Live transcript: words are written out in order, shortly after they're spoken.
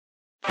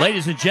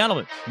Ladies and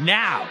gentlemen,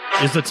 now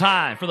is the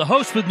time for the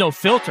host with no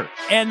filter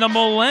and the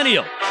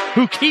millennial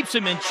who keeps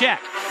him in check.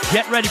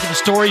 Get ready for the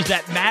stories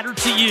that matter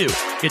to you.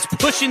 It's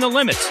Pushing the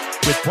Limits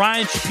with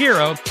Brian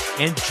Shapiro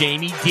and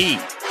Jaime D.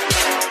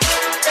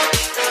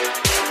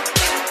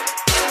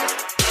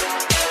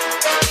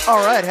 All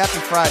right, happy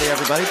Friday,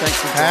 everybody. Thanks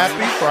for joining.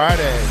 Happy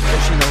Friday.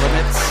 Pushing the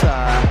Limits.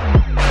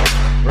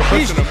 We're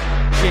pushing them.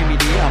 Jaime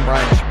D. I'm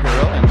Brian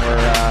Shapiro, and we're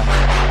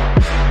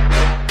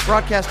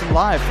broadcasting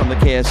live from the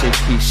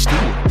KSHP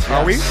studios.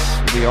 Are we?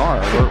 We are.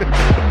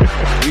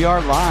 We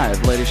are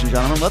live, ladies and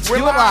gentlemen. Let's do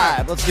it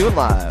live. Let's do it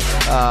live.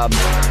 Got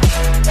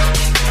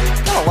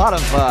a lot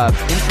of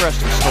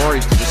interesting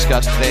stories to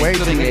discuss today,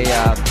 including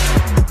a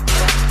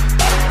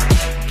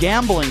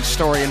gambling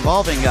story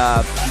involving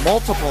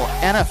multiple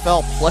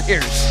NFL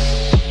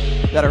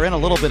players that are in a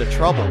little bit of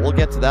trouble. We'll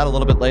get to that a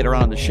little bit later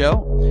on in the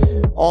show.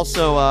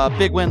 Also,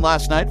 big win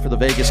last night for the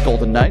Vegas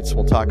Golden Knights.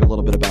 We'll talk a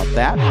little bit about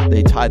that.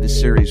 They tied the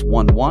series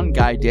 1-1.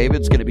 Guy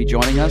David's going to be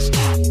joining us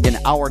in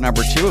hour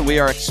number 2, and we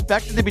are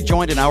expected to be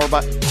joined in hour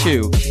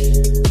 2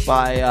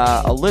 by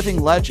a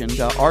living legend,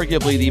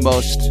 arguably the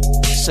most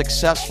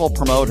successful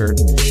promoter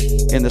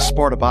in the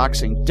sport of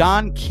boxing,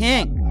 Don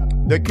King.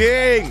 The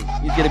King.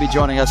 He's going to be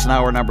joining us in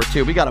hour number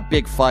 2. We got a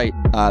big fight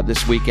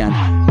this weekend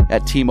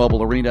at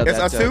T-Mobile Arena. It's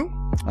us too?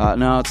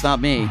 No, it's not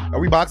me. Are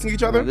we boxing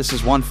each other? This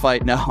is one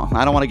fight. No,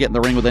 I don't want to get in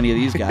the ring with any of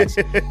these guys.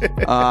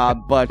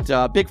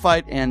 But big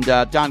fight, and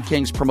Don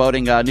King's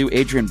promoting a new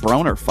Adrian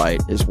Broner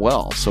fight as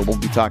well. So we'll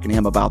be talking to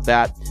him about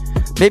that.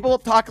 Maybe we'll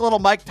talk a little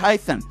Mike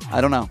Tyson.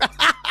 I don't know.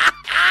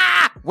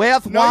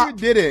 You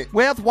didn't.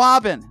 With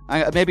Wobbin.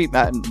 Maybe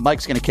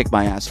Mike's going to kick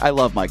my ass. I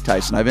love Mike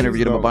Tyson. I've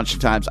interviewed him a bunch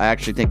of times. I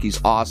actually think he's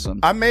awesome.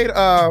 I made,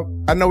 I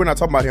know we're not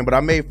talking about him, but I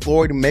made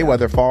Floyd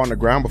Mayweather fall on the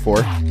ground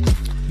before.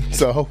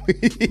 So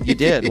you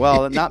did.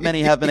 Well, not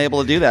many have been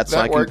able to do that, so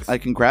that I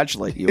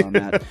congratulate you on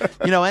that.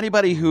 You know,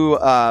 anybody who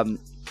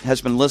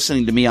has been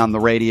listening to me on the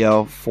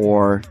radio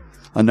for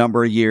a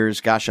number of years,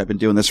 gosh, I've been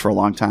doing this for a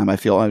long time. I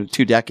feel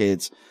 2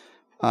 decades.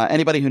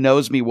 Anybody who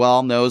knows me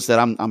well knows that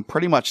I'm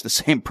pretty much the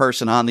same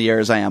person on the air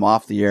as I am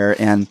off the air,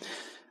 and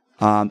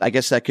I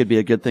guess that could be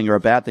a good thing or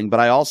a bad thing. But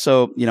I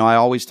also, I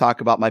always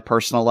talk about my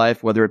personal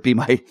life, whether it be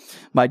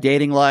my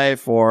dating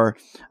life or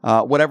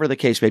whatever the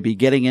case may be,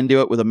 getting into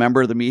it with a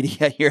member of the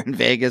media here in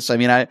Vegas. I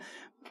mean, I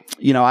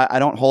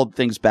don't hold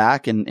things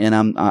back, and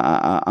I'm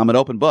an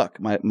open book.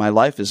 My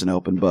life is an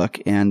open book,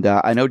 and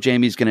I know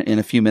Jamie's going to, in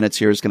a few minutes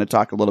here, is going to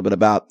talk a little bit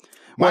about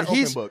what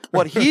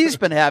he's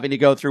been having to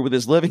go through with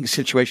his living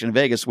situation in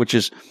Vegas, which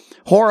is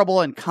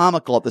horrible and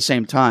comical at the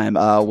same time.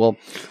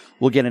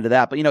 We'll get into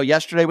that. But,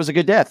 yesterday was a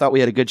good day. I thought we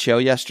had a good show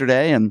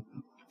yesterday, and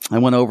I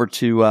went over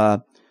to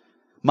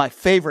my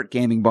favorite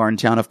gaming bar in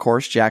town, of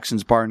course,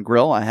 Jackson's Bar and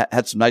Grill. I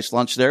had some nice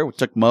lunch there. We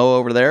took Mo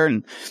over there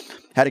and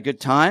had a good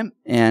time,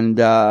 and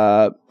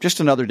just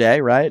another day,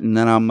 right? And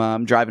then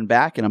I'm driving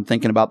back, and I'm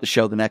thinking about the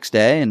show the next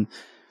day. And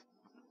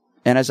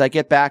as I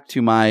get back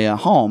to my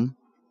home,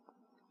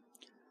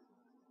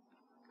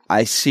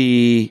 I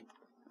see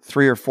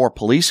 3 or 4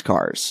 police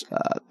cars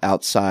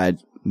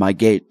outside my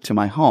gate to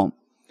my home.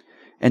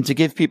 And to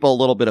give people a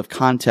little bit of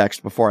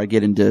context before I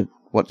get into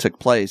what took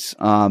place,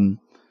 I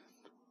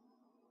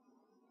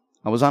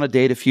was on a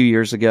date a few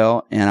years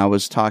ago, and I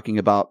was talking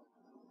about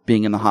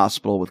being in the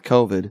hospital with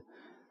COVID.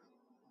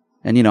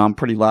 And, I'm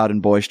pretty loud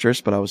and boisterous,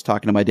 but I was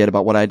talking to my date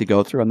about what I had to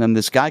go through. And then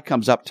this guy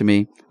comes up to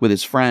me with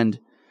his friend's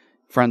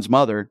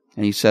mother,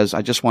 and he says,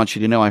 "I just want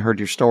you to know, I heard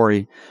your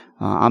story.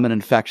 I'm an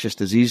infectious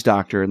disease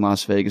doctor in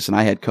Las Vegas, and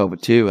I had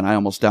COVID too, and I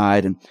almost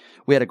died." And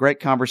we had a great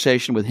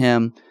conversation with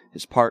him,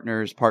 his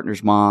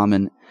partner's mom,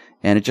 and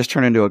it just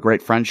turned into a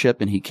great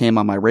friendship. And he came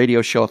on my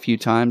radio show a few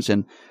times,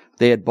 and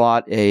they had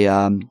bought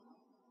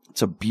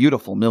it's a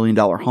beautiful $1 million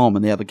home,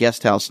 and they have a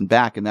guest house in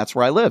back, and that's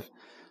where I live.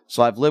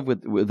 So I've lived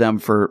with them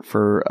for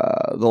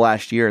the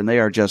last year, and they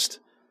are just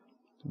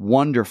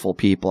wonderful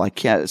people.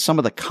 Some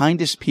of the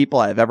kindest people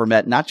I've ever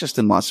met, not just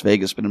in Las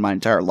Vegas, but in my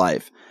entire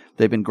life.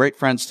 They've been great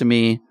friends to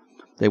me.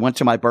 They went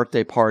to my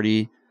birthday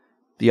party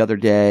the other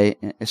day.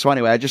 So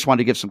anyway, I just wanted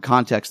to give some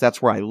context.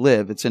 That's where I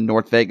live. It's in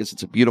North Vegas.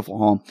 It's a beautiful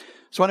home.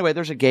 So anyway,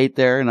 there's a gate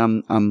there,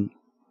 and I'm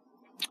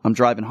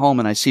driving home,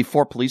 and I see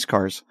 4 police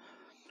cars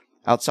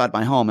outside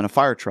my home and a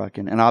fire truck.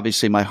 And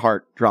obviously my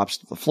heart drops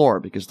to the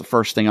floor, because the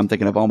first thing I'm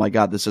thinking of, oh my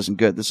God, this isn't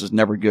good. This is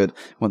never good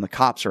when the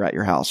cops are at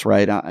your house,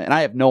 right? And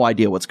I have no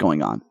idea what's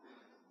going on.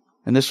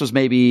 And this was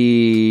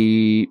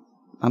maybe,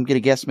 I'm going to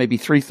guess maybe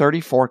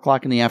 3:30, 4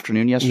 o'clock in the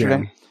afternoon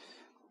yesterday. Yeah.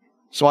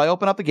 So I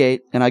open up the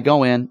gate and I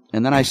go in,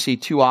 and then I see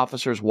 2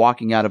 officers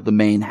walking out of the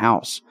main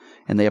house,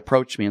 and they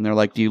approach me and they're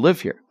like, "Do you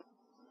live here?"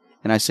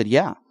 And I said,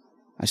 "Yeah."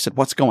 I said,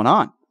 "What's going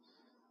on?"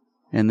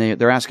 And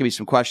they're asking me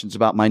some questions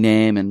about my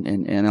name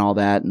and all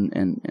that.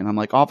 And I'm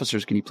like,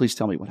 "Officers, can you please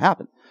tell me what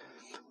happened?"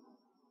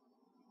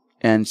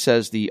 And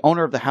says, "The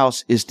owner of the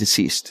house is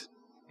deceased."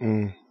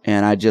 And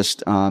I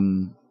just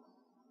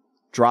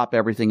drop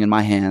everything in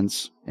my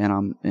hands,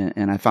 and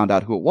I found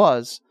out who it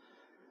was.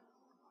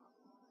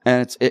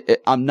 And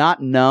I'm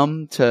not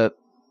numb to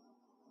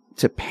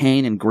to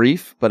pain and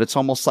grief, but it's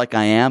almost like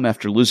I am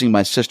after losing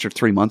my sister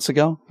 3 months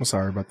ago. I'm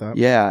sorry about that.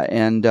 Yeah.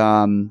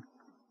 And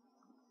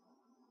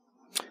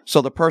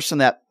so the person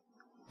that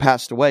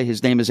passed away,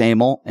 his name is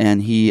Emil,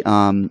 and he's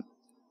one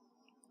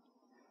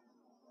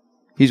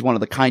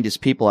of the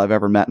kindest people I've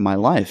ever met in my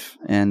life.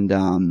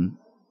 And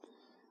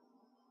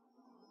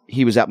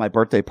he was at my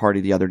birthday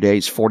party the other day.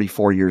 He's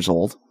 44 years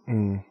old.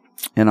 And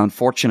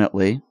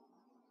unfortunately,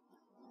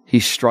 he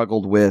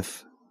struggled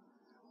with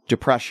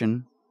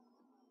depression.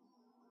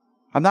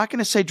 I'm not going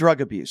to say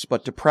drug abuse,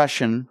 but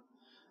depression.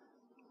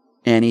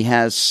 And he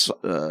has,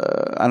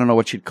 I don't know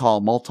what you'd call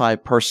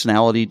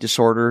multi-personality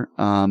disorder.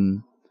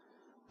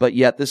 But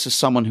yet this is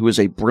someone who is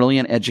a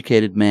brilliant,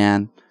 educated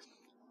man,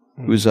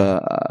 who's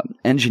a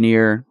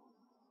engineer,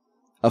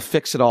 a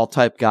fix-it-all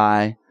type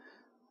guy,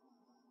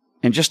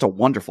 and just a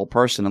wonderful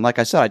person. And like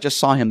I said, I just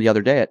saw him the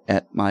other day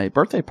at my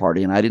birthday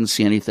party, and I didn't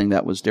see anything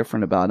that was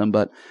different about him,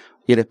 but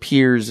it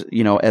appears,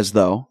 as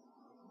though,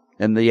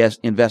 and the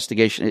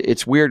investigation,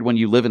 it's weird when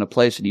you live in a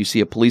place and you see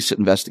a police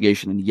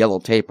investigation and yellow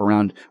tape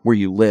around where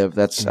you live.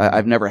 That's,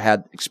 I've never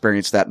had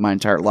experienced that in my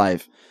entire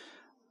life.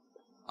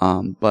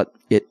 But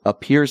it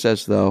appears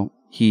as though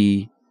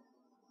he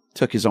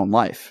took his own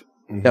life.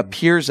 It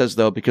appears as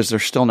though, because they're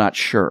still not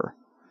sure.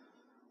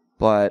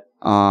 But,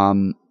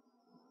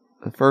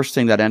 the first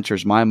thing that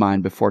enters my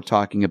mind before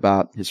talking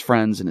about his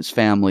friends and his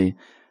family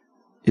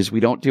is we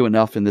don't do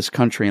enough in this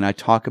country, and I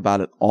talk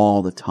about it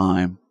all the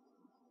time.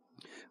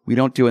 We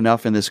don't do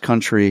enough in this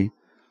country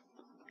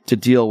to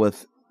deal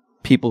with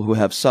people who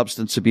have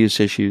substance abuse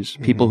issues,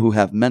 people who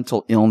have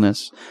mental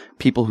illness,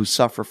 people who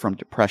suffer from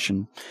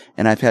depression.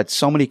 And I've had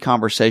so many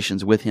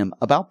conversations with him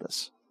about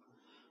this.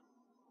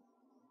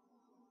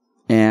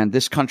 And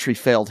this country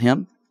failed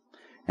him,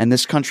 and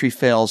this country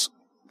fails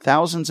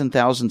thousands and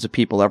thousands of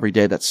people every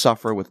day that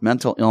suffer with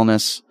mental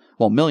illness.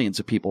 Well, millions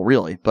of people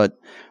really, but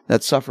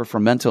that suffer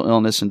from mental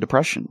illness and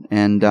depression.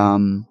 And,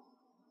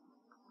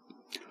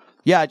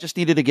 I just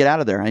needed to get out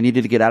of there. I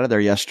needed to get out of there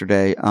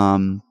yesterday.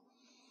 I've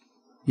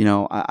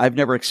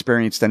never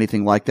experienced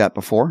anything like that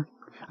before.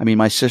 I mean,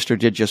 my sister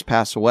did just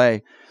pass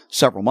away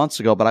several months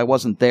ago, but I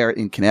wasn't there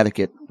in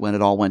Connecticut when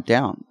it all went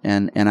down.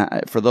 And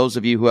for those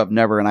of you who have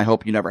never, and I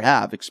hope you never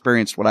have,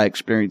 experienced what I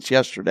experienced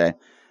yesterday,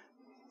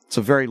 it's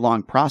a very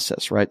long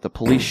process, right? The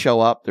police show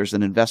up. There's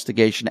an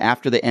investigation.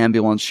 After the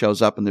ambulance shows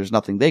up and there's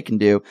nothing they can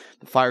do,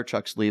 the fire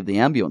trucks leave, the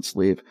ambulance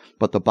leave,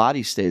 but the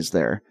body stays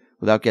there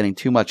without getting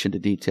too much into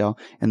detail.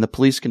 And the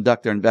police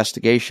conduct their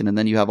investigation. And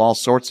then you have all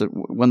sorts of,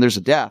 when there's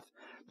a death,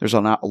 there's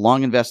a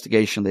long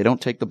investigation. They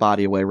don't take the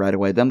body away right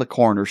away. Then the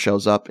coroner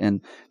shows up,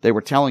 and they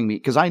were telling me,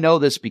 because I know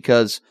this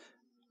because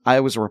I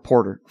was a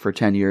reporter for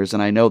 10 years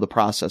and I know the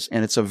process,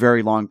 and it's a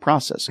very long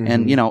process.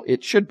 And,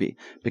 it should be,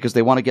 because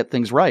they want to get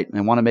things right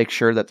and want to make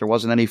sure that there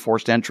wasn't any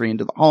forced entry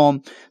into the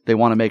home. They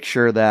want to make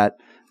sure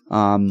that,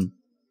 they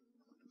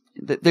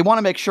want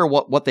to make sure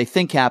what they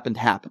think happened.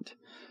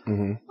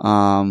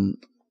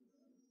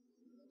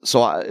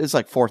 So it's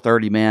like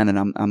 4:30, man.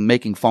 And I'm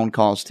making phone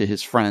calls to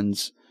his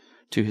friends,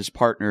 to his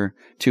partner,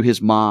 to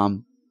his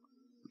mom,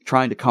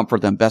 trying to comfort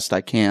them best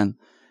I can.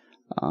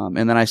 And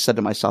then I said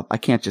to myself, I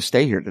can't just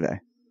stay here today.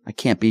 I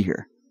can't be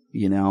here,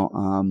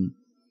 and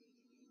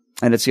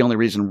it's the only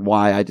reason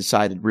why I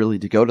decided really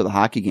to go to the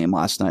hockey game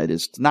last night. I'm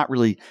not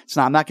going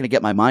to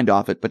get my mind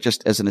off it, but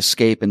just as an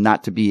escape and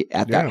not to be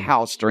at that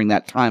house during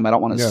that time. I don't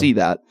want to see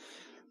that,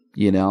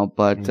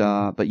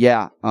 but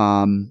yeah.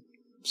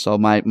 So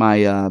my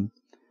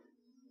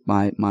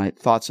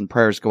thoughts and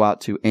prayers go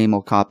out to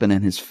Emil Koppen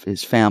and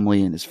his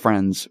family and his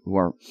friends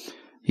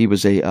he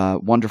was a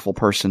wonderful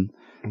person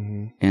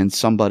and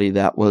somebody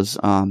that was,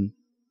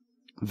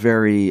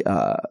 very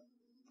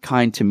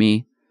kind to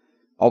me,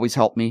 always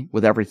helped me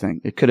with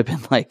everything. It could have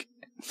been like,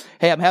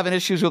 hey, I'm having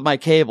issues with my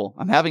cable.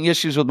 I'm having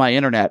issues with my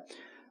internet.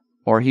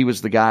 Or he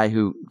was the guy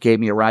who gave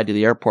me a ride to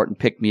the airport and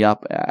picked me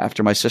up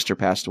after my sister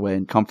passed away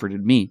and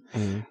comforted me.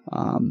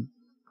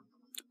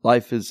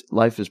 Life is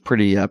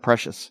pretty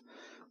precious.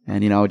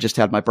 And, I just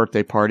had my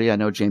birthday party. I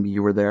know, Jaime,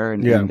 you were there,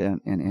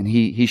 and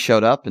he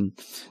showed up and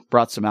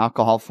brought some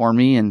alcohol for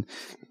me, and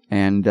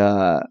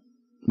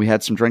we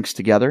had some drinks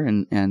together,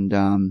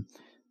 and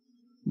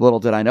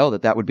little did I know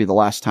that would be the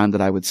last time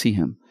that I would see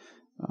him.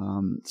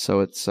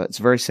 So it's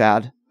very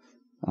sad.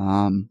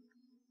 But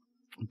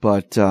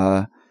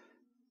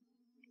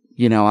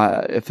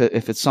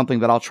if it's something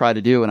that I'll try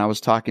to do, and I was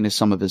talking to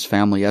some of his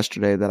family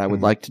yesterday that I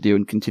would like to do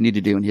and continue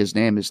to do in his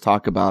name, is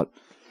talk about,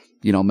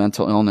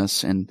 mental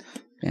illness and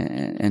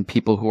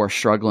people who are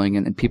struggling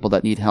and people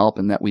that need help,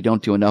 and that we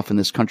don't do enough in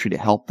this country to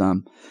help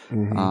them.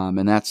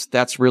 And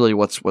that's really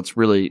what's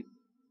really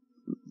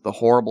the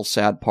horrible,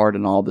 sad part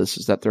in all this,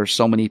 is that there are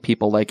so many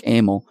people like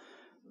Emil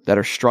that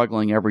are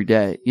struggling every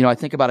day. I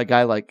think about a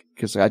guy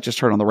because I just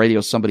heard on the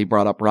radio somebody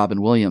brought up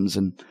Robin Williams,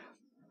 and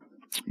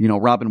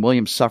Robin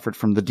Williams suffered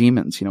from the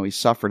demons. He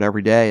suffered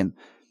every day, and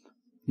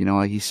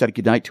he said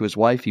goodnight to his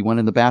wife. He went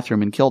in the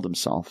bathroom and killed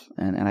himself.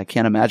 And I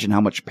can't imagine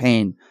how much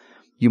pain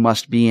you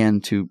must be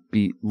in to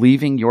be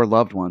leaving your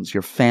loved ones,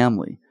 your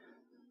family,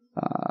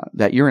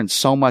 that you're in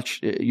so much,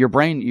 your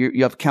brain,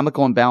 you have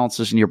chemical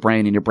imbalances in your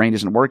brain and your brain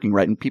isn't working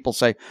right. And people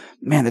say,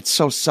 man, it's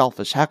so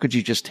selfish. How could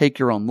you just take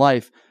your own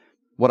life?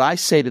 What I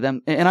say to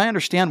them, and I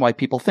understand why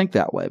people think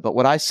that way, but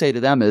what I say to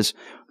them is,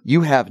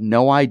 you have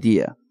no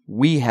idea.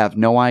 We have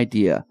no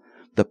idea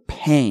the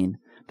pain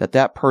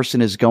that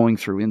person is going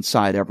through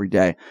inside every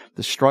day,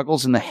 the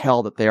struggles and the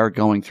hell that they are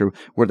going through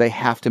where they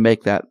have to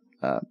make that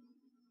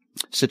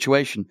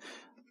situation.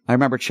 I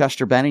remember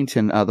Chester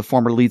Bennington, the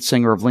former lead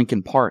singer of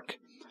Linkin Park,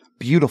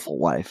 beautiful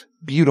wife,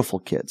 beautiful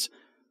kids,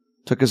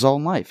 took his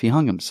own life. He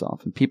hung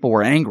himself, and people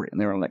were angry, and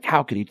they were like,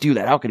 how could he do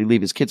that? How could he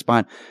leave his kids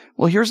behind?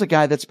 Well, here's a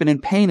guy that's been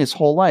in pain his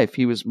whole life.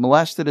 He was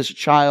molested as a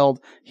child.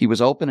 He was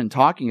open and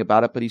talking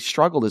about it, but he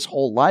struggled his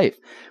whole life.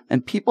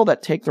 And people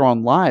that take their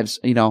own lives,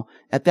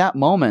 at that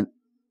moment,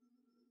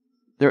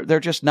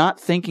 they're just not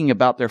thinking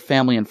about their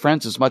family and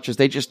friends as much as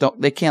they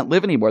can't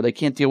live anymore. They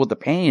can't deal with the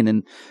pain.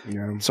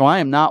 And so I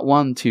am not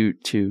one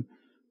to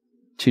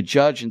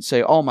judge and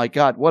say, oh my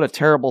God, what a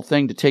terrible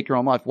thing to take your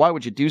own life. Why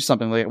would you do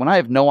something like that? When I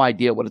have no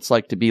idea what it's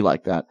like to be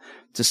like that,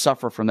 to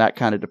suffer from that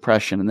kind of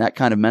depression and that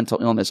kind of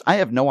mental illness. I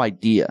have no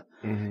idea.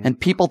 Mm-hmm. And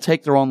people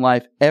take their own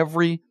life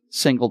every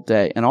single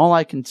day. And all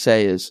I can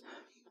say is,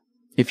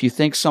 if you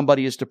think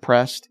somebody is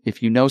depressed,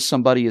 if you know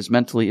somebody is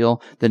mentally ill,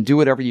 then do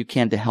whatever you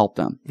can to help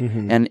them.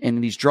 Mm-hmm.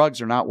 And these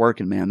drugs are not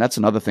working, man. That's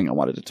another thing I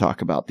wanted to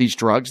talk about. These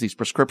drugs, these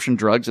prescription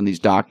drugs, and these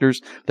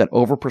doctors that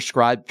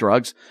overprescribe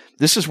drugs.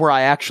 This is where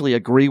I actually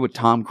agree with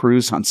Tom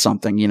Cruise on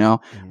something,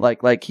 Mm-hmm.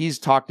 Like he's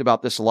talked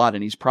about this a lot,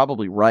 and he's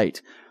probably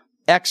right.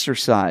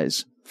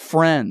 Exercise,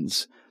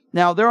 friends.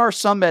 Now, there are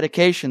some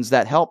medications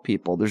that help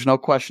people. There's no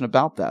question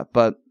about that.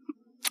 But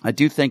I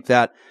do think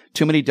that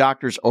too many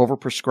doctors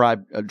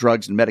overprescribe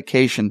drugs and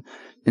medication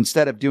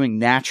instead of doing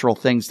natural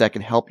things that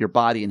can help your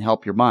body and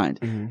help your mind.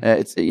 Mm-hmm.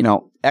 It's,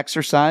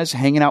 exercise,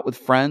 hanging out with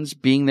friends,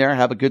 being there,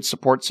 have a good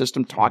support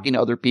system, talking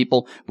to other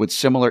people with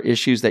similar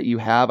issues that you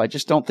have. I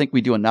just don't think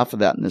we do enough of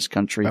that in this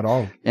country. At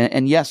all.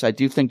 And yes, I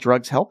do think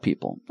drugs help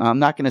people. I'm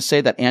not going to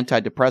say that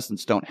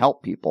antidepressants don't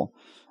help people.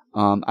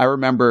 I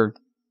remember,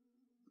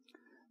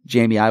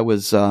 Jamie, I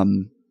was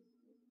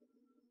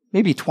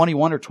maybe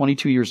 21 or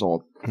 22 years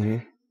old.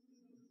 Mm-hmm.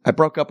 I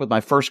broke up with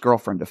my first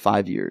girlfriend of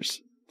 5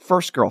 years.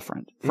 First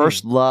girlfriend,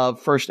 first love,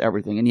 first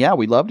everything. And yeah,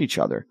 we loved each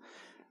other.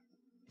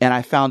 And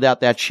I found out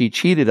that she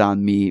cheated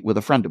on me with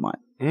a friend of mine,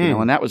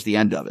 and that was the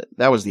end of it.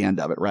 That was the end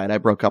of it, right? I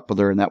broke up with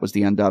her and that was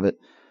the end of it.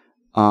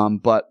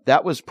 But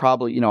that was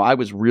probably, I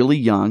was really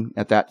young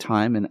at that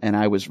time and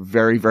I was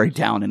very, very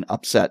down and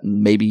upset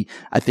and maybe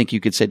I think you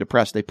could say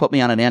depressed. They put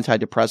me on an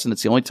antidepressant.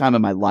 It's the only time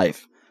in my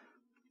life.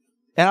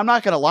 And I'm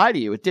not going to lie to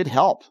you. It did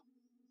help.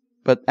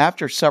 But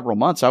after several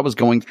months, I was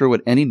going through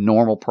what any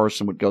normal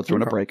person would go through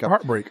in a breakup.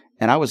 Heartbreak.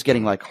 And I was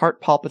getting like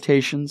heart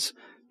palpitations.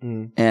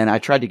 And I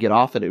tried to get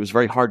off it. It was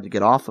very hard to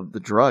get off of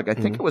the drug. I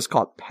think it was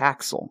called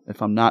Paxil,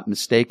 if I'm not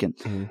mistaken.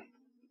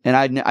 And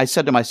I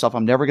said to myself,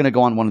 I'm never going to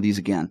go on one of these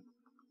again,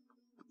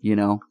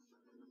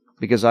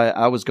 because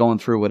I was going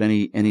through what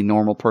any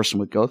normal person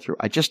would go through.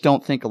 I just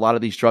don't think a lot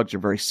of these drugs are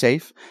very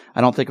safe.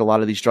 I don't think a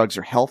lot of these drugs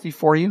are healthy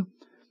for you.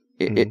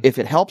 If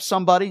it helps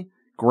somebody,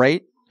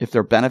 great. If there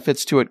are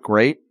benefits to it,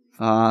 great.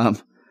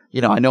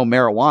 I know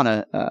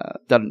marijuana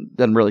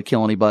doesn't really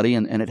kill anybody,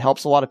 and it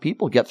helps a lot of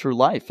people get through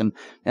life, and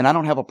I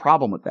don't have a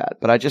problem with that.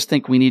 But I just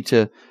think we need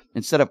to,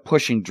 instead of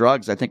pushing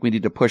drugs, I think we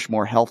need to push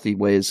more healthy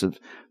ways of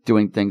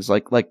doing things,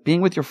 like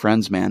being with your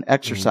friends, man,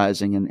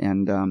 exercising,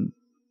 and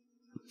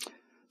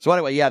so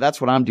anyway, yeah,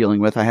 that's what I'm dealing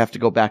with. I have to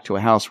go back to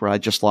a house where I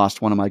just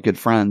lost one of my good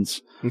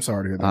friends. I'm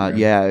sorry to hear that.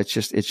 Yeah, it's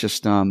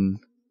just I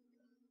mean,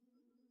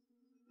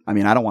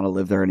 I don't want to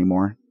live there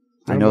anymore.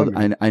 I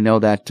know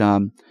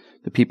that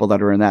the people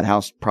that are in that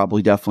house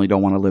probably definitely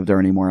don't want to live there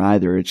anymore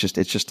either.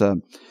 It's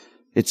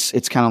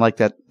kind of like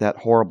that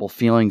horrible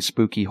feeling,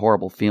 spooky,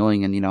 horrible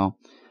feeling. And,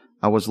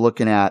 I was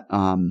looking at,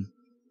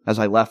 as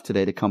I left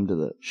today to come to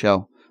the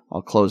show,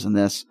 I'll close in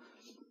this,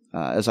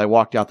 as I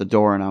walked out the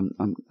door, and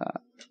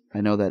I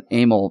know that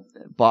Emil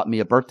bought me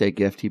a birthday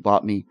gift.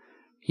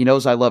 He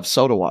knows I love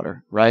soda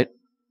water, right?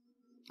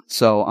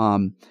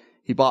 So,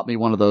 he bought me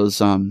one of those,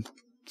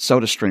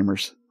 soda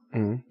streamers,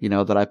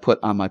 that I put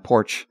on my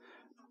porch.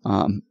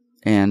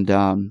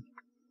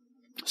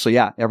 So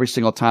yeah, every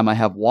single time I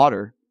have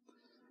water,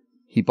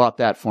 he bought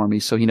that for me.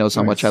 So he knows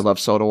how much I love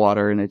soda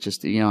water. And it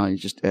just,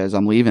 as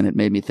I'm leaving, it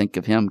made me think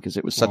of him because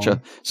it was such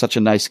a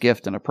nice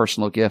gift and a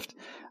personal gift.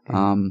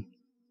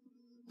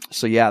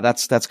 So yeah,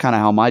 that's kind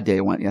of how my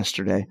day went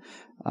yesterday.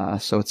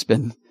 So it's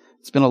been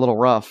a little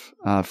rough,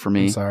 for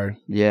me. I'm sorry.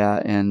 Yeah.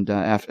 And,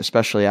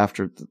 especially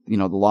after,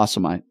 the loss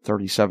of my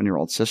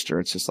 37-year-old sister,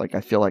 it's just like,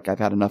 I feel like I've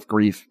had enough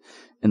grief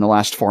in the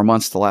last 4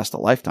 months to last a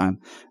lifetime.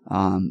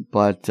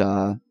 But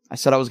I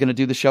said I was going to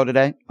do the show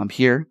today. I'm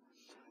here.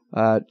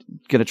 Going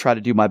to try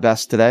to do my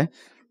best today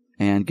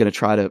and going to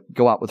try to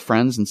go out with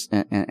friends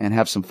and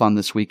have some fun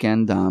this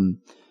weekend.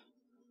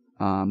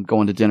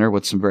 Going to dinner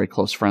with some very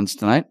close friends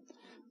tonight.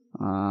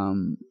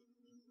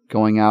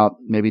 Going out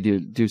maybe to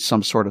do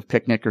some sort of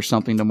picnic or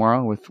something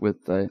tomorrow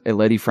with a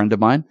lady friend of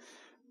mine.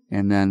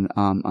 And then,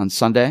 on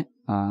Sunday,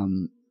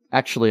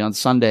 actually on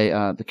Sunday,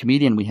 the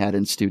comedian we had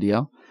in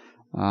studio,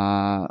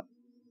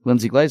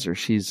 Lindsay Glazer,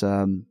 she's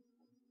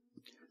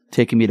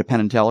taking me to Penn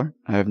and Teller.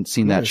 I haven't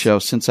seen that show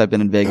since I've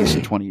been in Vegas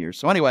in 20 years.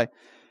 So anyway,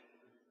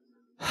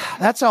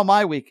 that's how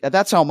my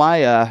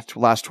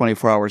last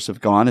 24 hours have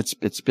gone.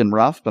 It's been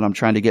rough, but I'm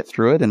trying to get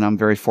through it, and I'm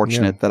very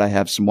fortunate that I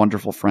have some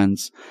wonderful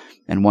friends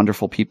and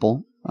wonderful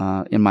people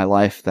in my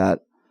life that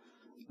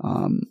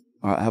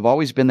have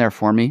always been there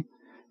for me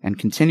and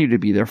continue to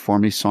be there for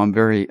me. So I'm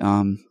very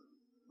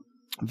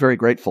very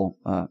grateful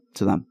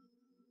to them.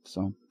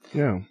 So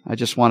I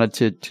just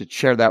wanted to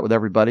share that with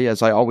everybody,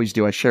 as I always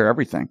do. I share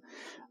everything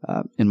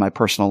in my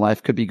personal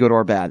life, could be good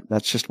or bad.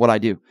 That's just what I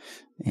do,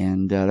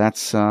 and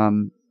that's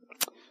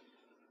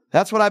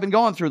what I've been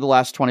going through the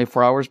last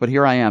 24 hours. But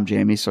here I am,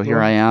 Jamie. So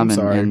here I am,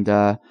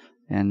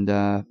 and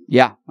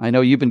I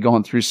know you've been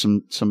going through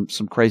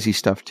some crazy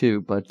stuff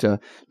too. But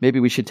maybe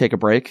we should take a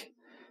break.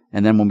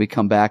 And then when we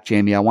come back,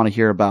 Jamie, I want to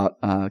hear about,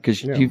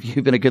 because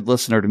you've been a good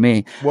listener to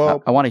me.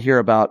 Well, I want to hear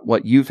about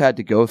what you've had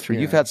to go through.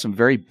 You've had some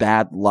very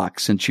bad luck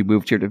since you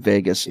moved here to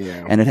Vegas,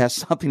 and it has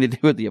something to do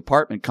with the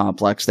apartment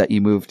complex that you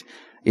moved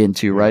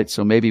into, right?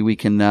 So maybe we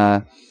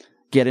can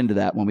get into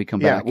that when we come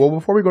back. Well,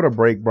 before we go to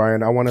break,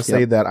 Brian, I want to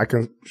say that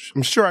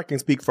I'm sure I can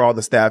speak for all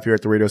the staff here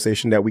at the radio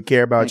station that we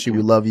care about you,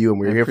 we love you, and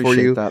we're here for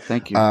you. That.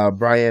 Thank you.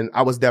 Brian,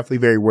 I was definitely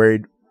very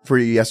worried for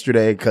you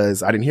yesterday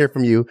because I didn't hear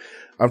from you.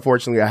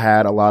 Unfortunately, I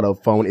had a lot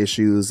of phone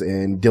issues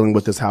and dealing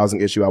with this housing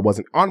issue. I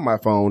wasn't on my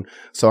phone,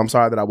 so I'm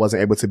sorry that I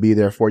wasn't able to be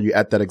there for you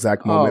at that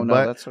exact moment.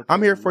 But that's okay.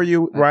 I'm here for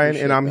you, Brian,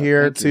 and I'm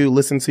here to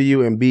listen to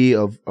you and be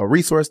a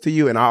resource to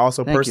you. And I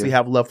also personally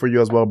have love for you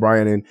as well,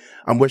 Brian. And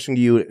I'm wishing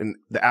you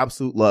the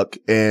absolute luck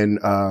and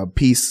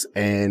peace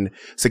and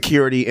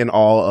security in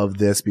all of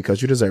this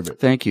because you deserve it.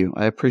 Thank you.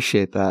 I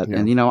appreciate that. Yeah.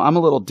 And, I'm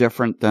a little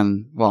different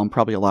than, I'm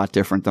probably a lot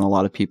different than a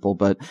lot of people.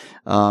 But,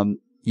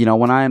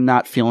 when I'm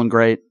not feeling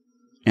great,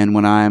 and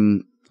when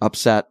I'm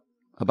upset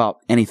about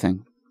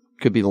anything,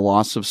 could be the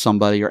loss of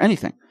somebody or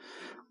anything,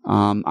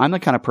 I'm the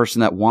kind of person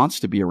that wants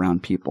to be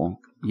around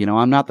people.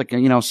 I'm not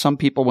the, some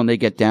people when they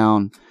get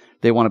down,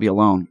 they want to be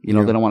alone. They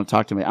don't want to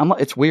talk to me.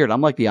 It's weird.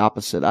 I'm like the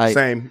opposite.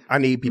 Same. I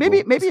need people.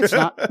 Maybe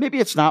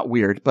it's not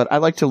weird, but I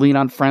like to lean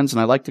on friends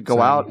and I like to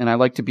go out and I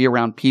like to be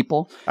around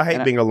people. I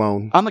hate being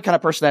alone. I'm the kind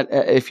of person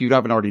that if you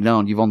haven't already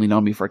known, you've only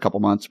known me for a couple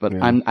months, but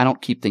I don't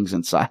keep things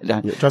inside.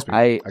 Trust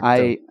me.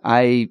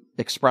 I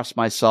express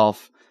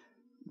myself,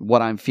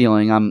 what I'm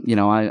feeling.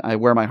 I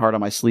wear my heart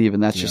on my sleeve,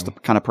 and that's just the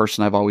kind of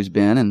person I've always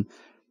been. And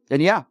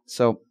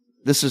so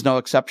this is no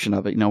exception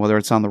of it, whether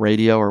it's on the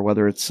radio or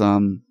whether it's,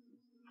 going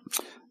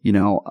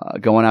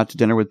out to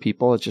dinner with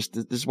people. It's just,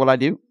 this is what I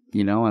do. I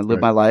live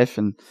my life,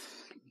 and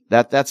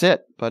that's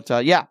it. But,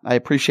 I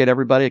appreciate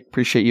everybody. I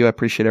appreciate you. I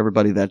appreciate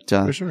everybody that,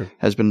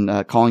 has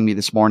been, calling me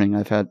this morning.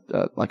 I've had,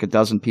 like a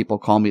dozen people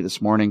call me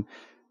this morning,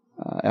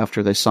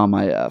 after they saw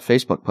my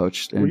Facebook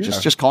post and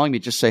just calling me,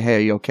 just say, "Hey, are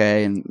you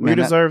okay?" And we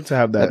deserve to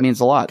have that. That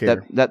means a lot.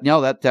 Care.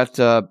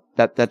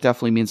 That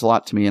definitely means a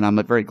lot to me, and I'm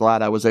very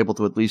glad I was able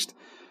to at least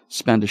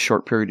spend a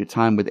short period of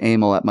time with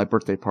Emil at my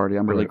birthday party.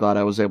 I'm really glad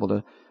I was able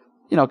to,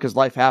 because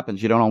life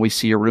happens. You don't always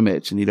see your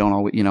roommates, and you don't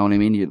always, you know what I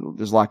mean.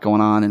 There's a lot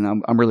going on,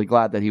 and I'm really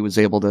glad that he was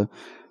able to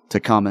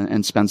come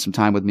and spend some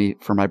time with me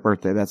for my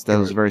birthday. That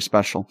was very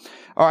special.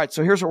 All right.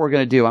 So here's what we're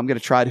going to do. I'm going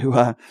to try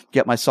to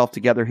get myself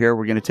together here.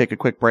 We're going to take a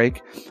quick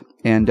break.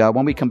 And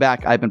when we come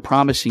back, I've been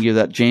promising you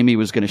that Jamie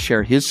was going to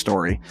share his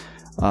story,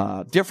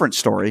 different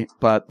story,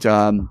 but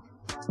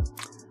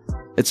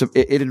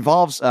it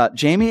involves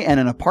Jamie and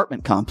an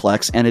apartment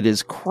complex, and it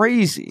is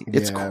crazy.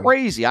 It's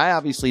crazy. I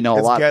obviously know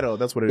a lot. It's ghetto.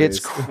 That's what it is.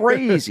 It's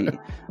crazy.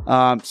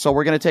 So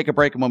we're going to take a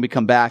break, and when we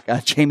come back,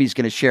 Jamie's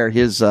going to share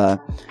his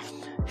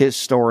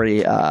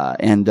story.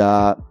 And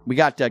we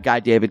got Guy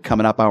David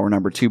coming up, hour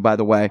number 2, by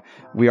the way.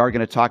 We are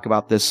going to talk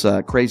about this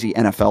crazy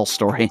NFL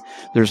story.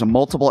 There's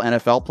multiple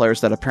NFL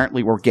players that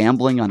apparently were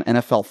gambling on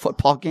NFL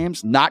football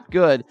games. Not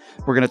good.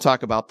 We're going to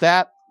talk about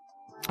that.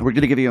 We're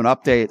going to give you an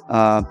update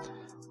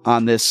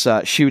on this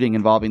shooting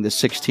involving this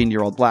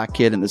 16-year-old black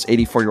kid and this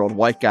 84-year-old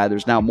white guy.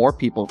 There's now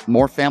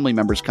more family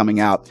members coming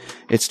out.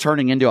 It's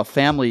turning into a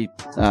family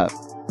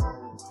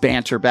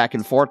banter back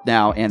and forth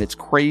now, and it's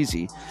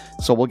crazy.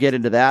 So we'll get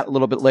into that a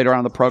little bit later on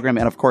in the program.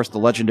 And, of course, the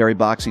legendary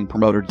boxing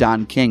promoter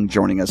Don King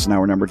joining us in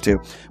hour number 2.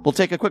 We'll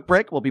take a quick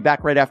break. We'll be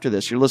back right after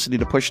this. You're listening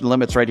to Pushing the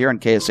Limits right here on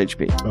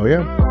KSHP. Oh,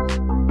 yeah.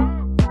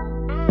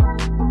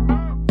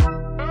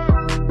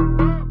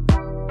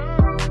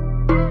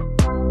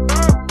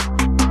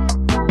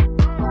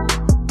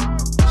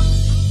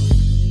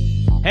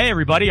 Hey,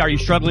 everybody. Are you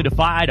struggling to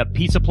find a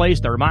pizza place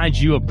that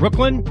reminds you of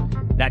Brooklyn?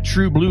 That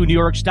true blue New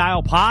York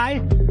style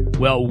pie?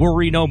 Well,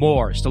 worry no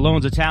more.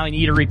 Stallone's Italian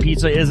Eatery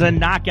Pizza is a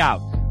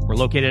knockout. We're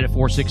located at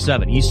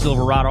 467 East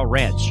Silverado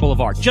Ranch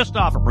Boulevard, just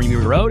off of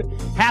Premier Road,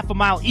 half a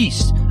mile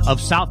east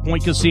of South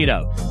Point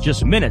Casino,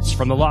 just minutes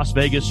from the Las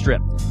Vegas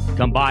Strip.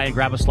 Come by and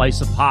grab a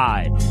slice of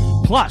pie.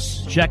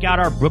 Plus, check out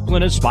our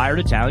Brooklyn-inspired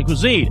Italian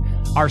cuisine.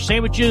 Our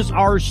sandwiches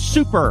are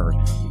super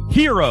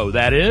hero,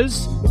 that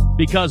is,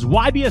 because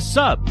why be a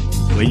sub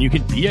when you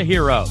can be a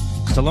hero?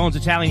 Stallone's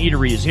Italian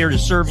Eatery is here to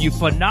serve you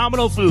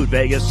phenomenal food,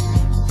 Vegas.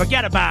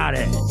 Forget about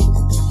it.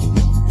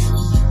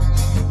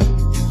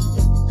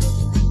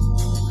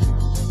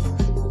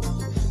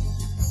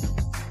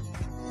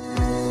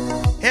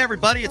 Hey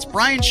everybody, it's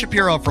Brian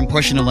Shapiro from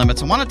Pushing the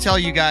Limits. I want to tell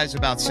you guys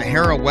about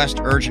Sahara West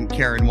Urgent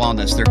Care and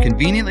Wellness. They're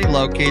conveniently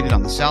located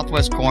on the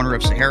southwest corner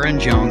of Sahara and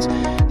Jones.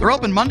 They're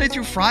open Monday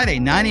through Friday,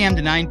 9 a.m.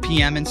 to 9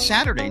 p.m. and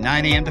Saturday,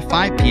 9 a.m. to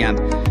 5 p.m.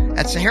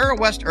 At Sahara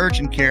West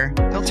Urgent Care,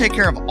 they'll take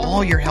care of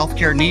all your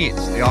healthcare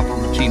needs. They offer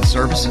routine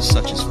services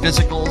such as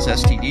physicals,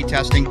 STD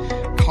testing,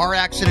 car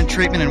accident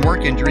treatment, and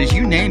work injuries.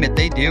 You name it,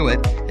 they do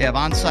it. They have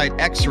on-site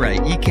x-ray,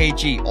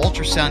 EKG,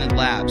 ultrasound, and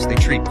labs. They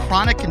treat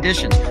chronic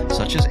conditions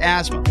such as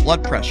asthma,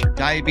 blood pressure,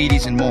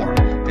 diabetes, and more.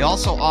 They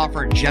also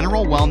offer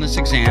general wellness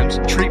exams,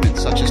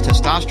 treatments such as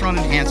testosterone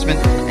enhancement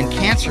and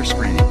cancer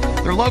screening.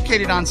 They're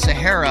located on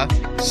Sahara,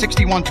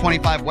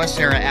 6125 West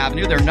Sahara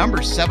Avenue. Their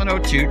number is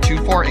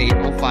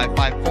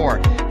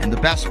 702-248-0554. And the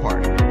best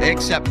part, they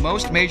accept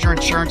most major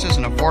insurances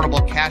and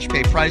affordable cash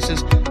pay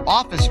prices.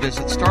 Office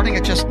visits starting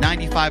at just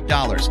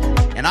 $95.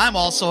 And I'm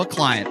also a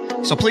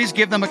client, so please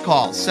give them a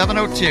call,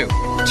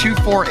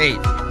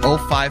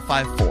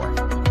 702-248-0554.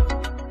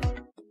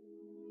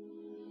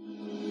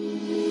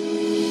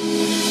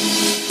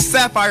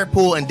 Sapphire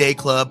Pool and Day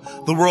Club,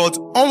 the world's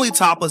only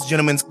topless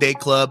gentlemen's day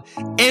club,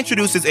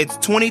 introduces its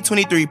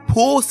 2023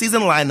 pool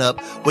season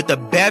lineup with a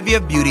bevy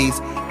of beauties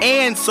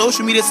and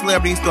social media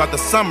celebrities throughout the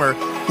summer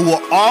who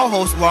will all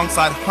host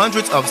alongside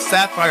hundreds of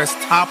Sapphire's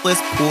topless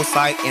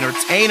poolside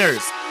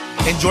entertainers.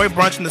 Enjoy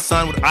brunch in the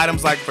sun with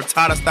items like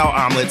frittata-style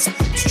omelets,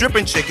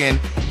 stripping chicken,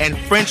 and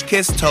French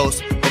kiss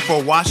toast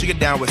before washing it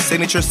down with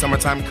signature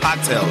summertime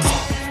cocktails.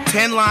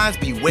 10 lines,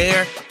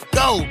 beware.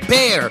 Go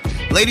Bear!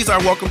 Ladies are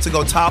welcome to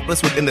go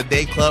topless within the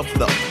day club for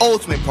the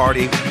ultimate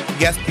party.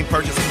 Guests can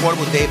purchase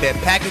affordable day bed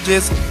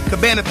packages,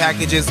 cabana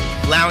packages,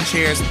 lounge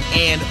chairs,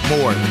 and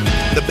more.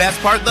 The best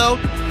part though,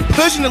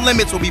 Pushing the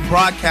Limits will be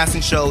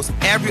broadcasting shows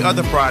every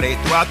other Friday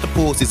throughout the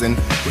pool season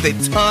with a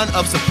ton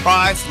of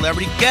surprise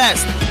celebrity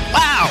guests.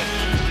 Wow!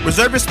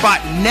 Reserve your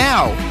spot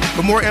now.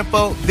 For more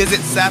info, visit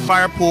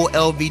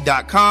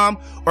SapphirePoolLV.com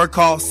or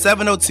call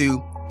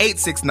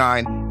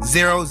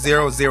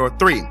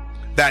 702-869-0003.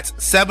 That's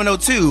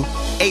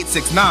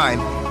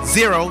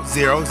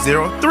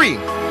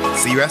 702-869-0003.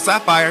 See you at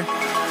Sapphire.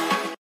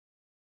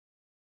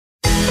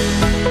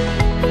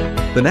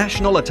 The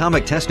National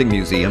Atomic Testing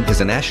Museum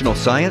is a national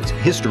science,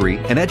 history,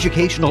 and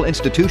educational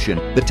institution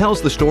that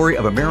tells the story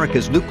of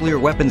America's nuclear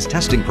weapons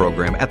testing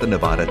program at the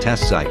Nevada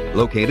test site.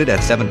 Located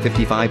at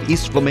 755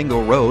 East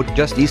Flamingo Road,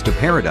 just east of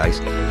Paradise,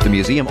 the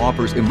museum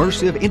offers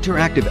immersive,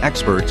 interactive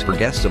experts for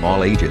guests of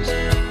all ages.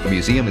 The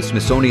museum is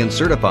Smithsonian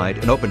certified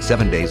and open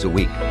 7 days a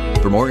week.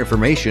 For more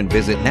information,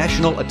 visit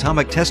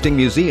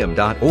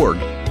nationalatomictestingmuseum.org.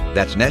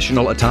 That's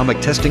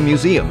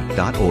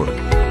nationalatomictestingmuseum.org.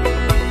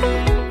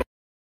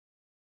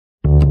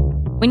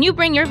 When you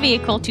bring your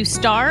vehicle to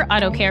Star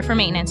Auto Care for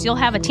maintenance, you'll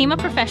have a team of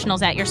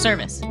professionals at your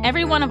service.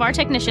 Every one of our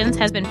technicians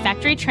has been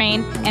factory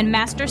trained and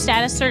master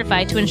status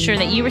certified to ensure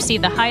that you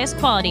receive the highest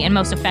quality and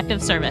most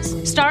effective service.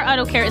 Star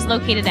Auto Care is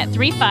located at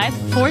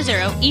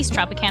 3540 East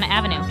Tropicana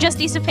Avenue, just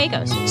east of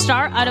Pecos.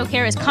 Star Auto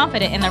Care is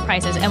confident in their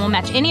prices and will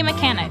match any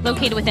mechanic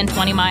located within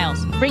 20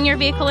 miles. Bring your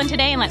vehicle in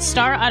today and let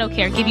Star Auto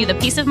Care give you the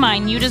peace of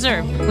mind you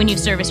deserve when you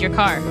service your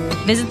car.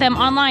 Visit them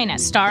online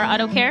at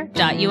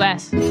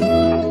starautocare.us.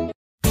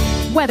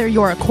 Whether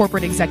you're a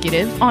corporate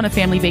executive, on a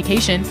family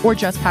vacation, or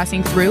just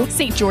passing through,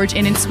 St. George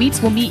Inn &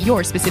 Suites will meet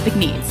your specific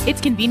needs.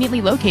 It's conveniently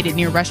located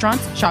near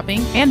restaurants,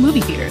 shopping, and movie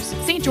theaters.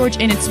 St. George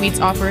Inn & Suites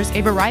offers a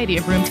variety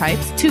of room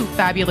types, 2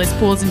 fabulous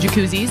pools and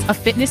jacuzzis, a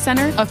fitness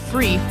center, a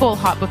free full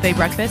hot buffet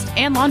breakfast,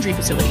 and laundry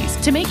facilities.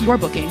 To make your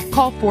booking,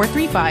 call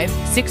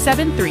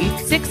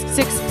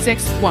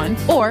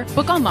 435-673-6661 or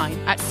book online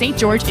at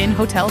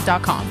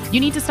stgeorgeinnhotel.com. You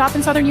need to stop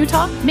in Southern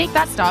Utah? Make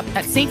that stop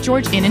at St.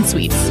 George Inn &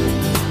 Suites.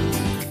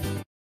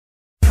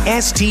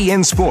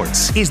 STN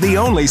Sports is the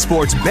only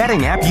sports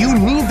betting app you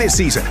need this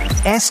season.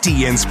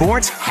 STN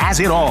Sports has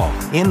it all.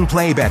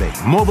 In-play betting,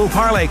 mobile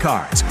parlay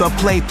cards, the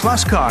Play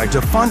Plus card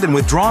to fund and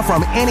withdraw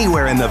from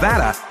anywhere in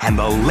Nevada, and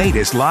the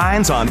latest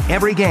lines on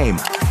every game.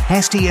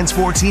 STN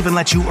Sports even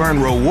lets you earn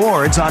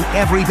rewards on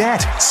every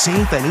bet.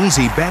 Safe and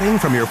easy betting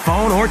from your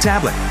phone or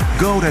tablet.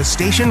 Go to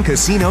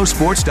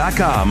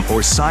stationcasinosports.com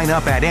or sign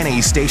up at any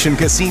Station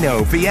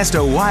Casino,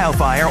 Fiesta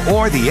Wildfire,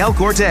 or the El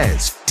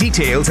Cortez.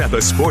 Details at the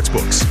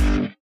sportsbooks.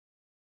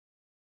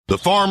 The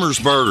Farmer's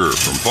Burger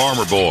from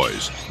Farmer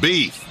Boys.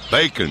 Beef,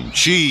 bacon,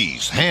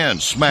 cheese,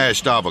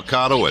 hand-smashed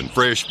avocado, and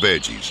fresh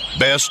veggies.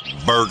 Best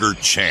burger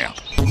champ.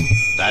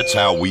 That's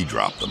how we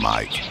drop the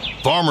mic.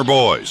 Farmer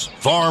Boys.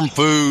 Farm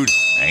food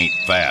ain't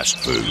fast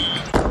food.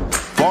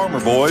 Farmer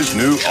Boys'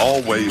 new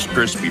always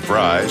crispy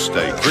fries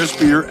stay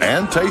crispier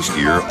and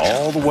tastier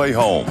all the way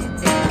home.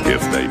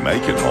 If they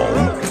make it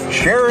home.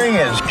 Sharing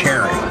is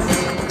caring.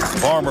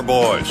 Farmer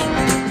Boys.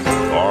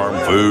 Farm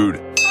food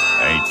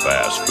ain't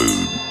fast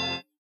food.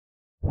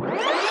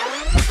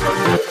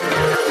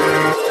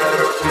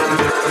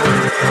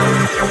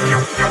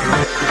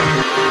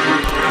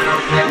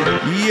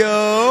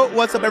 Yo, Yo,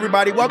 what's up,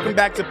 everybody? Welcome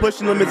back to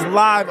Pushing Limits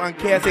live on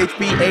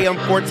KSHP AM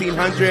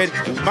 1400.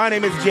 My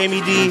name is Jaime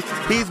D.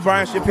 He's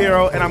Brian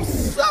Shapiro, and I'm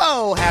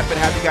so happy to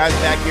have you guys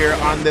back here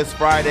on this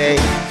Friday.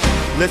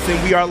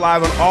 Listen, we are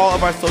live on all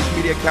of our social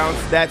media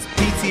accounts. That's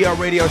PTL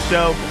Radio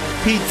Show,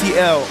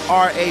 PTL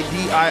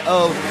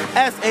RADIO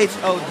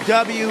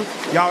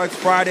SHOW. Y'all, it's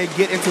Friday.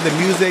 Get into the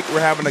music. We're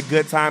having a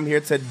good time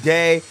here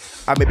today.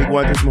 I may be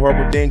going through some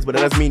horrible things, but it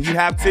doesn't mean you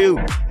have to.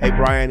 Hey,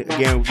 Brian,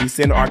 again, we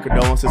send our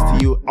condolences to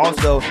you.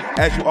 Also,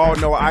 as you all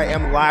know, I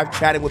am live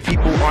chatting with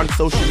people on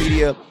social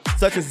media,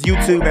 such as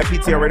YouTube at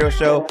PTL Radio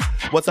Show.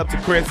 What's up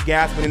to Chris,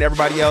 Gaspin, and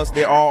everybody else?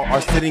 They all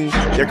are sending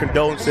their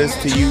condolences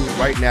to you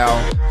right now.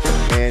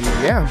 And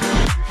yeah.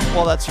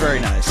 Well, that's very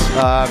nice.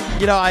 I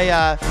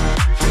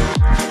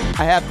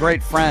have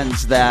great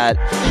friends that,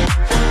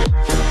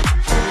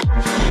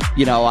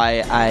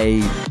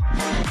 I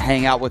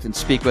hang out with and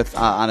speak with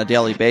on a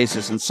daily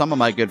basis. And some of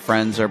my good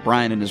friends are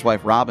Brian and his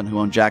wife, Robin, who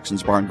own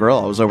Jackson's Bar and Grill.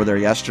 I was over there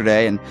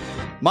yesterday. And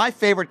my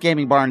favorite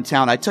gaming bar in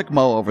town, I took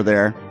Mo over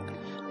there.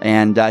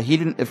 And he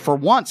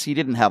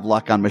didn't have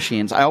luck on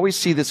machines. I always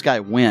see this guy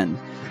win.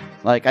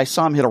 Like, I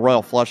saw him hit a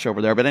royal flush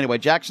over there. But anyway,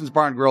 Jackson's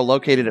Bar and Grill,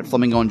 located at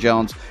Flamingo and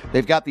Jones.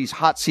 They've got these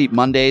hot seat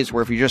Mondays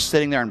where if you're just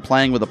sitting there and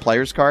playing with a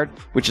player's card,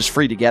 which is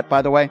free to get,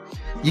 by the way,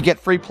 you get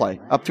free play,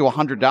 up to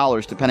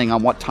 $100, depending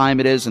on what time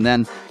it is. And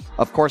then,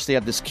 of course, they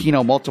have this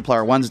Keno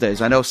multiplier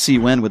Wednesdays. I know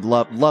C-Win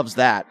loves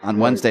that on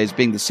Wednesdays,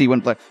 being the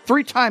C-Win player.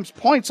 3 times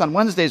points on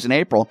Wednesdays in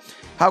April.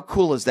 How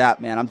cool is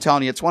that, man? I'm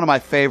telling you, it's one of my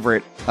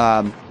favorite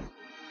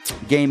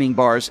gaming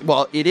bars.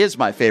 Well, it is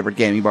my favorite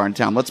gaming bar in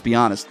town, let's be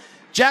honest.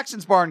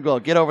 Jackson's Bar and Grill.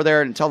 Get over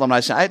there and tell them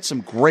I had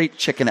some great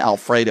chicken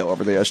Alfredo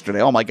over there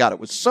yesterday. Oh, my God, it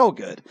was so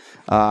good.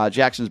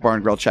 Jackson's Bar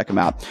and Grill, check them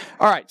out.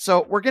 All right,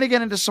 so we're going to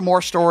get into some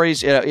more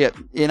stories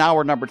in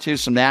hour number 2,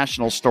 some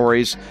national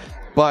stories,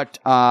 but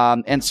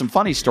and some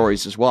funny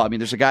stories as well. I mean,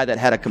 there's a guy that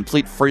had a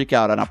complete freak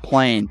out on a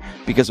plane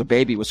because a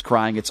baby was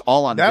crying. It's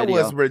all on video.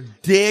 That was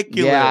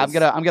ridiculous.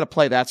 Yeah, I'm gonna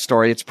play that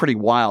story. It's pretty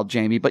wild,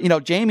 Jaime. But,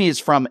 Jaime is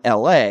from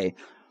L.A.,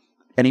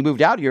 and he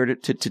moved out here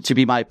to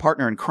be my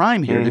partner in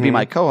crime here, to be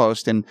my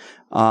co-host. And,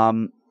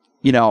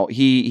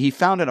 he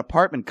found an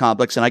apartment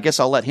complex, and I guess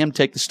I'll let him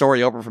take the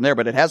story over from there,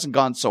 but it hasn't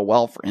gone so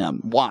well for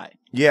him. Why?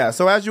 Yeah.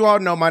 So as you all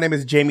know, my name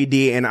is Jaime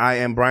D, and I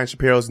am Brian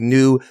Shapiro's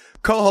new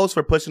co-host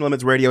for Pushing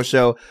Limits Radio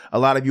Show. A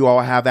lot of you all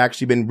have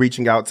actually been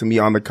reaching out to me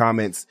in the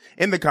comments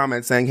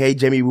saying, hey,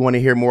 Jaime, we want to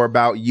hear more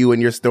about you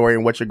and your story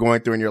and what you're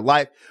going through in your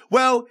life.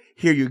 Well,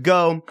 here you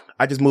go.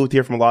 I just moved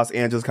here from Los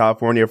Angeles,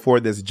 California for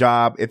this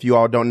job. If you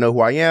all don't know who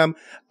I am,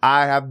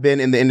 I have been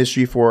in the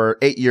industry for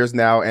 8 years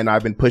now, and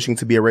I've been pushing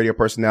to be a radio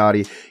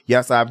personality.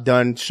 Yes, I've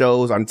done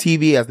shows on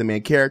TV as the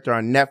main character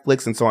on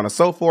Netflix and so on and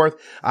so forth.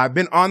 I've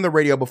been on the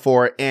radio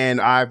before,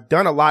 and I've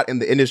done a lot in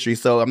the industry,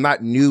 so I'm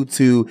not new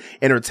to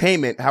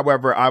entertainment.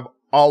 However, I've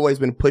always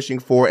been pushing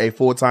for a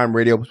full-time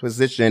radio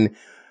position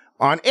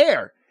on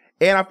air.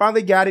 And I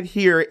finally got it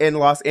here in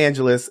Las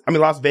Vegas. I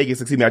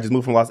just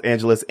moved from Los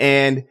Angeles,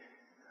 and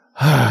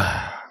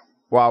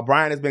while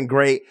Brian has been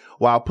great,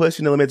 while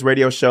Pushing the Limits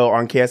Radio Show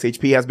on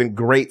KSHP has been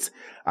great,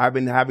 I've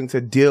been having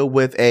to deal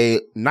with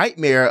a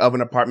nightmare of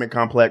an apartment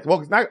complex.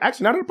 Well, it's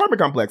not an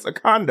apartment complex, a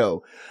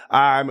condo.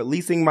 I'm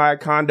leasing my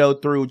condo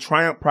through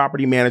Triumph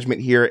Property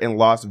Management here in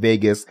Las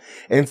Vegas.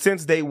 And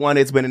since day one,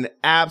 it's been an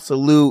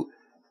absolute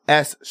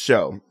S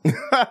show.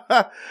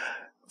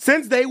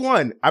 Since day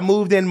one, I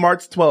moved in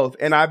March 12th,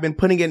 and I've been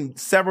putting in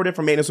several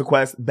different maintenance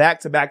requests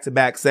back to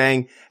back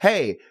saying,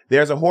 hey,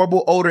 there's a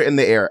horrible odor in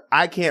the air.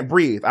 I can't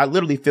breathe. I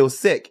literally feel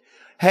sick.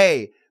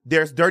 Hey,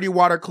 there's dirty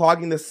water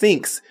clogging the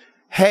sinks.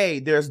 Hey,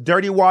 there's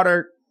dirty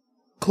water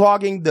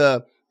clogging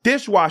the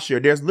dishwasher.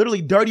 There's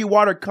literally dirty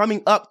water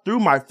coming up through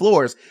my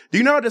floors. Do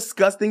you know how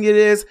disgusting it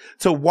is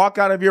to walk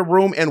out of your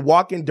room and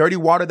walk in dirty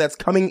water that's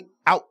coming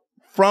out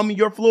from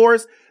your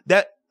floors?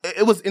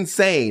 It was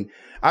insane.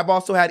 I've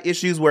also had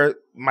issues where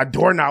my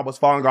doorknob was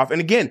falling off. And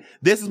again,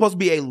 this is supposed to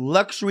be a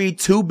luxury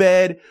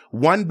 2-bed,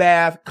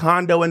 1-bath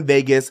condo in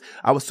Vegas.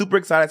 I was super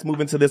excited to move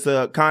into this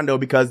condo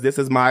because this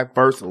is my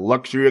first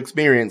luxury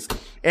experience.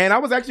 And I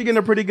was actually getting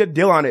a pretty good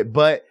deal on it,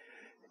 but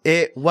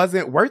it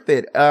wasn't worth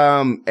it.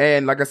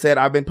 And like I said,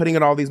 I've been putting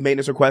in all these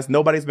maintenance requests.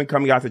 Nobody's been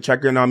coming out to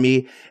check in on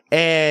me.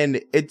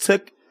 And it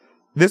took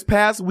this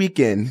past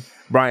weekend,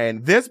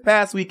 Brian,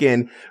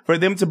 for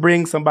them to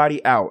bring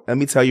somebody out. Let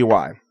me tell you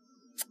why.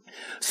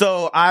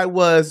 So I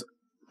was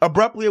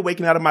abruptly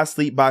awakened out of my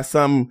sleep by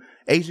some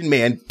Asian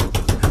man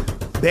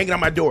banging on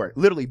my door,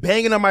 literally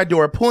banging on my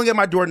door, pulling at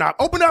my doorknob.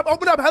 Open up.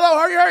 Hello,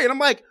 hurry. And I'm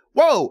like,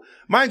 whoa.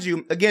 Mind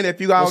you, again, if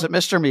you guys... Was it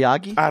Mr.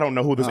 Miyagi? I don't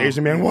know who this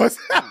Asian man was.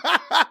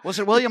 Was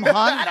it William Hung?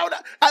 I don't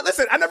know.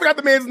 Listen, I never got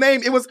the man's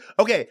name. It was,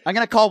 okay. I'm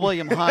going to call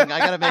William Hung. I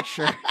got to make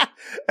sure.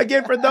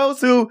 Again, for those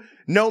who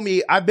know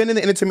me, I've been in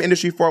the entertainment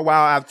industry for a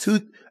while.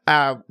 I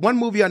have one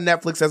movie on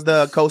Netflix as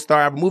the co-star.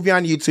 I have a movie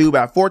on YouTube.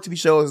 I have 4 TV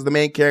shows as the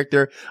main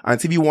character on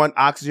TV One,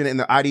 Oxygen, and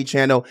the ID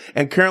channel.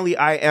 And currently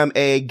I am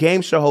a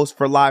game show host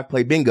for Live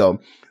Play Bingo.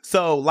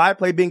 So Live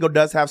Play Bingo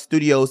does have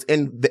studios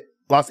in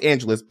Los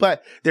Angeles,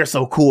 but they're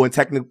so cool and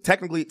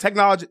technically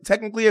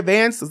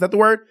advanced. Is that the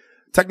word?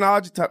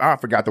 technology. I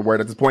forgot the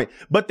word at this point,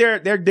 but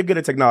they're good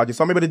at technology.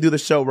 So I'm able to do the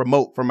show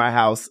remote from my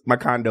house, my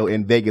condo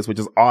in Vegas, which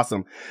is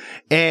awesome.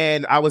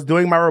 And I was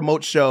doing my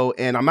remote show,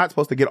 and I'm not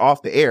supposed to get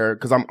off the air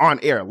because I'm on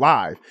air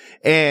live.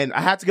 And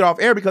I had to get off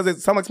air because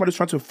it sounded like somebody's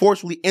trying to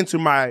forcefully enter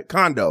my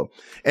condo.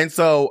 And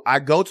so I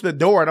go to the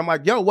door and I'm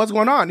like, yo, what's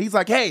going on? He's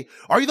like, hey,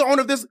 are you the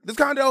owner of this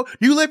condo?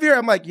 Do you live here?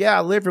 I'm like, yeah,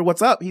 I live here.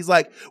 What's up? He's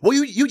like, well,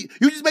 you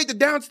just made the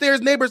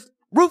downstairs neighbor's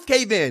roof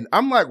cave in.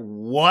 I'm like,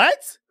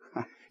 what?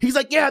 He's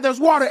like, yeah, there's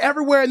water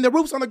everywhere and the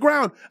roof's on the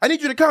ground. I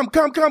need you to come.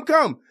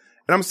 And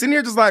I'm sitting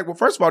here just like, well,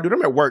 first of all, dude,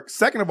 I'm at work.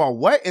 Second of all,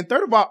 what? And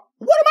third of all,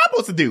 what am I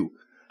supposed to do?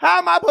 How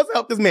am I supposed to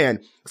help this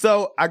man?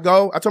 So I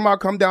told him I'll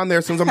come down there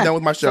as soon as I'm done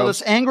with my show. So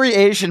this angry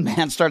Asian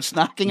man starts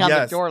knocking on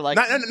the door like...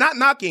 Not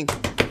knocking.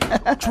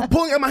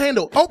 Pulling at my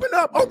handle. Open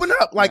up.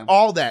 Like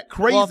all that.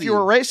 Crazy. Well, if you were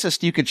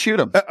racist, you could shoot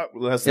him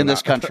in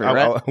this country,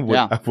 right? I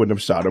wouldn't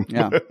have shot him.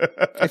 Yeah.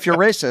 If you're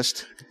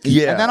racist.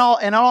 Yeah. And then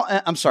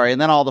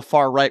all the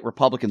far right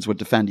Republicans would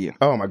defend you.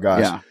 Oh my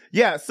gosh.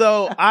 Yeah.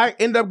 So I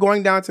ended up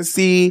going down to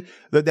see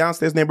the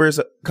downstairs neighbor's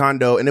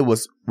condo, and it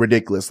was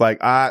ridiculous.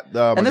 Like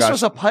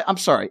I'm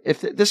sorry.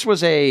 If this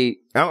was I'm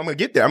going to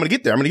get there. I'm going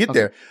to get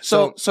there.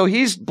 So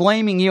he's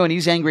blaming you and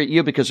he's angry at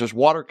you because there's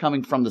water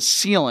coming from the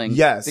ceiling.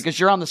 Yes. Because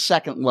you're on the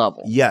second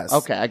level. Yes.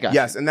 Okay. I got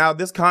Yes. And now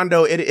this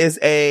condo, it is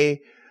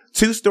a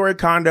 2-story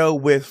condo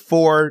with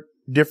 4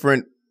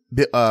 different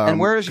and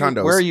where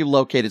condos. Where are you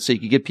located so you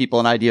can give people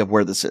an idea of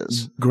where this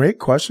is? Great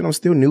question. I'm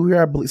still new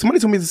here. I believe somebody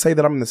told me to say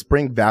that I'm in the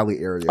Spring Valley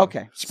area.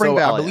 Okay, Spring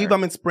Valley. I believe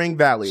I'm in Spring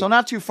Valley. So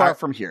not too far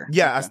from here.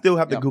 Yeah, okay. I still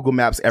have the Google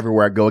Maps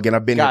everywhere I go. Again,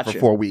 I've been here for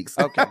 4 weeks.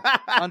 Okay,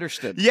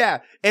 understood. Yeah,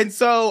 and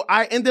so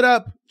I ended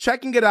up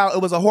checking it out.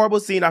 It was a horrible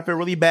scene. I feel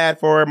really bad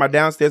for my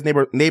downstairs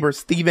neighbor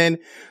Steven.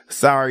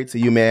 Sorry to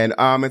you, man.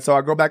 And so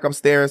I go back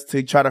upstairs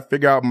to try to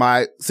figure out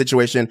my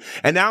situation,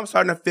 and now I'm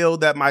starting to feel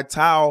that my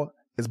tile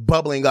is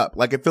bubbling up.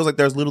 Like it feels like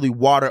there's literally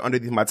water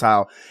underneath my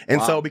tile. And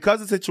so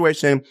because of the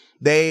situation,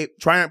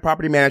 Triumph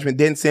Property Management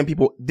did send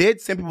people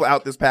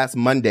out this past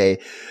Monday.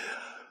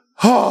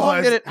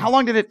 How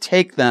long did it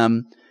take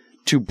them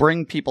to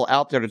bring people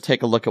out there to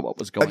take a look at what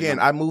was going on? Again,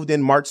 I moved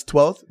in March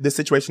 12th. This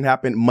situation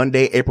happened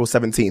Monday, April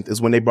 17th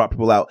is when they brought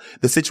people out.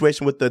 The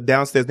situation with the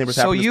downstairs neighbors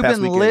happened this past weekend.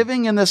 So you've been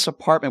living in this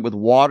apartment with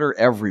water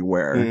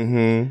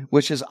everywhere,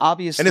 which is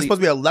obviously... And it's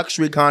supposed to be a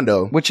luxury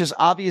condo. Which is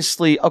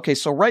obviously... Okay,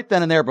 so right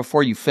then and there,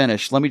 before you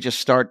finish, let me just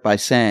start by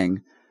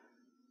saying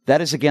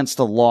that is against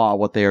the law,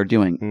 what they are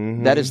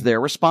doing. That is their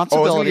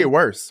responsibility. Oh, it's going to get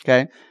worse.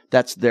 Okay?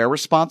 That's their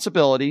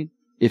responsibility.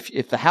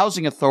 If the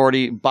housing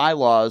authority,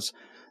 bylaws...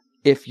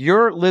 If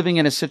you're living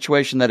in a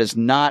situation that is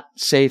not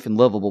safe and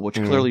livable, which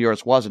clearly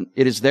yours wasn't,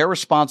 it is their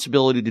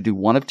responsibility to do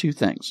one of 2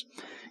 things.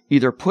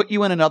 Either put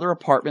you in another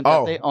apartment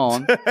that they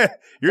own.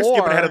 You're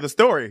skipping ahead of the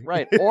story.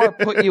 Right. Or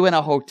put you in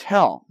a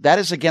hotel. That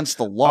is against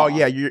the law. Oh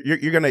yeah,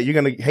 you're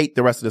gonna hate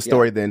the rest of the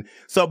story then.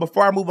 So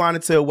before I move on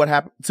into what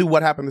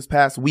happened this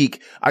past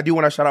week, I do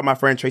want to shout out my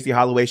friend Tracy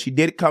Holloway. She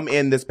did come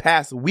in this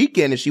past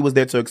weekend and she was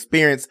there to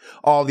experience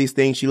all these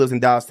things. She lives in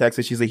Dallas,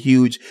 Texas. She's a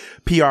huge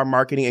PR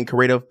marketing and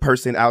creative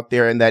person out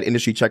there in that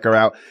industry. Check her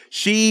out.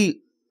 She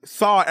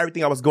saw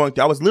everything I was going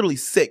through. I was literally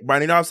sick,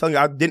 Brian. You know, I was telling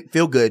you I didn't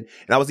feel good.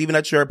 And I was even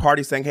at your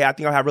party saying, hey, I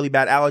think I have really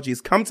bad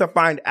allergies. Come to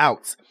find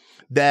out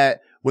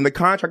that when the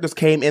contractors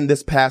came in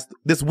this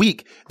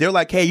week, they're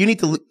like, hey, you need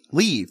to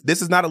leave.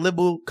 This is not a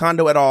livable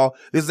condo at all.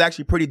 This is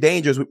actually pretty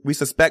dangerous. We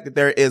suspect that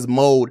there is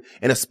mold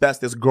and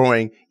asbestos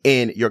growing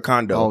in your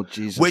condo. Oh,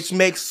 Jesus. Which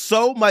makes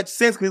so much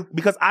sense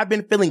because I've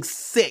been feeling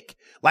sick.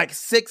 Like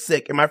sick.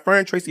 And my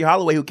friend Tracy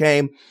Holloway who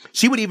came,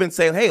 she would even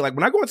say, hey, like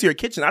when I go into your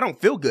kitchen, I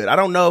don't feel good. I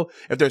don't know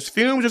if there's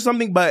fumes or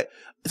something, but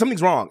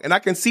something's wrong. And I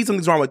can see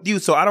something's wrong with you.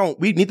 So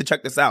we need to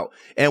check this out.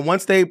 And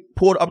once they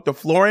pulled up the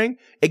flooring,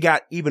 it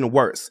got even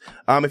worse.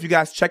 If you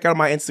guys check out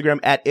my Instagram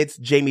at It's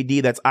Jaime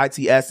D, that's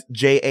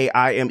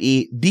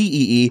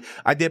ITSJAIMEDEE.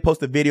 I did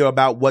post a video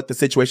about what the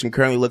situation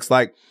currently looks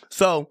like.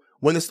 So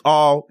when this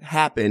all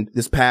happened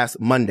this past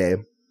Monday,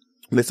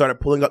 when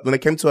they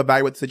came to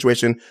evaluate the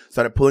situation,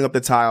 started pulling up the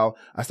tile,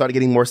 I started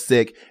getting more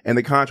sick, and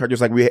the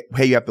contractor's like,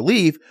 hey, you have to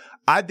leave.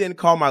 I then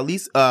called my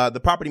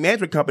the property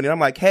management company, and I'm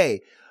like,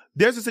 hey,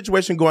 there's a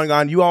situation going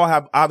on. You all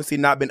have obviously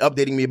not been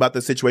updating me about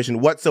the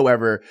situation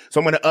whatsoever. So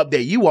I'm going to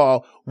update you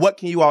all. What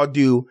can you all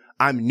do?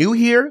 I'm new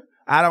here.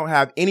 I don't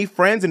have any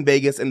friends in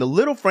Vegas, and the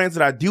little friends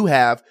that I do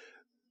have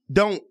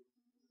don't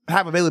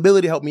have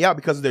availability to help me out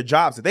because of their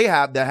jobs that they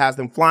have that has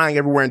them flying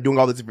everywhere and doing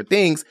all these different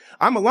things.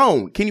 I'm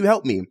alone. Can you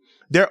help me?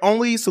 Their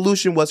only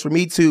solution was for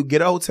me to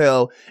get a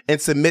hotel and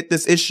submit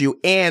this issue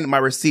and my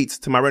receipts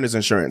to my renter's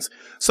insurance.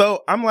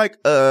 So I'm like,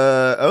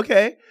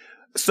 okay.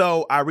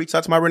 So I reached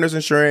out to my renter's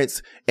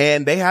insurance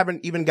and they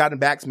haven't even gotten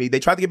back to me. They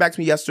tried to get back to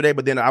me yesterday,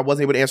 but then I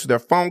wasn't able to answer their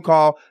phone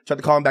call. Tried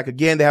to call them back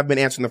again. They haven't been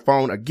answering the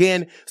phone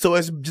again. So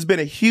it's just been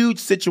a huge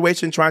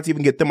situation trying to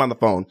even get them on the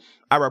phone.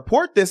 I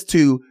report this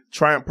to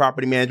Triumph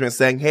Property Management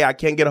saying, hey, I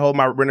can't get a hold of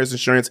my renter's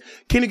insurance.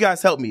 Can you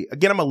guys help me?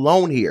 Again, I'm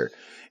alone here.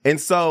 And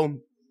so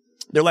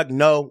They're like,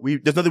 no,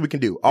 there's nothing we can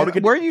do.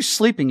 Where are you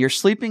sleeping? You're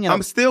sleeping in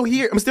I'm still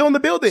here. I'm still in the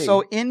building.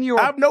 So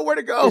I have nowhere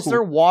to go. Is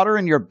there water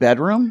in your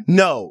bedroom?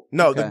 No.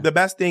 Okay. The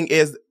best thing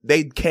is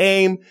they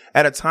came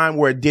at a time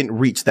where it didn't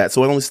reach that.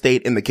 So it only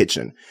stayed in the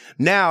kitchen.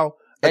 Now,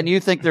 and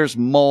you think there's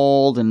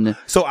mold and...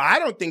 So I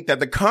don't think that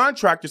the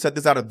contractor said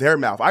this out of their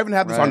mouth. I even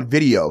have this on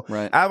video.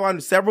 Right. I have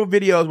on several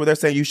videos where they're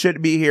saying you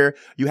shouldn't be here.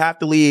 You have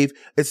to leave.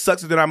 It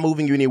sucks that they're not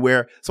moving you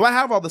anywhere. So I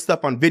have all the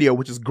stuff on video,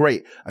 which is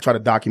great. I try to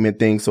document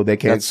things so they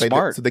can't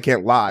so they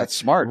can't lie. That's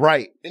smart.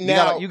 Right.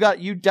 Now,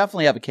 you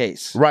definitely have a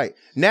case. Right.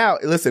 Now,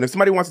 listen, if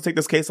somebody wants to take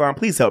this case on,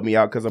 please help me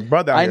out because a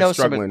brother out here is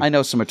struggling. I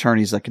know some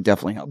attorneys that could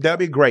definitely help. That'd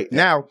be great. Yeah.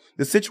 Now,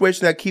 the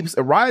situation that keeps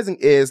arising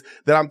is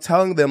that I'm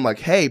telling them like,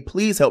 hey,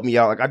 please help me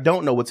out. Like, I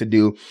don't know what to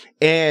do.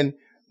 And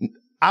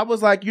I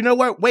was like, you know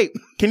what? Wait,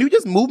 can you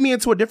just move me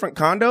into a different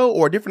condo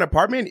or a different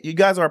apartment? You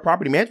guys are a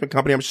property management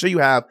company. I'm sure you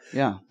have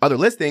other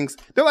listings.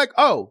 They're like,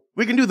 oh,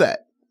 we can do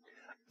that.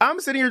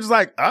 I'm sitting here just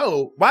like,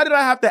 oh, why did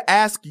I have to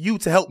ask you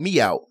to help me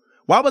out?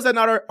 Why was that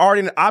not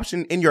already an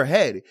option in your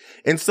head?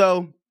 And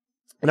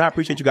I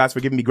appreciate you guys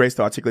for giving me grace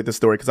to articulate this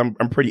story because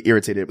I'm pretty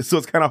irritated. So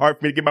it's kind of hard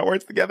for me to get my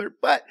words together.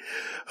 But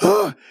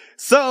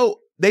so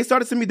they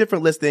started sending me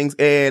different listings,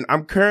 and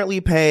I'm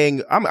currently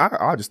paying.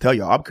 I'll just tell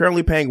y'all, I'm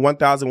currently paying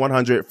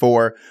 $1,100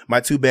 for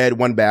my 2-bed,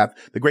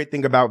 1-bath. The great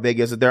thing about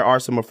Vegas is there are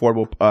some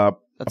affordable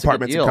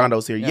apartments and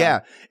condos here.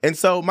 Yeah. And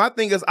so my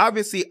thing is,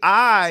 obviously,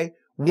 I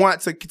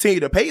want to continue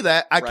to pay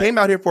that. I came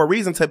out here for a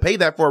reason to pay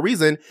that for a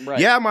reason. Right.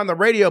 Yeah, I'm on the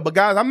radio, but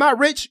guys, I'm not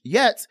rich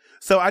yet.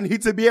 So I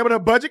need to be able to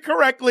budget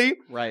correctly.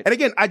 Right. And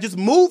again, I just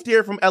moved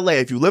here from LA.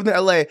 If you lived in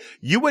LA,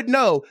 you would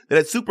know that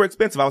it's super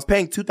expensive. I was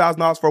paying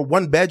 $2,000 for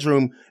 1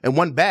 bedroom and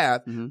 1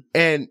 bath. Mm-hmm.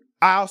 And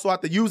I also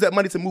have to use that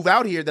money to move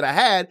out here that I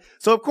had.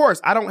 So of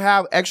course, I don't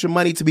have extra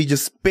money to be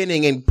just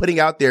spending and putting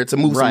out there to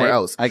move somewhere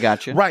else. I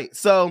got you. Right.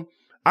 So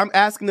I'm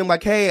asking them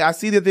like, hey, I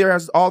see that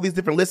there's all these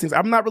different listings.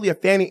 I'm not really a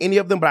fan of any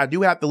of them, but I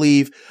do have to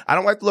leave. I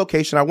don't like the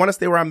location. I want to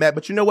stay where I'm at.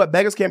 But you know what?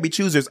 Beggars can't be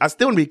choosers. I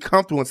still want to be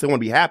comfortable and still want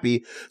to be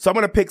happy. So I'm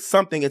going to pick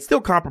something and still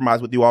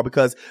compromise with you all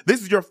because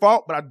this is your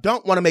fault, but I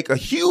don't want to make a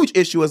huge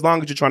issue as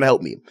long as you're trying to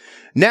help me.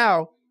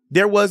 Now,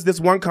 there was this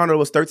one condo that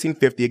was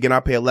 $1,350. Again, I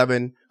pay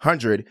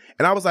 $1,100.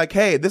 And I was like,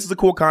 hey, this is a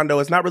cool condo.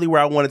 It's not really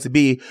where I want it to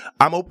be.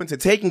 I'm open to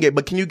taking it,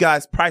 but can you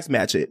guys price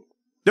match it?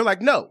 They're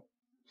like, no.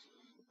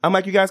 I'm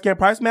like, you guys can't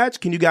price match?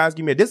 Can you guys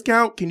give me a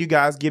discount? Can you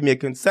guys give me a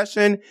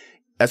concession,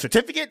 a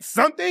certificate,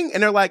 something?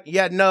 And they're like,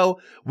 yeah,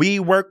 no, we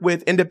work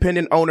with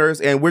independent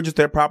owners and we're just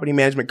their property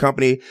management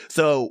company.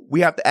 So we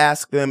have to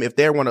ask them if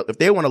they want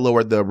to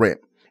lower the rent.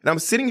 And I'm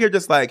sitting here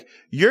just like,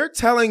 you're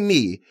telling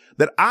me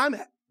that I'm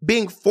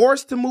being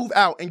forced to move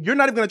out and you're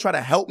not even going to try to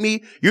help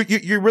me.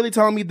 You're really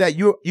telling me that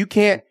you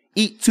can't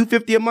eat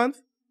 $250 a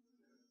month?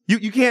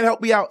 You can't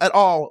help me out at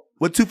all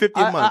with $250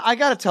 a month. I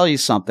got to tell you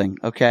something,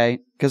 okay?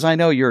 Because I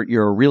know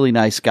you're a really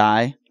nice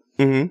guy.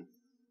 Mm-hmm.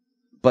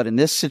 But in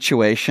this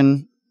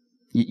situation,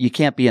 you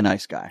can't be a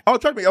nice guy. Oh,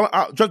 trust me.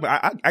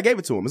 I gave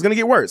it to him. It's going to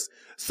get worse.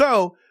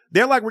 So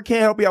they're like, we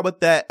can't help you out with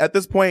that. At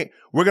this point,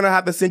 we're going to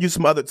have to send you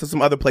to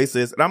some other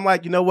places. And I'm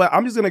like, you know what?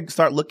 I'm just going to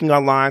start looking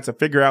online to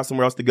figure out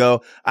somewhere else to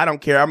go. I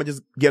don't care. I'm going to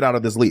just get out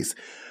of this lease.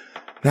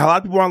 Now, a lot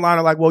of people online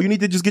are like, well, you need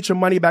to just get your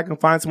money back and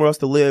find somewhere else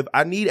to live.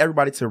 I need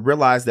everybody to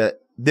realize that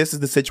this is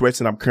the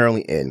situation I'm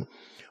currently in.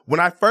 When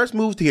I first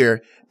moved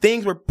here,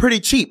 things were pretty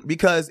cheap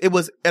because it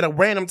was at a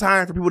random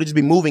time for people to just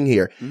be moving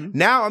here. Mm-hmm.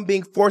 Now I'm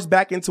being forced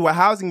back into a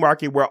housing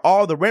market where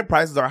all the rent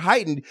prices are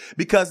heightened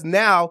because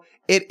now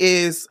it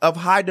is of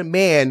high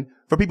demand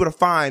for people to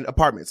find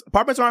apartments.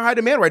 Apartments are in high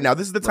demand right now.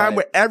 This is the time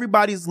where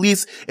everybody's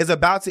lease is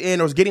about to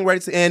end or is getting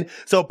ready to end.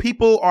 So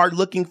people are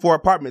looking for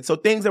apartments. So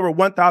things that were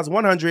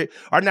 $1,100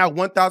 are now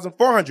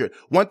 $1,400,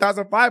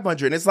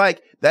 $1,500. And it's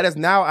like, that is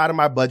now out of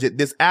my budget.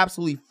 This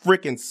absolutely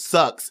freaking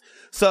sucks.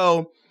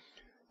 So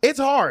it's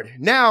hard.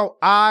 Now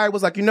I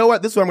was like, you know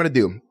what? This is what I'm going to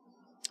do.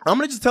 I'm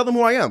going to just tell them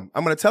who I am.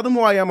 I'm going to tell them who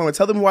I am. I'm going to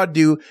tell them what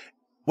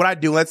I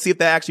do. Let's see if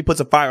that actually puts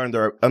a fire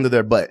under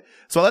their butt.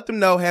 So I let them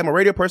know, hey, I'm a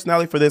radio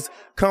personality for this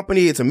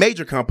company. It's a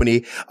major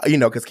company,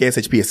 because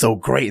KSHP is so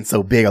great and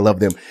so big. I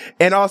love them.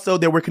 And also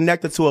that we're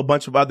connected to a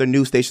bunch of other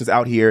news stations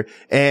out here.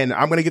 And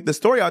I'm going to get the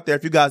story out there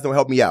if you guys don't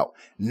help me out.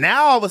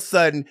 Now, all of a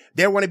sudden,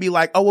 they want to be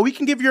like, oh, well, we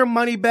can give your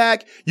money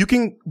back. You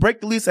can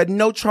break the lease at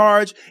no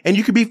charge and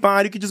you can be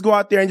fine. You can just go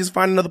out there and just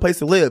find another place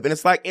to live. And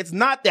it's like, it's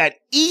not that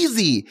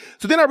easy.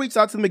 So then I reached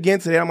out to them again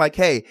today. I'm like,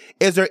 hey,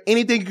 is there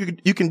anything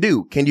you can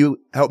do? Can you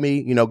help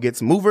me, get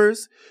some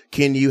movers?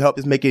 Can you help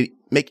us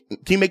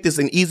can you make this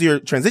an easier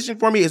transition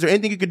for me? Is there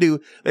anything you could do?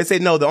 They say,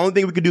 no, the only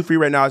thing we could do for you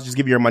right now is just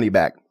give you your money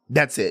back.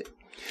 That's it.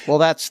 Well,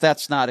 that's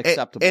not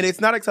acceptable. And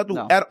it's not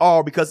acceptable at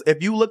all because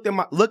if you looked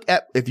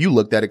at it,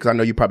 because I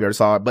know you probably already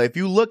saw it, but if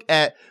you look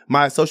at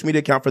my social media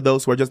account for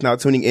those who are just now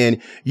tuning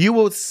in, you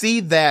will see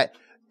that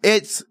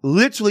it's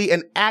literally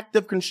an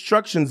active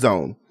construction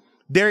zone.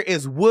 There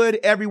is wood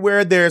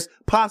everywhere. There's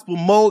possible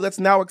mold that's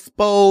now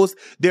exposed.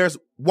 There's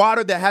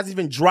water that hasn't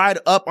even dried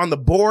up on the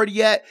board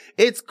yet.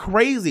 It's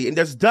crazy. And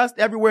there's dust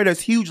everywhere.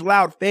 There's huge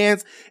loud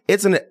fans.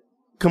 It's a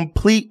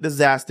complete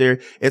disaster.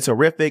 It's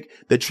horrific.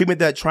 The treatment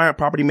that Triumph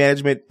Property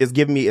Management is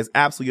giving me is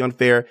absolutely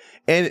unfair.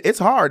 And it's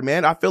hard,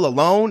 man. I feel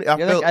alone.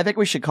 I think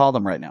we should call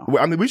them right now.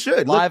 I mean, we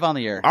should. Live on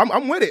the air.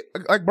 I'm with it.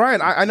 Like,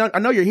 Brian, I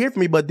know you're here for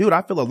me, but dude,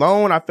 I feel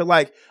alone. I feel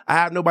like I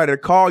have nobody to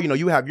call. You know,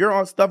 you have your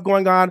own stuff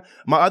going on.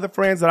 My other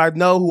friends that I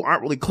know who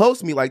aren't really close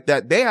to me like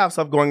that, they have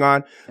stuff going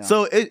on. Yeah.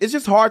 So it's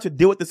just hard to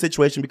deal with the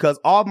situation because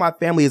all of my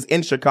family is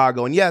in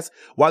Chicago. And yes,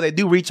 while they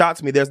do reach out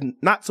to me, there's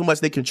not so much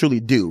they can truly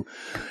do.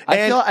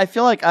 I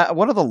feel like,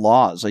 what are the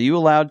laws? Are you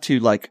allowed to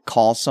like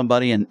call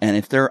somebody and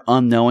if they're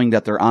unknowing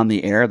that they're on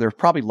the air, there's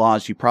probably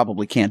laws you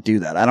probably can't do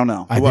that. I don't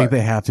know. I think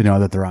they have to know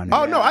that they're on the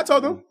air. Oh, no, I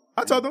told them.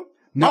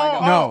 No,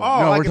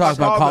 like we're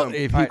talking about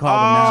if you call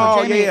them now.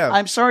 So Jamie,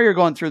 I'm sorry you're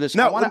going through this.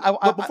 No,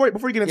 but before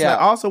you get into that,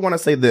 I also want to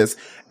say this.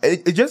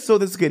 It just so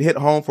this could hit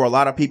home for a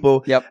lot of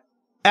people. Yep.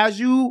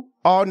 As you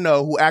all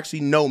know who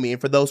actually know me,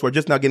 and for those who are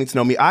just now getting to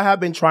know me, I have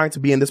been trying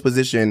to be in this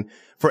position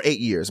for 8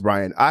 years,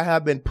 Brian. I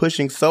have been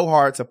pushing so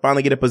hard to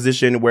finally get a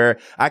position where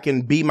I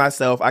can be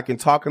myself, I can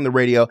talk on the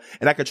radio,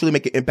 and I can truly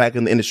make an impact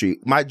in the industry.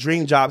 My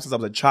dream job since I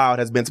was a child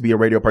has been to be a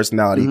radio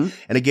personality. Mm-hmm.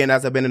 And again,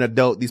 as I've been an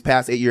adult these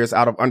past 8 years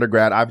out of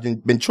undergrad, I've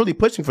been truly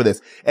pushing for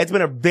this. It's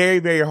been a very,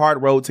 very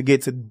hard road to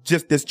get to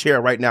just this chair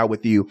right now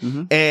with you.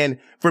 Mm-hmm. And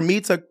for me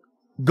to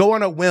go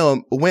on a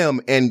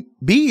whim and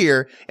be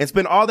here and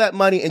spend all that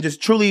money and just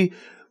truly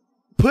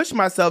push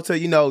myself to,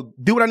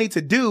 do what I need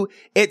to do.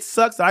 It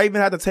sucks that I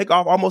even had to take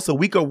off almost a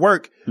week of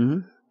work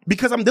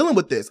because I'm dealing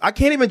with this. I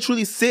can't even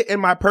truly sit in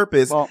my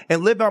purpose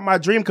and live out my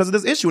dream because of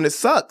this issue, and it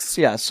sucks.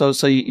 Yeah. So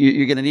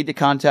you're going to need to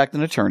contact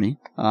an attorney.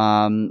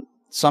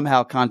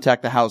 Somehow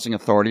contact the housing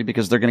authority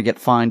because they're going to get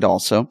fined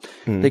also.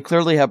 They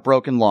clearly have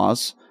broken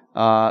laws.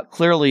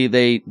 Clearly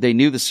they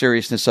knew the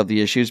seriousness of the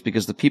issues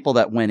because the people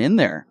that went in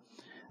there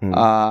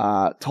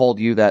told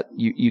you that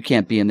you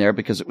can't be in there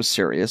because it was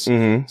serious.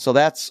 So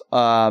that's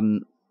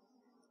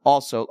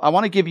also, I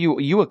want to give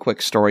you a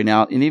quick story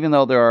now, and even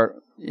though there are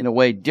in a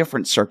way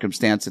different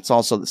circumstance, it's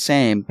also the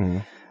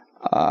same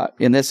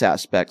in this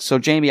aspect. So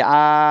Jamie,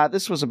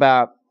 this was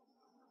about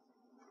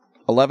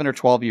 11 or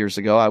 12 years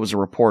ago. I was a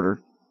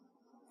reporter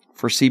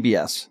for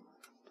CBS,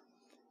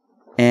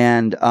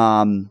 and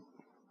the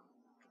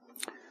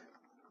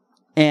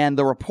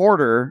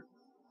reporter.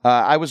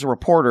 I was a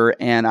reporter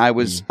and I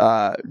was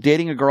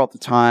dating a girl at the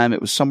time. It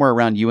was somewhere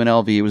around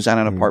UNLV. It was at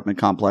an apartment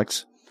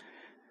complex.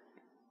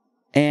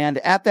 And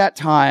at that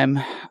time,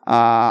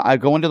 I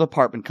go into the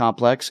apartment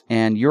complex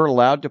and you're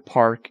allowed to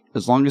park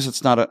as long as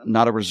it's not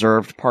a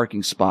reserved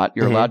parking spot.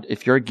 You're allowed,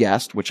 if you're a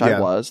guest, which I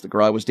was, the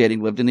girl I was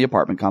dating lived in the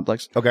apartment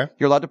complex. Okay.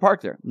 You're allowed to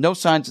park there. No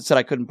signs that said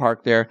I couldn't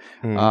park there.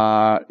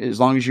 As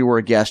long as you were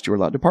a guest, you were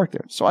allowed to park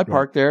there. So I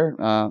parked there,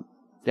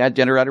 had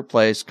dinner at her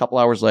place. A couple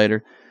hours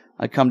later,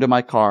 I come to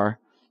my car.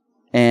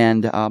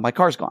 And my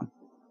car's gone.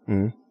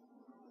 And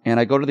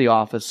I go to the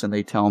office and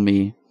they tell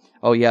me,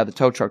 oh, yeah, the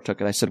tow truck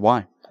took it. I said,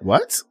 why?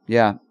 What?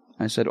 Yeah.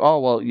 I said, oh,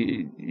 well,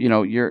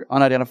 your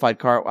unidentified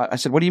car. I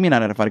said, what do you mean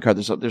unidentified car?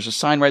 There's a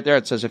sign right there.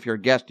 It says if you're a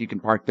guest, you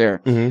can park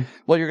there.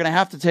 Well, you're going to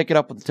have to take it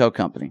up with the tow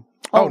company.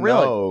 Oh,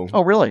 really? No.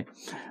 Oh, really?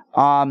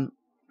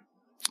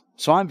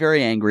 So I'm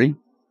very angry.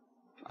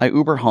 I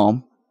Uber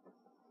home.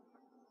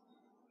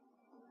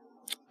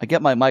 I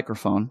get my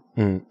microphone.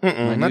 Not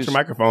your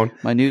microphone.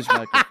 My news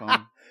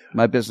microphone.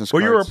 My business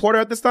cards. Were you a reporter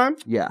at this time?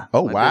 Yeah.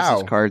 Oh, my wow.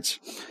 Business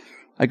cards.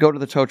 I go to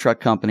the tow truck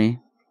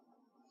company.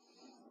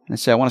 And I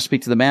say, I want to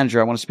speak to the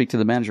manager.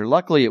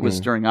 Luckily, it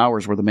was during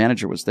hours where the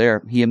manager was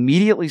there. He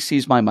immediately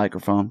sees my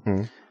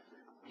microphone.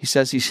 He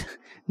says he's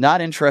not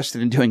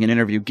interested in doing an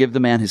interview. Give the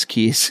man his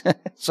keys.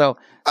 So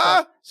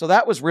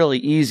that was really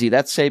easy.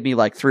 That saved me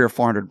like $300 or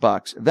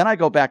 $400. Then I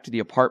go back to the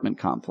apartment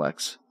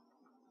complex.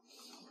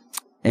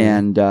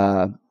 And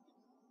I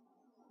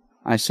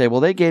say,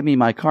 well, they gave me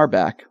my car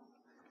back.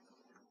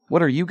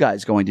 What are you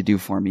guys going to do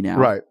for me now?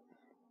 Right.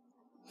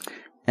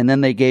 And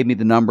then they gave me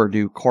the number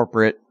to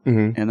corporate.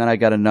 And then I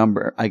got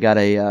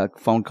a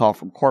phone call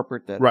from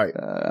corporate that,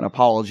 an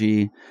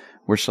apology.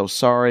 We're so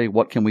sorry.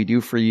 What can we do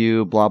for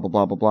you? Blah, blah,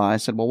 blah, blah, blah. I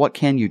said, well, what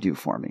can you do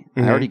for me?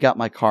 I already got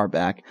my car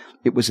back.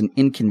 It was an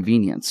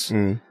inconvenience.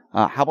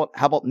 How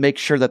about make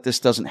sure that this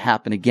doesn't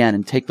happen again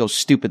and take those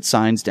stupid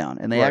signs down?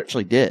 And they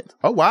actually did.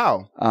 Oh,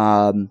 wow.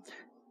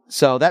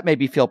 So that made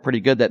me feel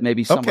pretty good that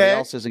maybe somebody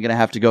else isn't going to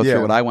have to go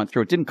through what I went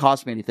through. It didn't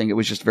cost me anything. It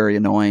was just very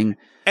annoying.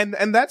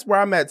 And that's where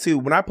I'm at too.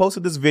 When I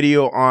posted this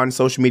video on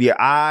social media,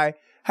 I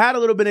had a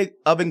little bit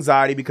of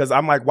anxiety because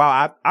I'm like,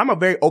 wow, I'm a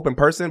very open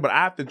person, but I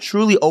have to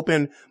truly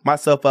open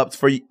myself up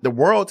for the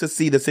world to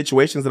see the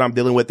situations that I'm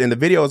dealing with. And the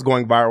video is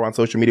going viral on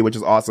social media, which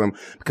is awesome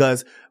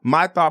because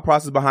my thought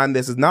process behind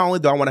this is not only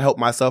do I want to help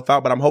myself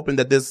out, but I'm hoping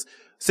that this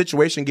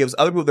situation gives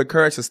other people the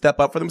courage to step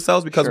up for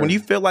themselves because when you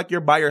feel like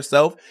you're by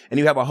yourself and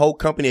you have a whole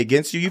company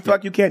against you, you feel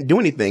like you can't do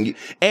anything.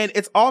 And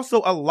it's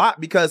also a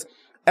lot because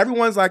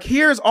everyone's like,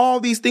 here's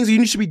all these things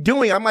you should be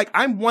doing. I'm like,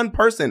 I'm one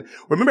person.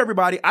 Remember,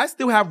 everybody, I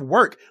still have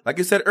work. Like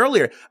I said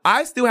earlier,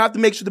 I still have to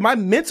make sure that my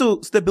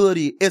mental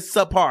stability is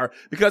subpar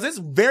because it's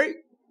very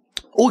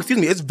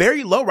It's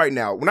very low right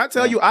now. When I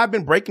tell you I've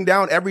been breaking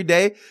down every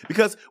day,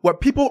 because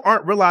what people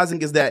aren't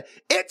realizing is that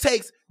it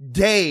takes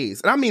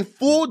days, and I mean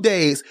full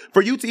days,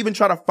 for you to even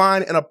try to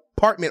find an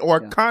apartment or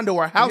a condo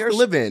or a house to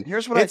live in.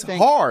 Here's what it's I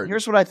think. hard.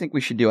 Here's what I think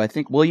we should do. I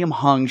think William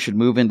Hung should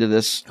move into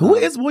this. Who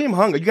is William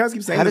Hung? You guys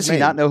keep saying How does he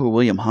not know who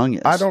William Hung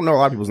is? I don't know a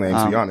lot of people's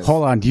names, to be honest.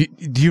 Hold on. Do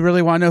you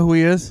really want to know who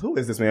he is? Who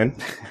is this man?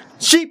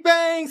 She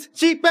bangs.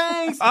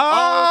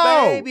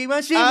 Oh, baby,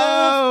 when she moves.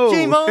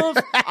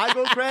 I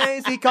go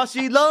crazy cause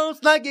she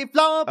loves like it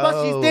flow,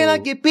 but she still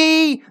like it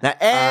be. Now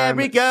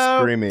every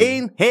girl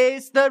in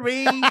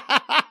history.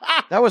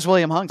 That was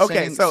William Hung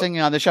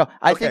singing on the show.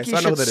 I think you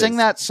should sing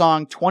that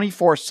song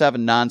 24/7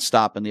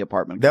 nonstop in the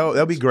apartment.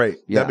 That'll be great.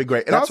 Yeah. That'd be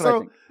great. And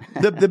also,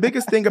 the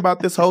biggest thing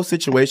about this whole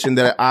situation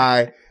that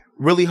I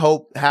really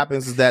hope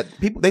happens is that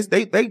people,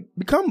 they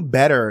become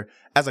better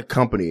as a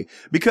company.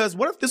 Because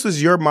what if this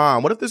was your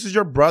mom? What if this is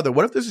your brother?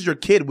 What if this is your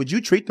kid? Would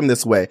you treat them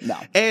this way? No.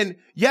 And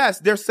yes,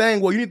 they're saying,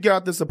 well, you need to get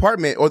out of this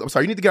apartment, or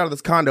you need to get out of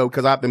this condo,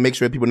 because I have to make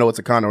sure that people know it's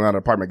a condo, not an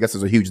apartment. I guess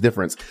there's a huge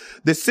difference.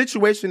 The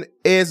situation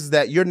is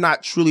that you're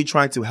not truly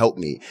trying to help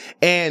me.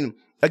 And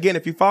again,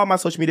 if you follow my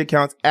social media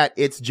accounts at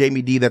It's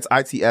Jaime D, that's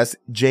ITSJAIMEDEE,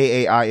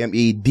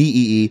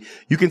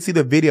 you can see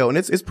the video, and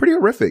it's pretty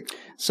horrific.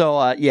 So,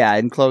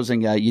 in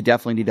closing, you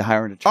definitely need to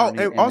hire an attorney.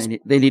 Oh, and also,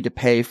 they need to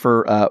pay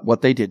for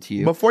what they did to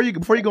you. Before you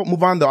go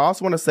move on, though, I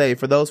also want to say,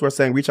 for those who are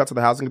saying reach out to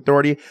the Housing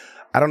Authority,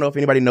 I don't know if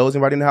anybody knows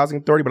anybody in the Housing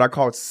Authority, but I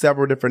called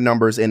several different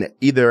numbers, and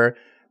either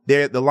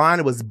the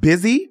line was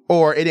busy,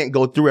 or it didn't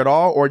go through at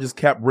all, or just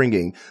kept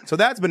ringing. So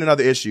that's been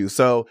another issue.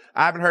 So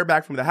I haven't heard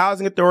back from the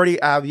Housing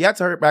Authority. I have yet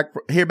to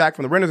hear back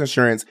from the renter's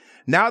insurance.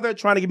 Now they're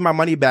trying to give me my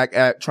money back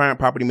at Triumph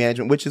Property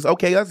Management, which is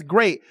okay. That's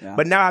great. Yeah.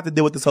 But now I have to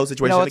deal with this whole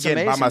situation again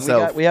amazing. by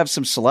myself. We have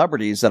some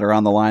celebrities that are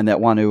on the line that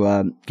want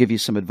to give you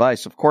some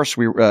advice. Of course,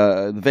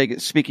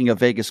 speaking of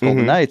Vegas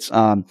Golden Knights,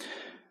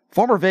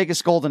 former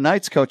Vegas Golden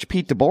Knights coach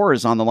Pete DeBoer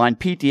is on the line.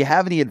 Pete, do you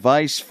have any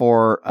advice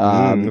for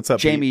what's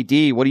up, Jaime Pete?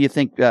 D? What do you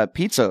think?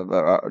 Pete's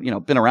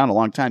been around a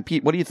long time.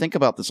 Pete, what do you think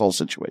about this whole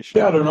situation?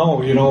 Yeah, I don't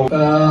know.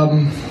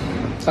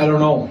 I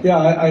don't know. Yeah,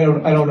 I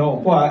don't know.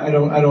 Well, I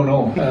don't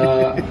know.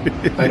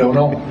 I don't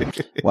know.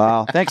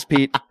 Wow. Thanks,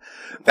 Pete.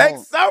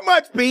 Thanks so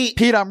much, Pete.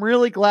 Pete, I'm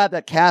really glad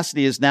that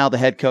Cassidy is now the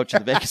head coach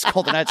of the Vegas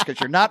Golden Knights, because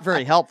you're not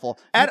very helpful.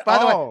 By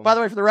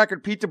the way, for the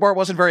record, Pete DeBoer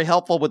wasn't very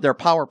helpful with their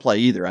power play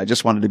either. I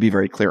just wanted to be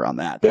very clear on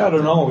that. Yeah, I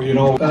don't know.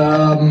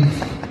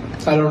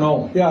 I don't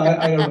know. Yeah,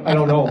 I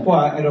don't know. Well,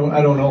 I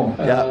don't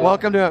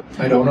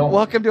know.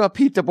 Welcome to a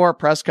Pete DeBoer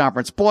press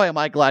conference. Boy, am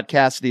I glad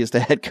Cassidy is the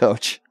head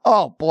coach.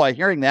 Oh boy,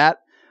 hearing that.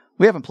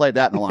 We haven't played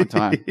that in a long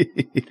time.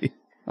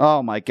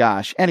 Oh my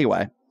gosh.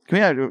 Anyway, can we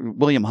have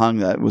William Hung?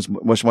 That was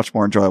much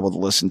more enjoyable to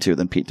listen to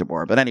than Pete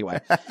DeBoer. But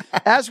anyway,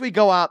 as we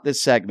go out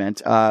this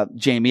segment,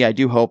 Jaime, I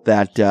do hope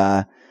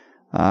that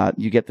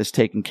you get this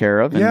taken care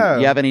of. And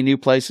you have any new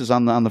places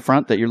on the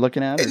front that you're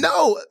looking at?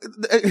 No.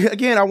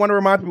 Again, I want to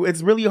remind people,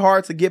 it's really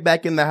hard to get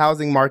back in the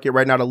housing market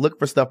right now to look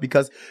for stuff,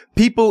 because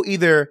people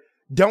either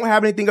don't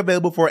have anything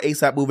available for an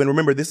ASAP move. And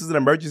remember, this is an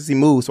emergency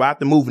move, so I have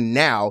to move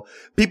now.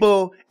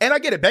 People, and I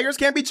get it, beggars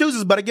can't be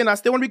choosers, but again, I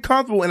still want to be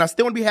comfortable and I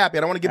still want to be happy.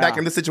 I don't want to get back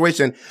in this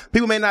situation.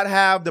 People may not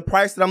have the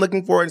price that I'm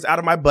looking for, and it's out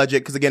of my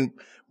budget, because again,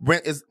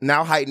 rent is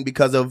now heightened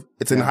because of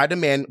it's in high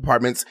demand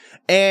apartments,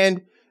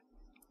 and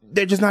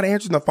they're just not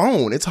answering the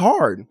phone. It's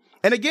hard.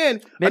 And again,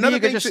 maybe you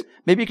could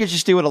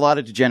just do what a lot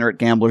of degenerate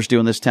gamblers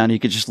do in this town. You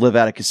could just live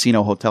out of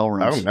casino hotel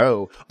rooms. I don't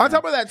know. On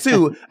top of that,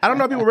 too, I don't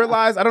know if people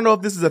realize, I don't know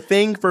if this is a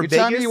thing for Vegas. You're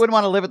telling me you wouldn't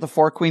want to live at the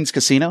Four Queens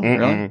Casino?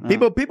 Really?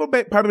 People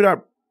probably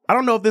not. I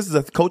don't know if this is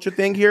a culture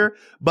thing here,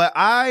 but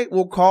I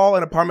will call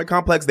an apartment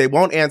complex. They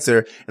won't answer,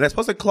 and they're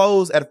supposed to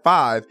close at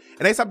 5,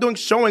 and they stop doing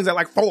showings at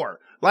like 4.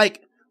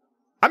 Like,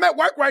 I'm at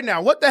work right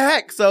now. What the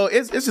heck? So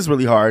it's just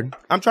really hard.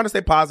 I'm trying to stay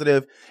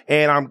positive,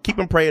 and I'm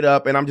keeping prayed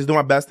up, and I'm just doing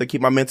my best to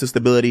keep my mental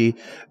stability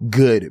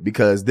good,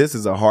 because this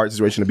is a hard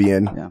situation to be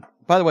in. Yeah.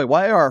 By the way,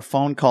 why are our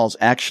phone calls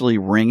actually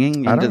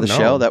ringing into the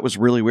show? That was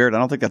really weird. I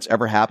don't think that's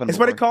ever happened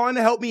before. Somebody calling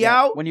to help me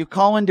out? When you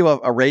call into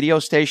a radio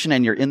station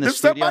and you're in the Does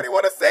studio, somebody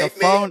want to save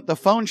me? The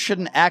phone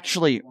shouldn't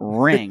actually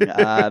ring.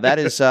 That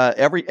is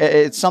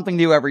it's something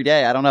new every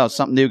day. I don't know,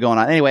 something new going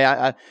on. Anyway,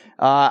 I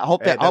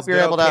hope you're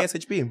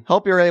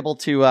able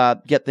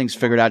to get things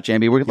figured out,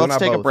 Jaime. Let's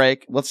take a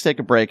break. Let's take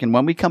a break, and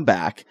when we come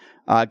back,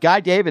 Guy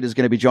David is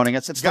going to be joining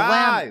us. It's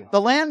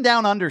the Land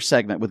Down Under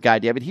segment with Guy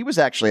David. He was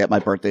actually at my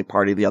birthday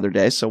party the other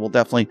day, so we'll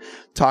definitely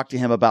talk to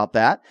him about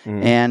that.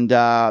 And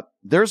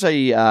there's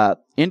a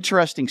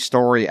interesting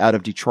story out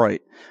of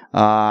Detroit.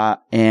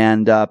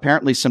 And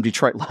apparently some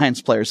Detroit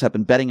Lions players have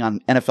been betting on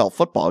NFL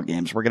football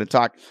games. We're going to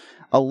talk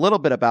a little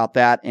bit about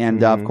that,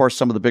 and of course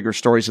some of the bigger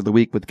stories of the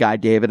week with Guy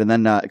David, and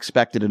then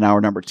expected in hour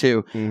number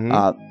 2,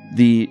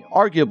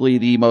 arguably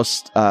the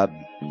most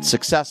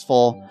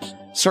successful,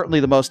 certainly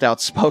the most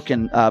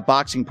outspoken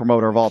boxing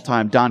promoter of all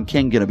time, Don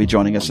King, going to be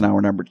joining us in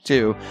hour number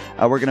 2.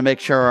 We're going to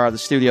make sure the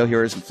studio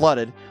here isn't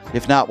flooded.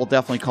 If not, we'll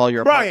definitely call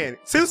your Brian,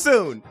 too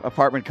soon.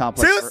 Apartment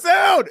complex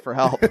for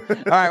help. All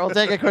right, we'll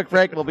take a quick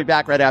break. We'll be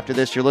back right after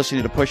this. You're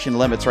listening to Pushing the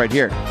Limits right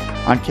here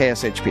on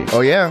KSHP.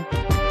 Oh, yeah.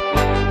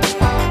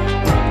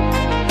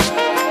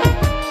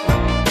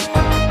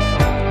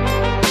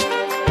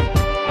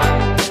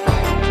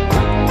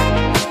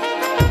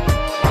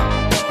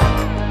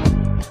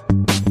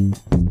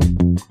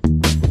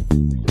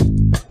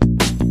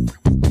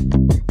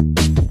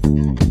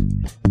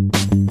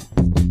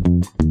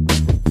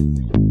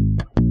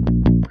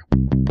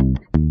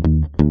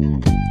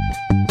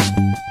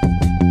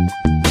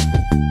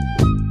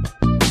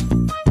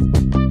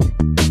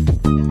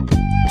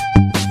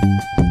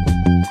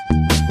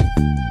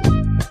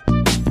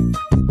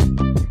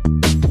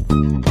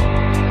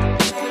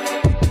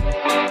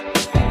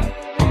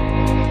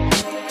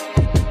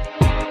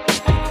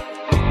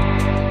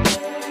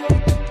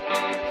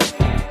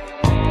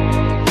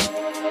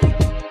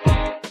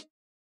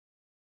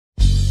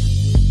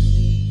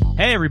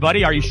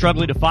 everybody. Are you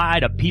struggling to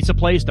find a pizza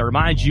place that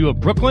reminds you of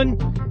Brooklyn?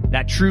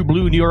 That true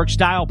blue New York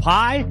style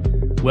pie?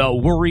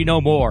 Well, worry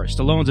no more.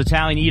 Stallone's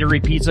Italian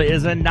Eatery Pizza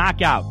is a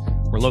knockout.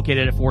 We're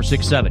located at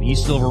 467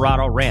 East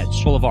Silverado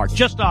Ranch Boulevard,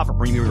 just off of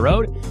Premium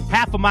Road,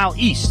 half a mile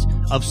east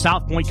of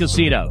South Point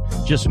Casino,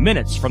 just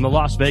minutes from the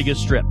Las Vegas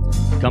Strip.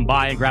 Come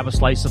by and grab a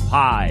slice of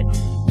pie.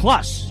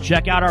 Plus,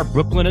 check out our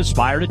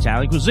Brooklyn-inspired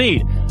Italian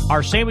cuisine.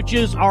 Our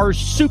sandwiches are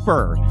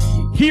super.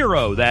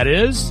 Hero, that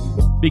is.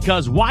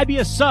 Because why be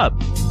a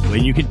sub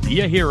when you can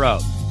be a hero?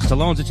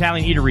 Stallone's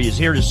Italian Eatery is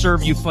here to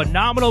serve you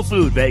phenomenal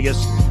food,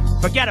 Vegas.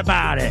 Forget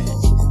about it.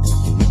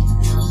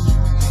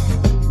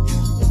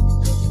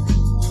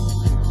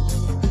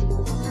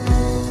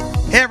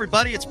 Hey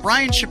everybody, it's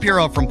Brian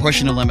Shapiro from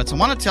Pushing the Limits. I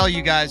want to tell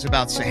you guys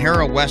about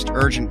Sahara West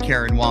Urgent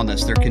Care and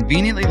Wellness. They're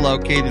conveniently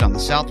located on the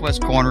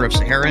southwest corner of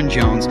Sahara and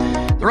Jones.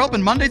 They're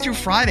open Monday through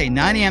Friday,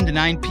 9 a.m. to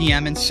 9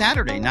 p.m. and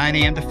Saturday, 9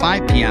 a.m. to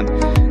 5 p.m.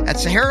 At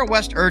Sahara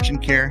West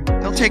Urgent Care,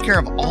 they'll take care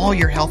of all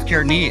your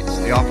healthcare needs.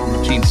 They offer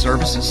routine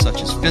services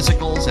such as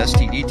physicals,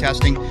 STD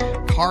testing,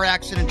 car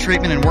accident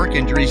treatment, and work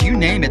injuries. You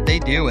name it, they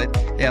do it.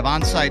 They have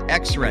on-site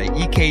x-ray,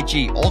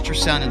 EKG,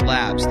 ultrasound, and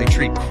labs. They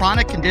treat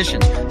chronic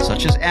conditions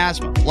such as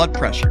asthma, blood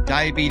pressure,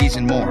 diabetes,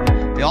 and more.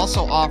 They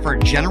also offer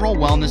general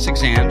wellness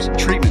exams,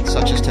 treatments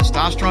such as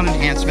testosterone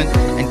enhancement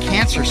and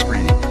cancer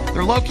screening.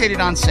 They're located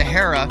on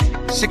Sahara,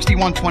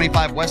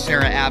 6125 West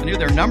Sahara Avenue.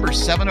 Their number is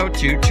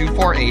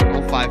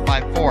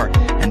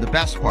 702-248-0554. And the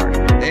best part,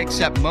 they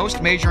accept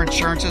most major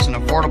insurances and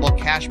affordable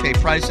cash pay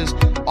prices.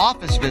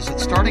 Office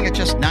visits starting at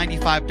just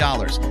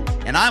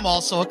 $95. And I'm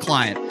also a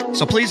client,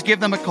 so please give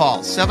them a call,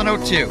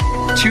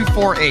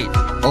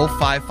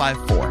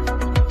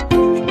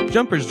 702-248-0554.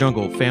 Jumpers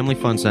Jungle Family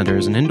Fun Center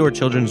is an indoor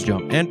children's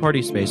jump and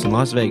party space in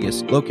Las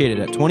Vegas, located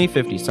at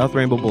 2050 South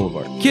Rainbow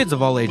Boulevard. Kids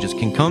of all ages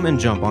can come and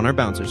jump on our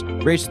bouncers,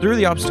 race through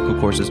the obstacle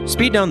courses,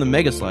 speed down the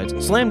mega slides,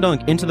 slam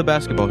dunk into the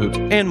basketball hoops,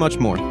 and much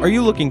more. Are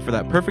you looking for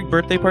that perfect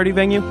birthday party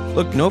venue?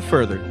 Look no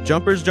further.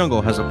 Jumpers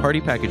Jungle has a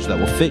party package that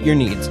will fit your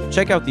needs.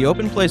 Check out the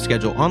open play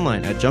schedule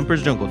online at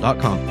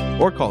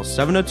jumpersjungle.com or call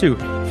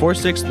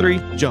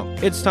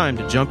 702-463-JUMP. It's time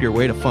to jump your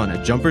way to fun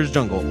at Jumpers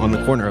Jungle on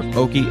the corner of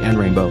Oakey and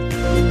Rainbow.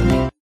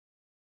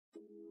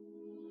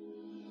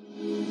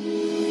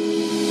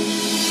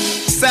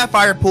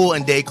 Sapphire Pool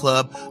and Day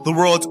Club, the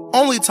world's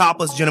only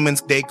topless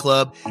gentlemen's day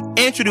club,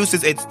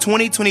 introduces its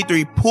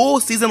 2023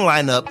 pool season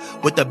lineup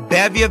with a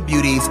bevy of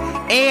beauties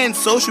and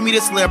social media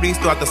celebrities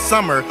throughout the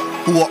summer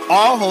who will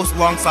all host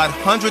alongside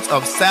hundreds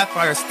of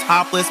Sapphire's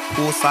topless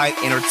poolside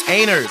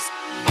entertainers.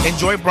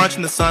 Enjoy brunch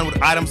in the sun with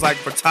items like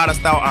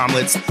frittata-style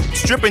omelets,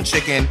 stripping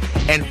chicken,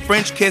 and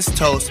French kiss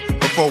toast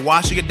before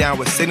washing it down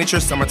with signature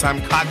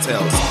summertime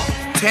cocktails.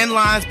 10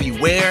 lines,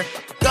 beware.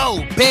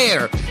 Go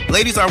Bear!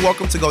 Ladies are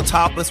welcome to go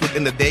topless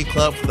within the day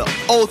club for the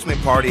ultimate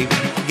party.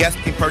 Guests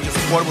can purchase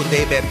affordable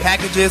day bed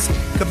packages,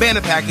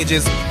 cabana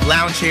packages,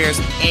 lounge chairs,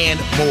 and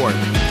more.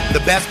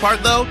 The best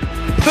part though,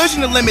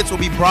 Pushing the Limits will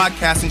be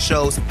broadcasting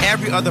shows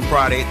every other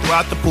Friday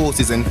throughout the pool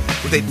season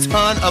with a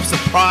ton of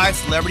surprise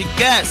celebrity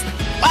guests.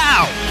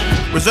 Wow!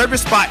 Reserve your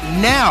spot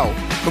now.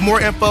 For more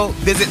info,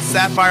 visit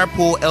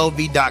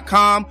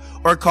sapphirepoolLV.com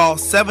or call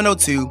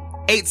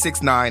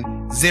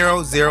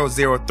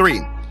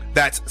 702-869-0003.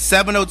 That's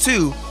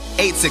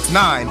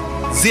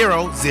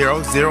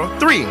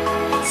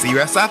 702-869-0003. See you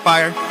at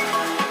Sapphire.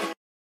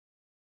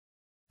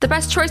 The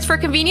best choice for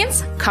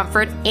convenience,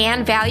 comfort,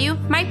 and value,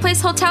 My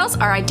Place hotels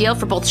are ideal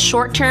for both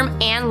short-term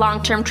and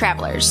long-term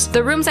travelers.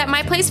 The rooms at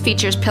My Place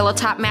features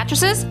pillow-top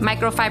mattresses,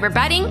 microfiber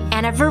bedding,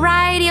 and a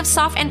variety of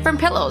soft and firm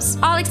pillows.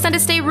 All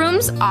extended stay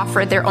rooms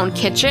offer their own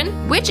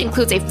kitchen, which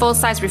includes a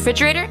full-size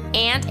refrigerator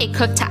and a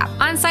cooktop.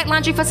 On-site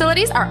laundry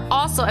facilities are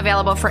also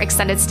available for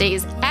extended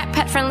stays at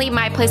pet-friendly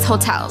My Place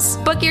hotels.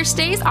 Book your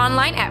stays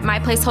online at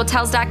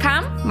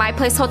myplacehotels.com. My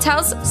Place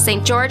Hotels,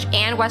 St. George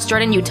and West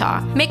Jordan,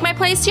 Utah. Make My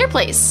Place your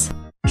place.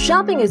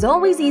 Shopping is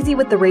always easy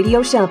with the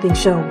Radio Shopping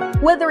Show.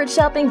 Whether it's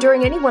shopping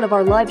during any one of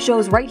our live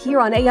shows right here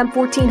on AM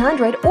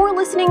 1400 or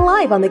listening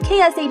live on the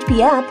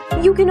KSHP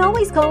app, you can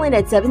always call in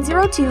at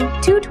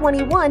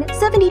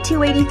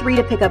 702-221-7283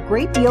 to pick up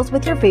great deals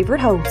with your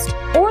favorite host.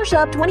 Or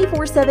shop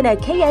 24/7 at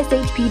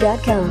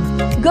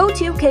kshp.com. Go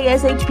to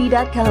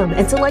kshp.com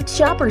and select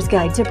Shopper's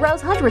Guide to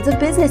browse hundreds of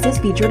businesses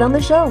featured on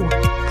the show.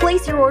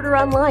 Place your order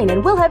online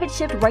and we'll have it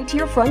shipped right to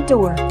your front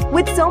door.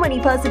 With so many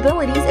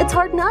possibilities, it's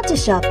hard not to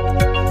shop.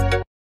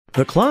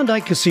 The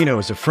Klondike Casino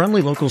is a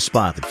friendly local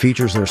spot that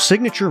features their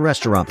signature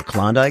restaurant, the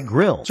Klondike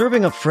Grill,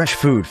 serving up fresh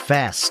food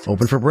fast.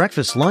 Open for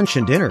breakfast, lunch,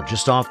 and dinner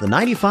just off the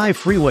 95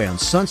 freeway on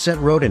Sunset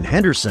Road in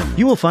Henderson.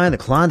 You will find the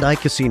Klondike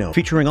Casino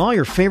featuring all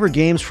your favorite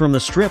games from the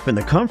Strip in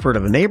the comfort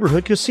of a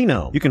neighborhood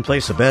casino. You can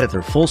place a bet at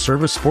their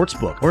full-service sports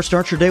book or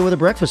start your day with a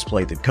breakfast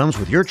plate that comes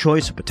with your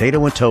choice of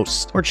potato and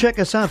toast. Or check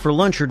us out for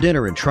lunch or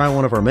dinner and try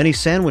one of our many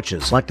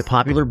sandwiches like the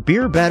popular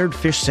beer-battered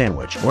fish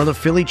sandwich or the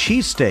Philly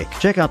cheesesteak.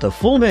 Check out the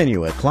full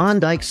menu at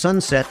KlondikeSunset.com.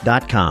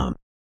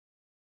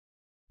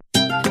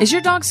 Is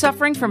your dog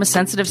suffering from a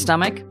sensitive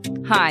stomach?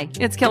 Hi,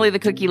 it's Kelly the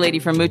Cookie Lady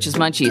from Mooch's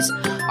Munchies.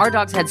 Our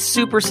dogs had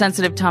super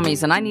sensitive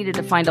tummies, and I needed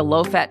to find a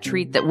low-fat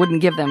treat that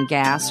wouldn't give them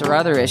gas or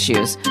other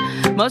issues.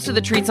 Most of the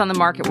treats on the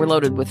market were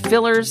loaded with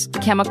fillers,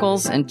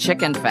 chemicals, and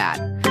chicken fat.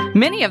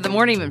 Many of them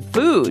weren't even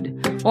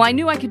food. Well, I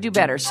knew I could do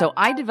better, so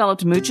I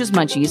developed Mooch's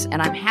Munchies, and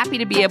I'm happy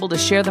to be able to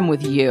share them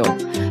with you.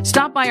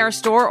 Stop by our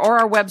store or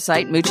our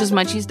website,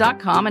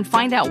 moochesmunchies.com, and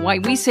find out why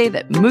we say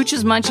that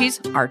Mooch's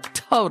Munchies are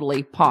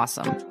totally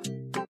pawsome.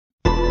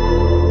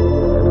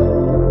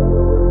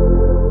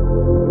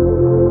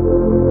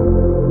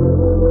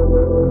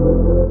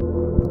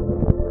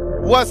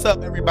 What's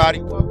up, everybody?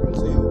 Welcome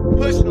to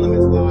Pushing the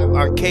Limits Live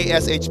on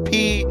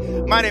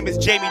KSHP. My name is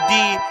Jamie D.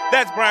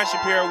 That's Brian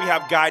Shapiro. We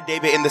have Guy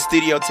David in the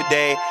studio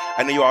today.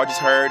 I know you all just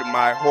heard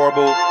my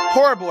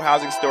horrible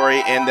housing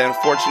story and the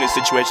unfortunate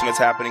situation that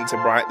happened to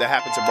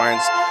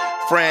Brian's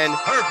friend.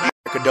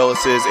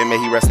 Condolences, and may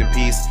he rest in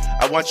peace.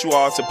 I want you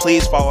all to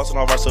please follow us on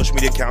all of our social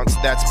media accounts.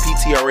 That's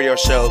PTL Radio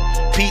Show,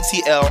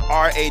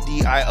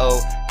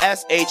 PTLRADIO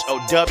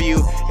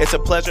SHOW. It's a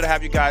pleasure to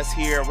have you guys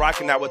here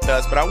rocking out with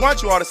us, but I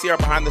want you all to see our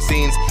behind the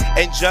scenes.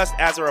 And just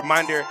as a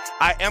reminder,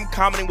 I am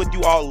commenting with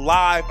you all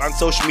live on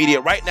social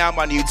media. Right now I'm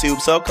on YouTube,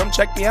 so come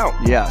check me out.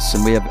 Yes,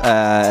 and we have,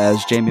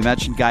 as Jamie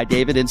mentioned, Guy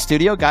David in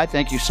studio. Guy,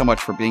 thank you so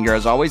much for being here.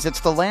 As always,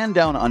 it's the Land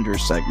Down Under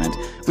segment.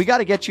 We got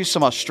to get you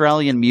some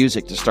Australian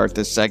music to start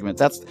this segment.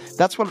 That's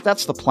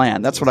the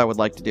plan. That's what I would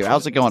like to do.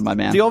 How's it going, my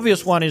man? The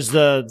obvious one is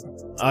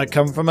I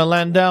come from a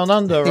land down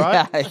under,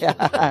 right?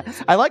 Yeah.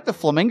 I like the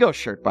flamingo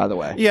shirt, by the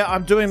way. Yeah,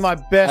 I'm doing my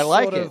best. I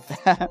like it.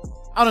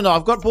 I don't know.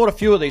 I've bought a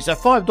few of these. They're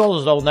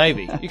 $5 at Old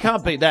Navy. You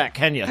can't beat that,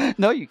 can you?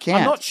 No, you can't.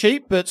 I'm not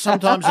cheap, but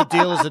sometimes a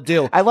deal is a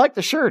deal. I like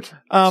the shirt.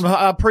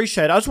 I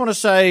appreciate it. I just want to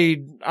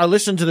say I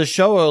listened to the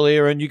show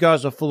earlier, and you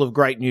guys are full of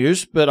great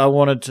news. But I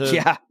wanted to.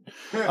 Yeah.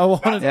 I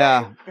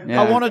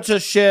wanted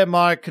to share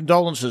my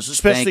condolences,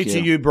 especially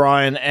to you,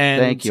 Brian. And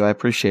thank you. I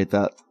appreciate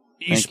that.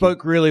 You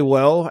spoke really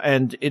well,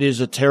 and it is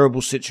a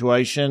terrible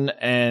situation,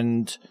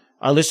 and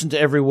I listened to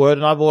every word,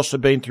 and I've also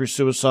been through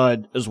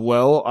suicide as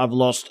well. I've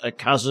lost a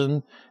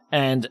cousin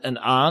and an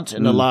aunt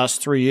in the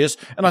last 3 years,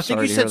 and I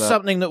think you said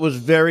something that was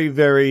very,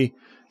 very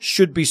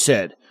should be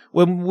said.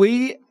 When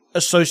we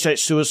associate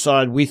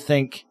suicide, we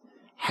think,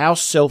 how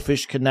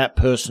selfish can that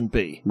person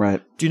be? Right.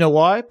 Do you know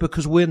why?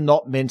 Because we're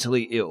not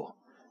mentally ill.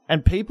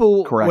 And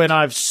people, when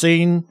I've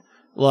sought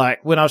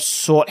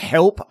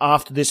help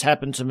after this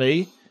happened to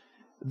me,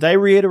 they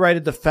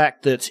reiterated the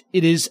fact that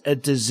it is a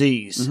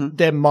disease. Mm-hmm.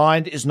 Their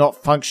mind is not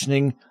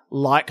functioning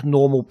like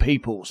normal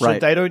people. So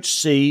they don't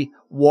see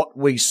what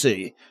we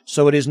see.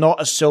 So it is not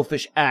a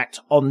selfish act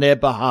on their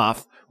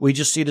behalf. We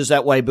just see it as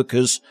that way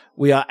because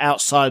we are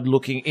outside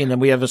looking in and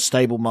we have a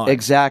stable mind.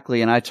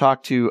 Exactly. And I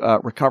talk to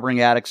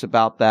recovering addicts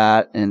about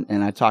that.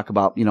 And I talk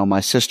about,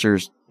 my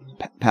sister's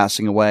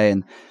passing away.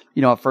 And,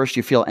 at first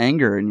you feel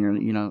anger and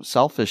you're,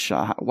 selfish.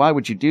 Why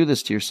would you do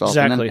this to yourself?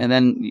 Exactly. And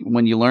then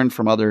when you learn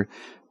from other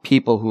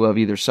people who have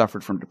either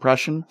suffered from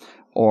depression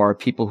or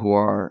people who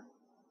are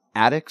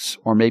addicts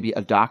or maybe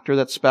a doctor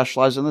that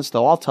specializes in this,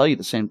 they'll all tell you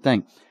the same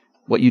thing.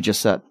 What you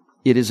just said.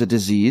 It is a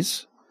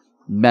disease,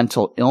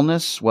 mental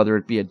illness, whether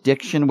it be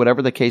addiction,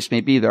 whatever the case may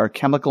be. There are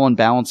chemical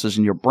imbalances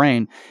in your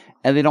brain,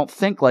 and they don't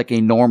think like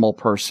a normal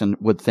person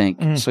would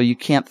think. So you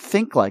can't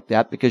think like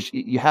that because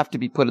you have to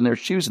be put in their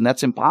shoes, and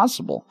that's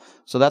impossible.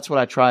 So that's what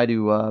I try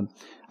to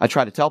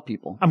tell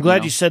people. I'm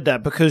glad you said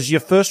that because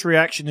your first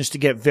reaction is to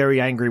get very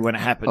angry when it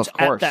happens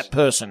at that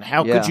person.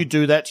 How could you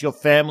do that to your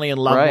family and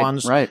loved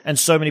ones and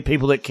so many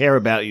people that care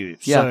about you?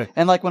 Yeah,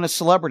 and like when a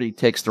celebrity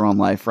takes their own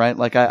life, right?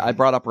 Like I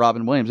brought up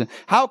Robin Williams. And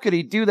how could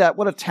he do that?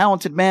 What a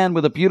talented man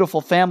with a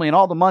beautiful family and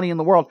all the money in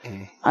the world.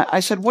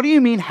 I said, what do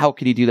you mean, how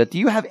could he do that? Do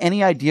you have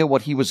any idea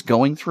what he was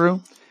going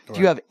through? Do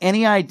you have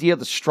any idea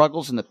the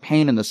struggles and the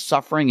pain and the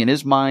suffering in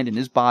his mind and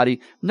his body?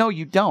 No,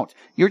 you don't.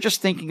 You're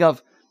just thinking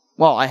of,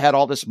 well, I had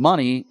all this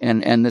money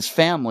and this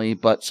family,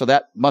 but so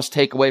that must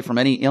take away from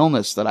any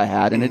illness that I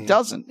had, and it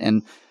doesn't.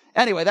 And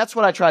anyway, that's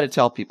what I try to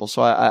tell people.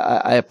 So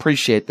I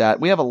appreciate that.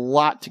 We have a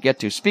lot to get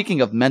to.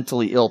 Speaking of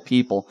mentally ill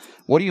people,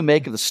 what do you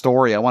make of the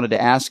story? I wanted to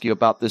ask you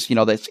about this,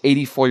 this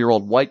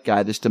 84-year-old white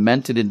guy, this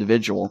demented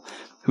individual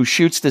who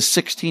shoots this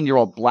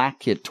 16-year-old black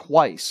kid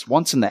twice,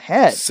 once in the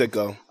head.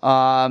 Sicko.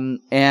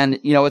 And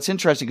it's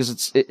interesting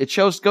because it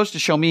goes to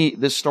show me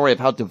this story of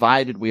how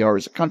divided we are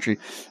as a country.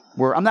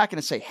 Where I'm not going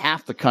to say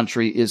half the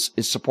country is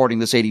supporting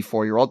this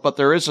 84-year-old, but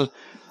there is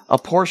a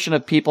portion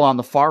of people on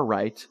the far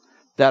right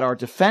that are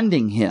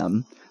defending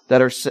him,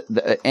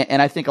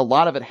 and I think a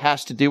lot of it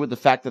has to do with the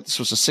fact that this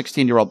was a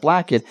 16-year-old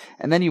black kid.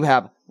 And then you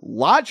have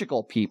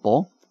logical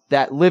people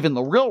that live in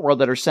the real world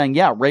that are saying,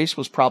 yeah, race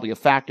was probably a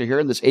factor here,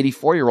 and this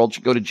 84-year-old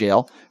should go to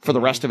jail for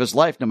the rest of his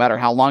life, no matter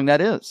how long that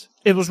is.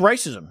 It was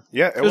racism.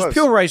 Yeah, it was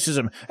pure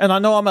racism. And I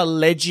know I'm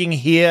alleging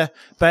here,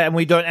 and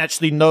we don't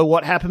actually know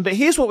what happened, but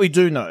here's what we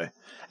do know.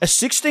 A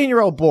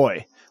 16-year-old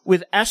boy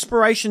with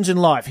aspirations in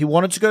life. He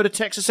wanted to go to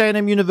Texas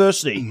A&M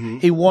University. Mm-hmm.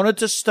 He wanted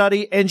to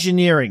study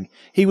engineering.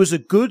 He was a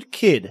good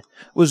kid,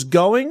 was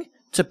going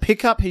to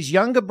pick up his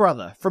younger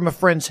brother from a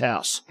friend's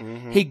house.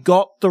 Mm-hmm. He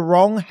got the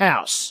wrong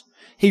house.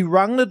 He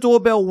rung the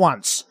doorbell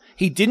once.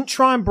 He didn't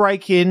try and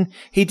break in.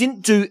 He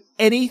didn't do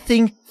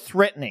anything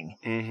threatening.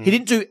 Mm-hmm. He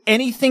didn't do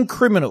anything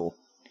criminal.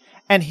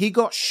 And he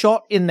got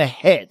shot in the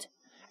head.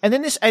 And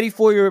then this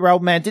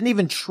 84-year-old man didn't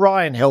even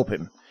try and help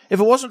him. If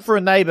it wasn't for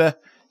a neighbor,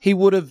 he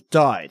would have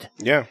died.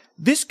 Yeah.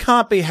 This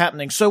can't be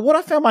happening. So what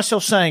I found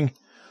myself saying,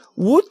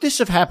 would this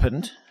have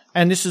happened,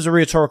 and this is a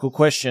rhetorical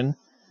question,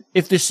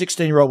 if this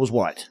 16-year-old was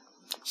white?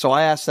 So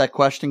I asked that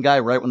question, Guy,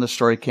 right when the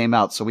story came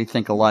out, so we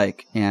think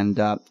alike. And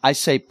I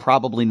say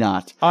probably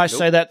not. I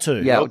say that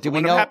too. Yeah, Nope, do we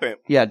wouldn't know? have happened.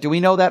 Yeah, do we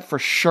know that for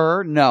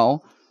sure?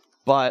 No.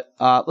 But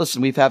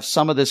listen, we've had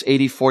some of this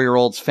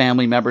 84-year-old's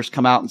family members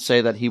come out and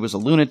say that he was a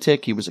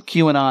lunatic, he was a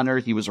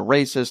QAnoner, he was a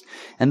racist,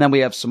 and then we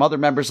have some other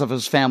members of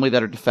his family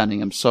that are defending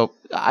him. So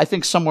I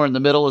think somewhere in the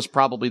middle is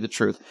probably the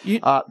truth.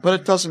 But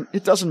it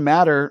doesn't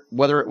matter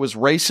whether it was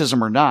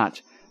racism or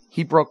not.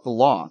 He broke the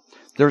law.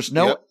 There's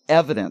no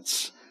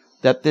evidence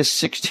that this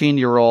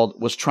 16-year-old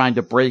was trying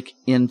to break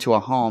into a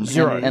home.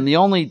 Zero. And the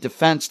only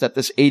defense that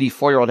this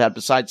 84-year-old had,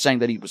 besides saying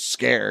that he was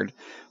scared,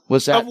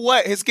 was that Of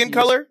what? His skin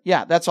color?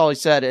 Yeah, that's all he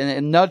said.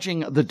 And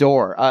nudging the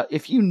door.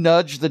 If you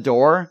nudge the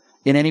door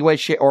in any way,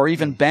 shape, or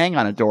even bang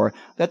on a door,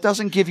 that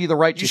doesn't give you the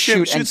right to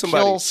shoot and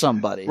kill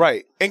somebody.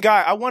 Right. And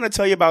Guy, I want to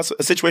tell you about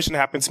a situation that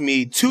happened to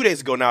me 2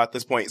 days ago now at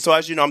this point. So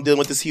as you know, I'm dealing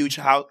with this huge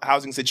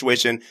housing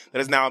situation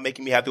that is now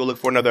making me have to go look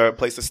for another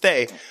place to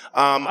stay.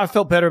 I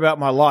felt better about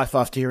my life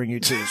after hearing you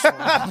two.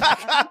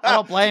 I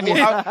don't blame you.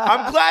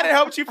 I'm glad it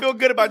helped you feel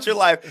good about your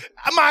life.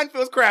 Mine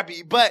feels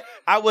crappy, but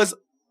I was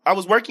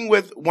working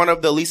with one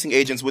of the leasing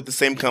agents with the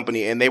same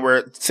company, and they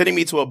were sending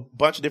me to a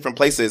bunch of different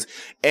places.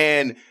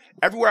 And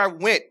everywhere I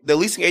went, the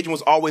leasing agent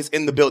was always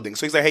in the building.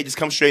 So he's like, hey, just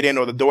come straight in,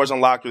 or the door's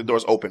unlocked, or the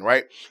door's open,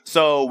 right?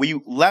 So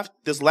we left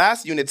this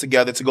last unit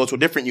together to go to a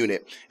different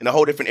unit in a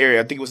whole different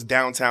area. I think it was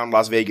downtown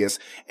Las Vegas.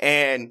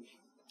 And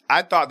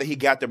I thought that he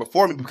got there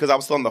before me because I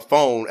was still on the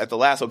phone at the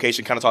last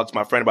location, kind of talking to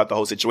my friend about the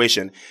whole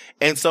situation.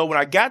 And so when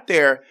I got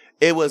there,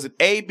 it was an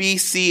A, B,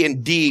 C,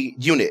 and D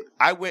unit.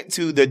 I went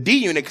to the D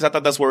unit because I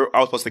thought that's where I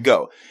was supposed to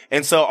go.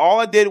 And so all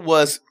I did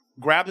was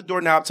grab the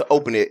doorknob to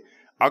open it.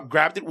 I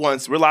grabbed it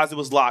once, realized it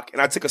was locked,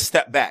 and I took a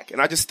step back.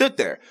 And I just stood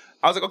there.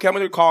 I was like, okay, I'm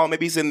going to call him.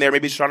 Maybe he's in there.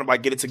 Maybe he's trying to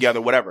like get it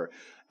together, whatever.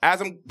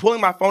 As I'm pulling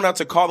my phone out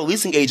to call the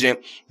leasing agent,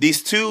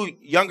 these two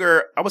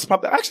younger, I was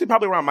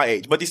probably around my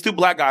age, but these two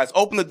black guys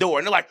open the door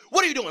and they're like,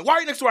 what are you doing? Why are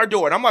you next to our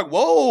door? And I'm like,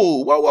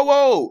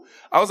 whoa.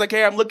 I was like,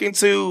 hey, I'm looking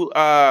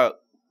to,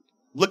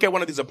 look at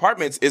one of these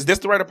apartments. Is this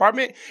the right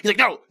apartment? He's like,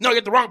 no, you're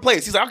at the wrong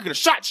place. He's like, I could have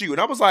shot you.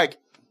 And I was like,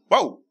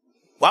 whoa,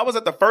 why was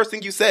that the first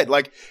thing you said?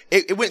 Like,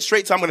 it went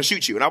straight to I'm going to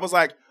shoot you. And I was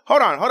like,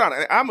 hold on.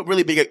 And I'm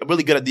really good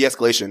at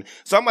de-escalation.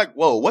 So I'm like,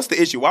 whoa, what's the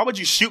issue? Why would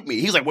you shoot me?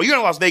 He's like, well, you're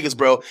in Las Vegas,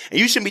 bro, and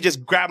you shouldn't be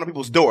just grabbing on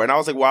people's door. And I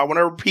was like, well, I want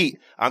to repeat.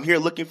 I'm here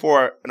looking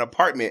for an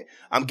apartment.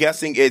 I'm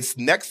guessing it's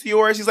next to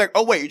yours. He's like,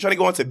 oh, wait, you're trying to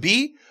go into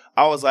B?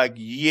 I was like,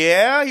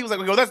 yeah. He was like,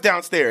 well, that's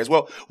downstairs.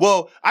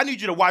 Well, I need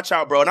you to watch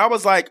out, bro. And I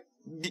was like,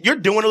 you're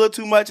doing a little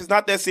too much. It's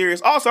not that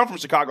serious. Also, I'm from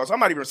Chicago, so I'm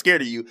not even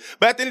scared of you.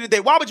 But at the end of the day,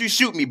 why would you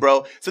shoot me,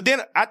 bro? So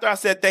then after I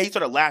said that, he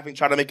started laughing,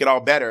 trying to make it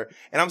all better.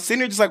 And I'm sitting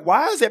there just like,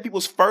 why is that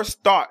people's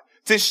first thought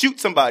to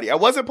shoot somebody? I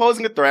wasn't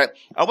posing a threat.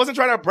 I wasn't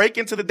trying to break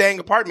into the dang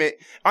apartment.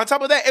 On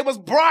top of that, it was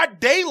broad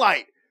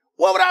daylight.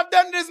 What would I have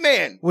done to this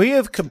man? We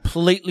have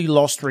completely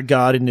lost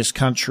regard in this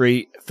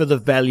country for the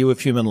value of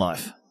human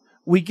life.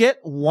 We get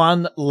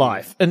one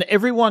life, and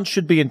everyone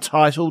should be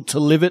entitled to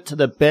live it to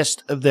the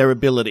best of their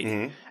ability.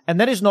 Mm-hmm. And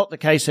that is not the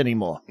case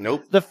anymore.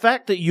 Nope. The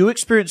fact that you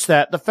experienced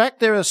that, the fact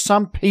there are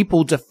some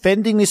people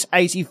defending this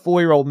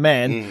 84-year-old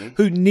man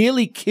who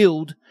nearly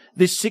killed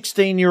this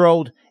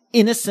 16-year-old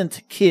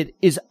innocent kid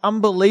is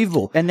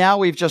unbelievable. And now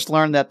we've just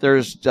learned that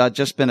there's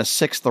just been a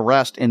sixth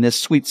arrest in this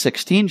Sweet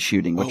 16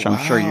 shooting, which I'm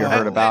sure you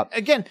heard about.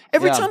 Again,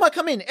 every time I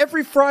come in,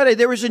 every Friday,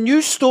 there is a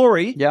new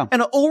story,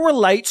 and it all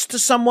relates to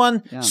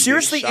someone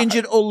seriously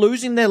injured or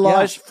losing their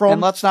lives from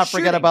And let's not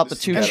forget about the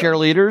two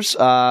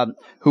cheerleaders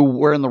who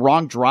were in the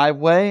wrong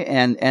driveway,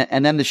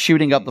 and then the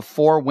shooting of the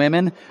four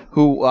women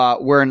who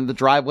were in the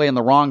driveway in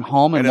the wrong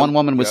home, and one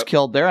woman was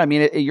killed there. I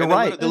mean, you're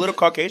right. The little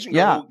Caucasian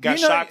girl who got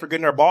shot for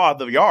getting her ball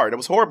out of the yard. It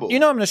was horrible. You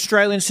know, I'm an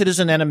Australian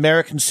citizen and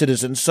American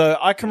citizen, so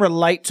I can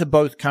relate to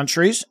both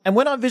countries. And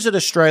when I visit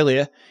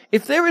Australia,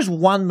 if there is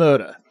one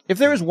murder, it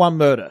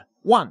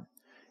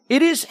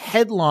is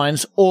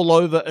headlines all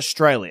over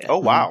Australia. Oh,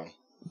 wow.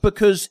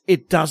 Because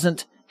it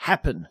doesn't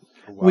happen.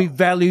 Oh, wow. We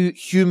value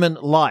human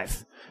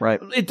life. Right.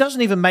 It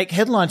doesn't even make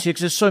headlines here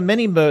because there's so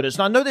many murders.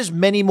 And I know there's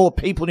many more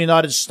people in the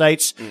United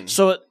States,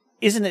 so it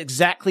isn't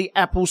exactly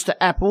apples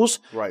to apples,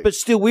 but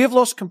still we have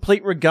lost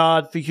complete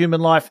regard for human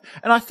life.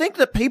 And I think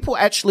that people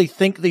actually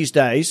think these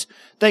days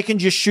they can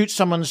just shoot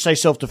someone and say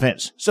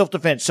self-defense.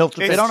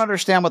 They don't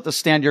understand what the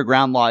stand your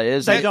ground law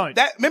is. They don't.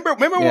 Remember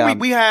when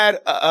we had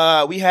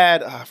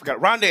I forgot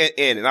Rhonda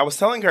in, and I was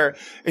telling her,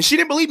 and she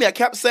didn't believe me. I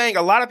kept saying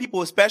a lot of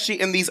people,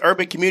 especially in these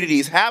urban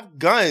communities, have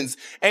guns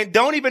and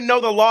don't even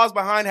know the laws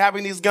behind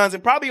having these guns,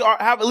 and probably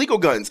have illegal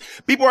guns.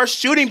 People are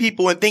shooting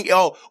people and think,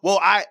 oh, well,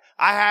 I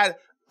had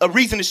a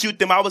reason to shoot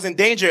them. I was in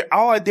danger.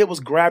 All I did was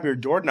grab your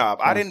doorknob.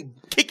 I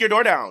didn't kick your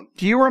door down.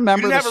 Do you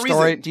remember the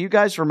story? Do you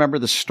guys remember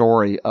the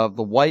story of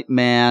the white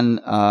man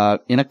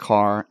in a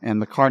car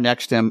and the car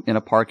next to him in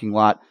a parking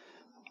lot?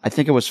 I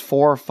think it was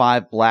 4 or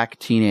 5 black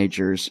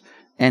teenagers,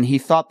 and he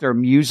thought their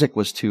music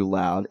was too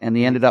loud, and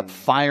they ended up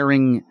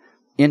firing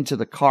into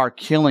the car,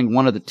 killing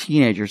one of the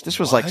teenagers. This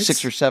was like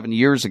 6 or 7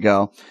 years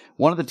ago.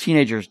 One of the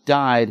teenagers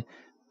died.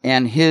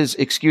 And his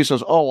excuse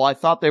was, oh, well, I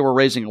thought they were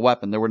raising a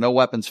weapon. There were no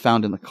weapons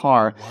found in the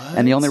car. What?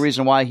 And the only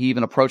reason why he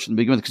even approached them to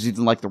begin with because he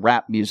didn't like the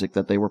rap music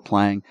that they were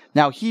playing.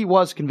 Now, he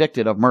was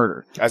convicted of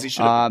murder. As he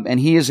should have. And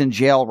he is in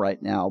jail right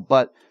now.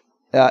 But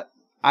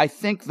I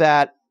think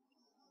that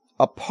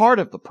a part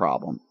of the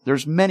problem,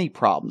 there's many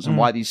problems and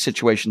why these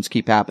situations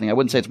keep happening. I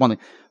wouldn't say it's one thing.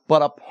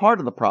 But a part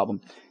of the problem,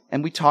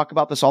 and we talk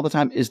about this all the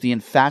time, is the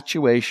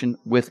infatuation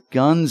with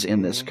guns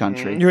in this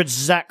country. You're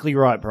exactly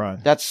right,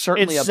 Brian. That's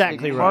certainly a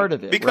big part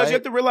of it. Because you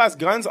have to realize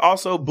guns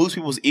also boost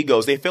people's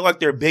egos. They feel like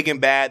they're big and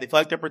bad. They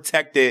feel like they're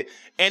protected.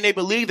 And they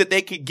believe that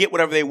they can get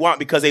whatever they want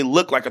because they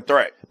look like a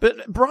threat.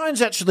 But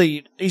Brian's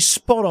actually, he's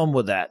spot on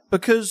with that.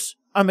 Because,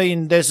 I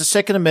mean, there's a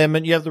Second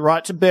Amendment. You have the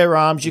right to bear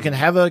arms. You can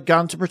have a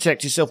gun to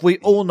protect yourself. We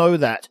all know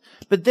that.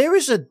 But there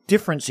is a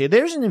difference here.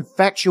 There is an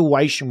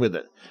infatuation with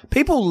it.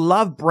 People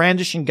love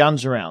brandishing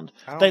guns around.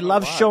 They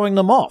love showing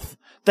them off.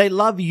 They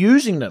love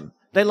using them.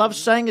 They love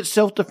saying it's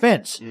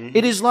self-defense.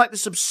 It is like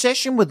this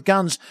obsession with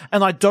guns,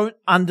 and I don't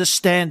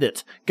understand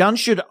it. Guns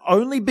should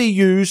only be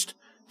used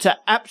to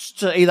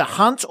either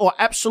hunt or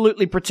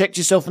absolutely protect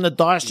yourself in a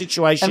dire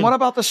situation. And what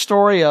about the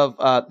story of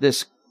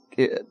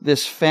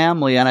this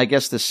family and I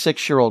guess this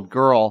 6-year-old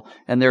girl,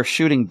 and they're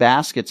shooting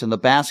baskets, and the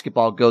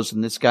basketball goes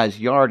in this guy's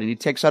yard, and he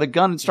takes out a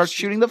gun and starts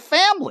shooting the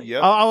family.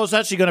 Yep. I was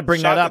actually going to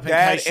bring that up in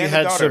case you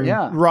had some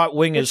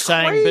right-wingers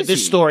saying, but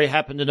this story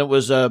happened and it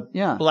was a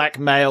black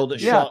male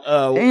that shot.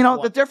 And, you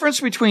know, the difference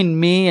between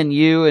me and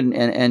you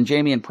and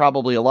Jamie and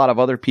probably a lot of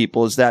other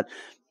people is that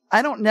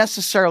I don't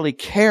necessarily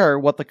care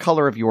what the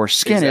color of your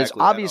skin is.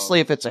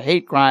 Obviously, if it's a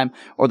hate crime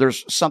or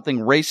there's something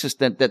racist,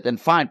 then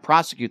fine,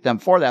 prosecute them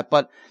for that.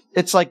 But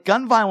it's like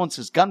gun violence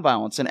is gun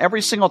violence. And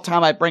every single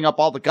time I bring up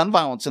all the gun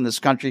violence in this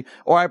country,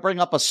 or I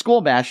bring up a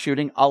school mass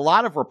shooting, a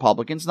lot of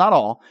Republicans, not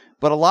all,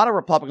 but a lot of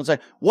Republicans say,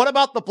 what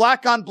about the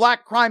black on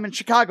black crime in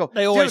Chicago?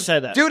 They always say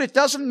that. Dude, it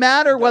doesn't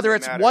matter whether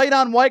it's white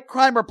on white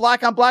crime or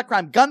black on black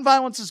crime. Gun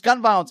violence is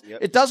gun violence. Yep.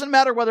 It doesn't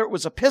matter whether it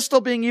was a pistol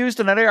being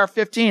used in an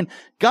AR-15.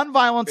 Gun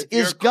violence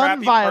is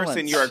gun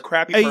violence. You're a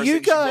crappy person. You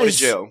should go to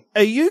jail.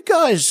 Are you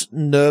guys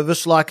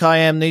nervous like I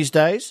am these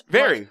days?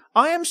 Very.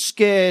 I am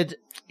scared,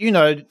 you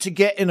know, to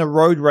get in a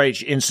road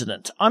rage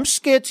incident. I'm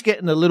scared to get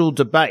in a little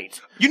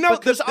debate. You know,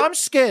 because I'm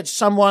scared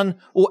someone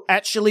will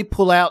actually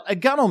pull out a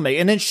gun on me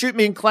and then shoot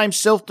me and claim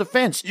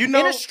self-defense. You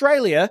know, in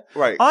Australia,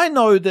 I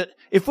know that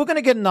if we're going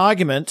to get an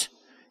argument,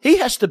 he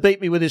has to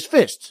beat me with his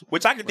fists.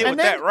 Which I can deal with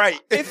that, right?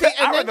 I'd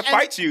rather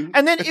fight you.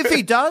 And then if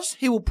he does,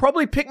 he will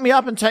probably pick me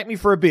up and take me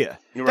for a beer.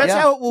 That's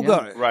how it will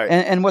go. Right.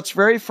 And what's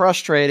very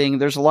frustrating,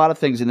 there's a lot of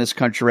things in this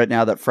country right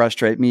now that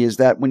frustrate me, is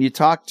that when you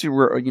talk to,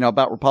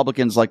 about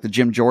Republicans like the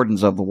Jim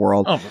Jordans of the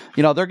world,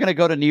 they're going to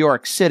go to New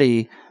York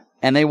City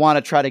and they want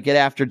to try to get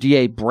after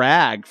DA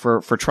Bragg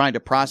for trying to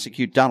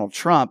prosecute Donald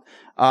Trump.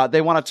 They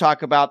want to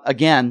talk about,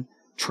 again,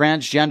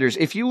 transgenders.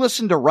 If you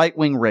listen to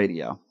right-wing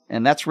radio,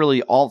 and that's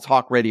really all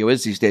talk radio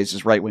is these days,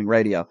 is right-wing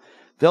radio,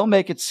 they'll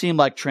make it seem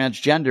like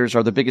transgenders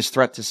are the biggest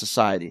threat to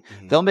society.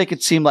 They'll make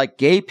it seem like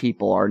gay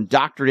people are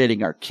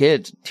indoctrinating our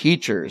kids,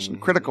 teachers,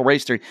 and critical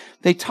race theory.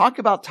 They talk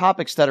about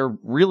topics that are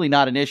really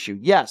not an issue.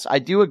 Yes, I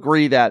do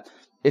agree that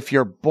if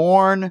you're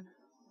born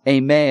a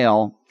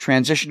male,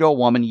 transition to a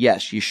woman,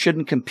 yes, you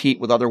shouldn't compete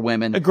with other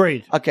women.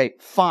 Agreed. Okay,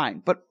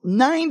 fine. But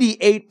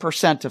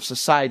 98% of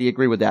society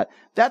agree with that.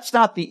 That's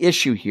not the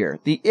issue here.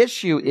 The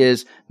issue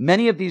is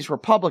many of these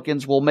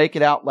Republicans will make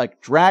it out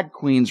like drag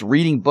queens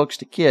reading books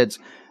to kids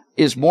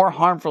is more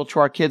harmful to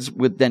our kids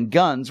than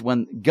guns,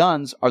 when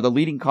guns are the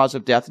leading cause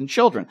of death in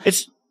children.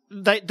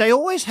 They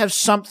always have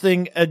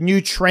something, a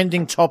new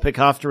trending topic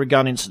after a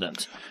gun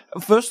incident.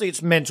 Firstly,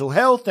 it's mental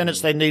health, then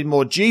it's they need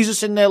more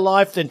Jesus in their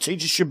life, then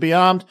teachers should be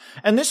armed.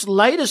 And this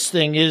latest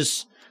thing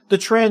is the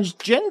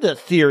transgender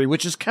theory,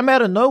 which has come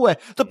out of nowhere.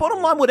 The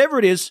bottom line, whatever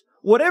it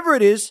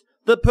is,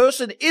 the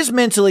person is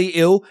mentally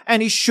ill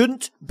and he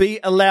shouldn't be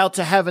allowed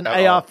to have an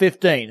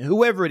AR-15,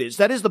 whoever it is.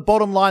 That is the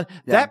bottom line.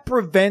 Yeah. That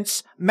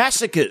prevents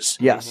massacres.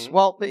 Yes.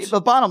 Well,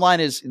 the bottom line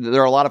is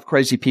there are a lot of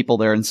crazy people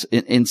there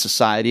in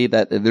society,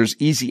 that there's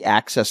easy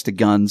access to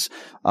guns,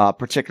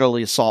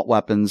 particularly assault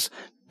weapons.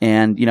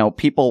 And,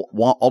 people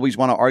always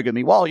want to argue with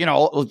me, well,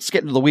 let's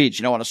get into the weeds.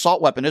 An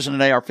assault weapon isn't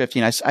an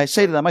AR-15. I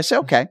say to them,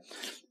 okay,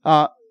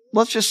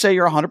 let's just say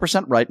you're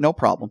 100% right, no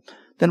problem.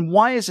 Then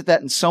why is it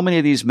that in so many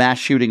of these mass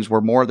shootings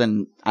where more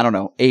than,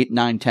 8,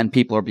 9, 10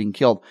 people are being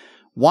killed,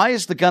 why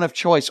is the gun of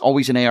choice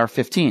always an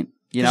AR-15?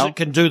 Because it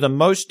can do the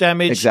most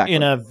damage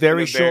in a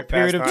very short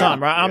period of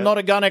time, right? I'm not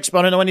a gun expert.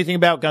 I don't know anything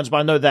about guns, but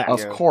I know that.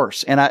 Of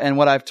course. And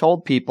what I've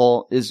told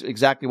people is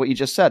exactly what you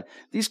just said.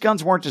 These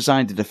guns weren't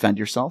designed to defend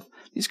yourself.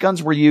 These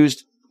guns were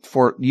used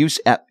for use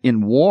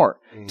in war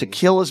to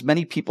kill as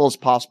many people as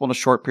possible in a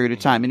short period of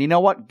time. And you know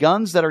what?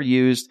 Guns that are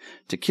used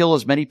to kill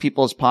as many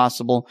people as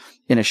possible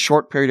in a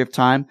short period of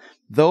time,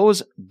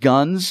 those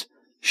guns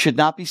should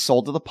not be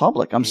sold to the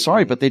public. I'm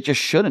sorry, but they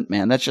just shouldn't,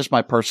 man. That's just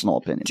my personal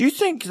opinion. Do you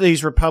think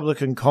these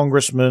Republican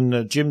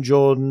congressmen, Jim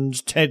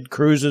Jordans, Ted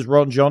Cruz's,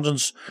 Ron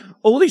Johnson's,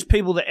 all these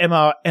people that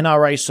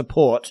NRA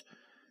support,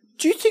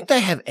 do you think they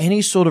have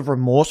any sort of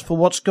remorse for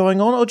what's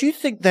going on? Or do you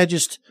think they're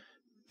just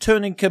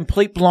turning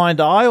complete blind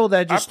eye, or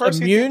they're just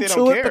immune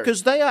to it?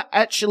 Because they are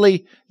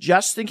actually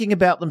just thinking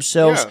about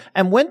themselves. Yeah.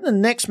 And when the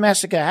next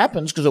massacre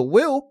happens, because it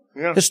will,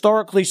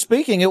 historically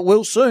speaking, it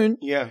will soon.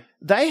 Yeah.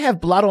 They have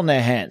blood on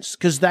their hands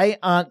because they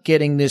aren't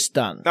getting this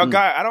done. Now,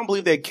 Guy, I don't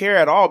believe they care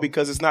at all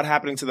because it's not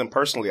happening to them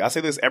personally. I say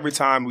this every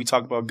time we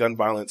talk about gun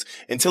violence.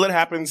 Until it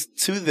happens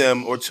to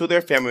them or to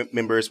their family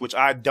members, which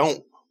I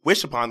don't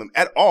wish upon them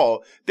at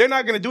all, they're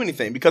not going to do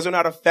anything because they're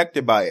not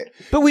affected by it.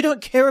 But we don't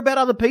care about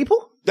other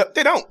people?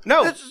 They don't.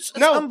 No. It's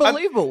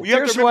unbelievable.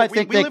 Here's what I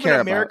think we live in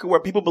America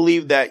where people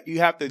believe that you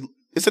have to.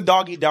 It's a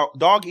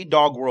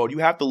dog-eat-dog world. You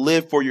have to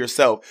live for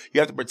yourself. You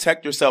have to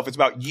protect yourself. It's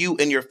about you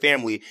and your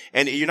family.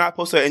 And you're not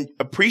supposed to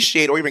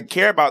appreciate or even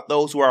care about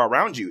those who are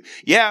around you.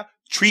 Yeah,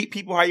 treat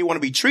people how you want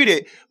to be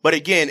treated. But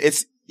again,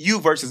 it's you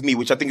versus me,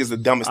 which I think is the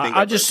dumbest thing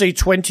I just see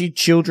 20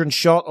 children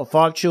shot or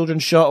 5 children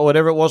shot or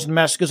whatever it was in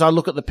massacres. I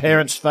look at the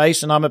parent's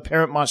face, and I'm a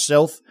parent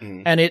myself,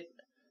 and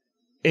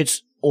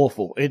it's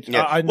awful.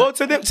 Well,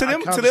 to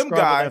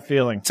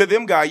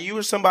them, Guy, you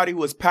are somebody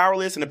who is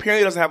powerless and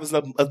apparently doesn't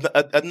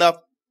have enough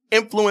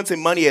influence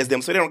and money as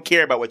them, so they don't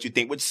care about what you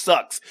think, which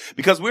sucks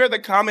because we're the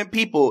common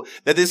people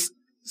that these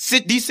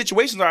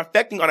situations are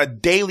affecting on a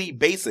daily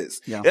basis.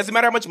 It doesn't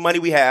matter how much money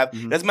we have.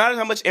 It doesn't matter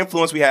how much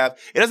influence we have.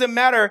 It doesn't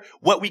matter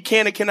what we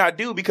can and cannot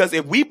do, because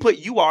if we put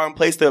you all in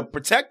place to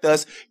protect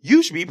us,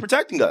 you should be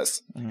protecting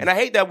us. And I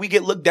hate that we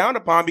get looked down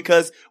upon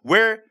because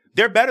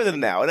they're better than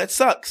now, and that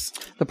sucks.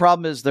 The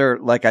problem is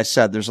like I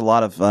said, there's a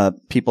lot of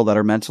people that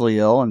are mentally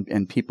ill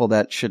and people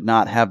that should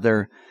not have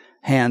their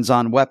hands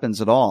on weapons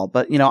at all.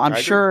 But, I'm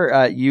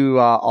sure you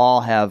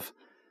all have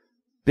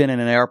been in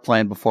an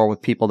airplane before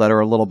with people that are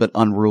a little bit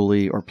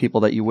unruly or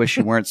people that you wish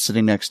you weren't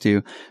sitting next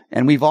to.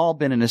 And we've all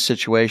been in a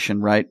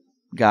situation, right,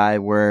 Guy,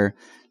 where,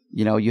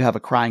 you have a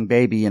crying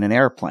baby in an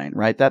airplane,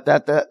 right?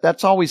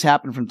 That's always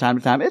happened from time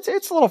to time.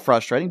 It's a little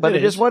frustrating, but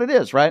it is what it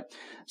is, right?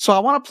 So I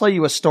want to play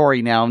you a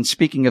story now. And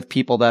speaking of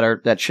people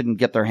that shouldn't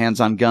get their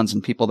hands on guns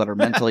and people that are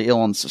mentally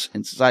ill in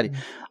society,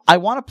 I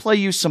want to play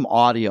you some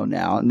audio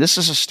now. And this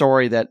is a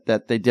story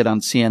that they did on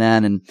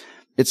CNN. And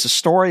it's a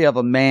story of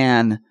a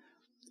man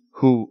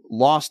who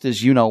lost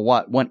his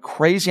you-know-what, went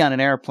crazy on an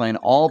airplane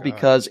all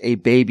because a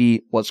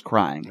baby was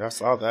crying. I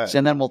saw that.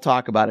 And then we'll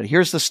talk about it.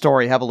 Here's the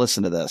story. Have a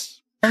listen to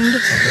this.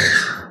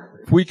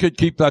 If we could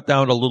keep that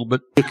down a little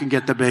bit, you can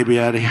get the baby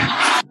out of here.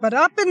 But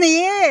up in the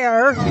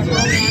air,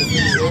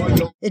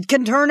 it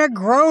can turn a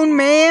grown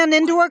man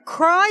into a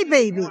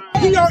crybaby.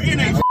 We are in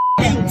a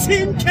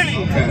tin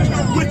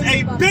can with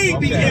a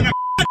baby in a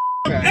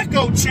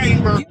echo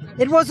chamber.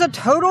 It was a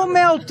total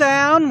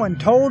meltdown when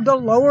told to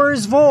lower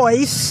his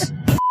voice.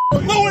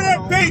 Lower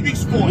that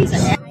baby's voice.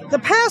 The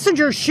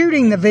passenger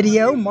shooting the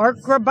video, Mark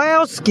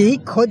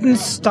Grabowski, couldn't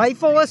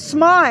stifle a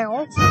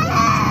smile.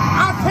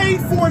 I paid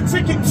for a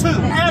ticket too.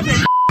 Have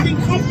a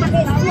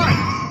comfortable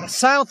flight. The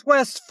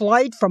Southwest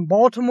flight from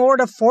Baltimore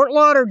to Fort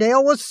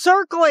Lauderdale was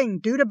circling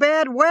due to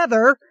bad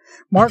weather.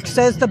 Mark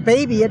says the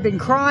baby had been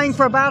crying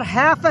for about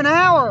half an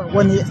hour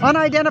when the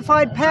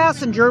unidentified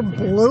passenger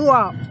blew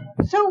up.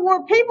 So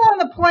were people on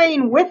the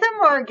plane with him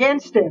or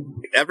against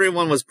him?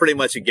 Everyone was pretty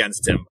much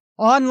against him.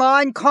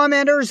 Online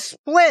commenters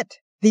split.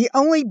 The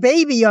only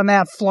baby on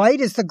that flight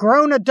is the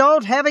grown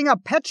adult having a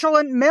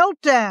petulant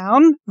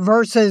meltdown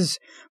versus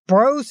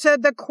bro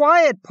said the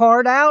quiet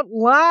part out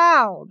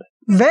loud.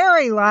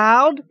 Very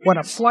loud when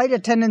a flight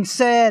attendant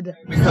said,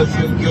 "Because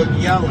you're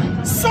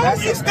yelling. So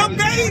is the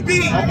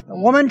baby!" The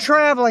woman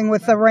traveling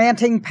with the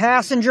ranting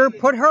passenger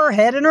put her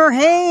head in her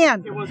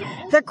hand.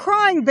 The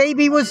crying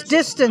baby was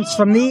distanced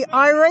from the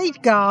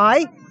irate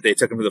guy. They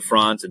took him to the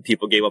front and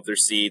people gave up their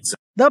seats.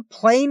 The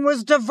plane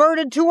was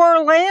diverted to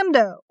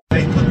Orlando.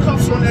 They put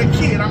cuffs on that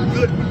kid. I'm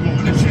good with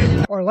going to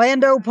jail.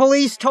 Orlando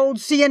police told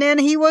CNN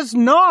he was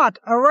not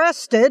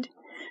arrested.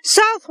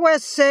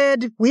 Southwest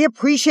said, "We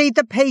appreciate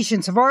the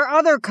patience of our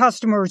other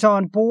customers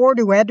on board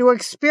who had to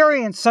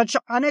experience such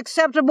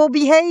unacceptable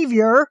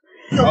behavior."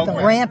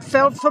 The rant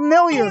felt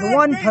familiar to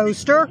one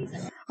poster.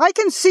 I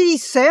can see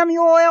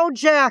Samuel L.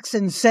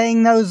 Jackson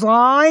saying those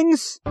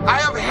lines. I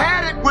have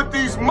had it with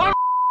these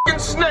motherfucking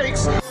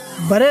snakes.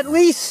 But at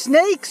least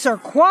snakes are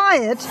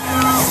quiet.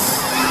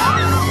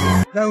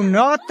 Though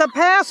not the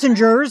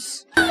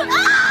passengers.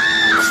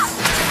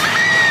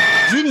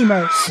 Jeannie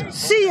Mose,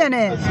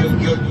 CNN.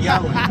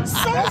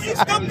 So is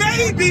the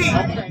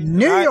baby.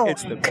 New York.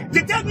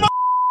 Did that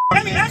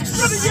any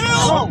extra to you?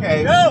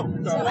 Okay.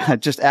 No.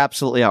 Just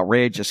absolutely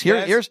outrageous.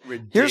 Here's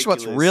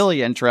what's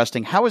really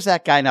interesting. How is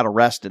that guy not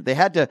arrested? They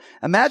had to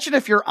imagine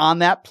if you're on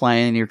that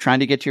plane and you're trying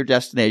to get to your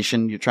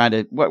destination. You're trying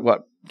to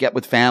get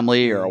with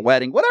family or a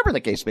wedding, whatever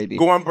the case may be.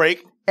 Go on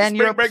break. And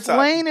your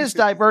plane is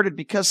diverted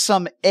because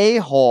some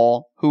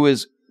a-hole who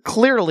is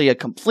clearly a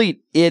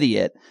complete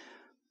idiot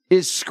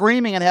is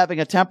screaming and having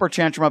a temper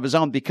tantrum of his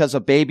own because a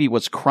baby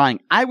was crying.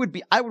 I would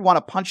want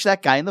to punch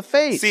that guy in the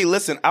face. See,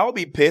 listen, I would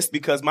be pissed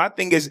because my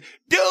thing is,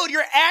 dude,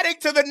 you're adding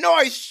to the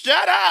noise.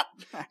 Shut up.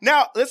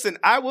 Now, listen,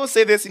 I will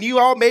say this, and you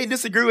all may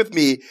disagree with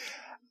me.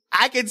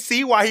 I can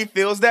see why he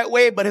feels that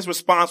way, but his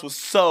response was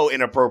so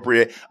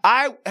inappropriate.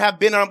 I have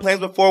been on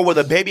planes before where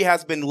the baby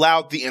has been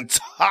loud the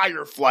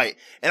entire flight.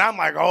 And I'm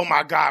like, oh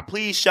my God,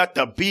 please shut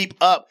the beep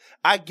up.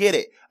 I get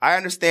it. I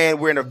understand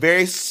we're in a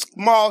very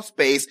small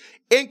space,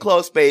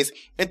 enclosed space,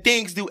 and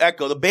things do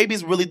echo. The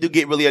babies really do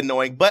get really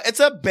annoying, but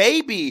it's a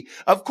baby.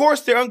 Of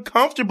course, they're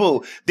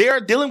uncomfortable. They are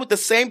dealing with the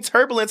same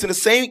turbulence and the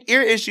same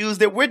ear issues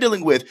that we're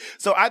dealing with.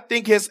 So I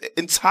think his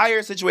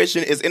entire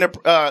situation is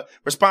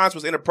response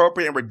was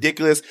inappropriate and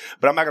ridiculous,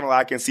 but I'm not going to lie,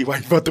 I can see why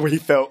he felt the way he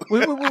felt.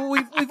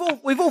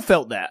 We've all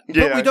felt that,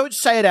 Yeah. but we don't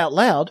say it out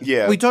loud.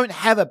 Yeah. We don't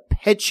have a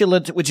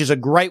petulant, which is a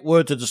great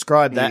word to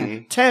describe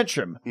that,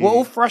 tantrum. We're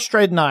all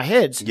frustrated in our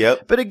heads.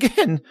 Yep. But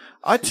again,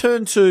 I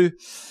turn to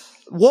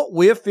what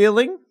we're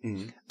feeling.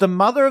 The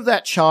mother of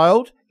that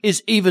child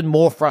is even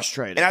more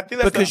frustrated. And I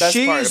think that's because the best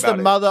she part is about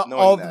the it, mother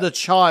knowing of that. the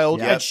child,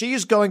 Yep. and she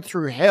is going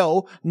through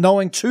hell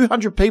knowing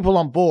 200 people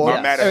on board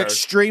Are mad at are her.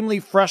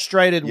 extremely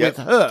frustrated Yep.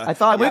 with her. I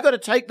thought and we've got to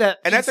take that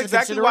And that's into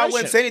exactly why I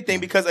wouldn't consideration. say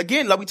anything because,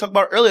 again, like we talked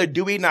about earlier,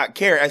 do we not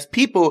care? As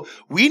people,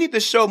 we need to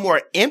show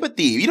more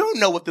empathy. You don't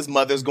know what this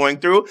mother's going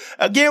through.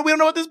 Again, we don't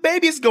know what this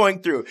baby is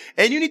going through.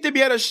 And you need to be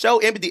able to show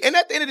empathy. And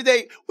at the end of the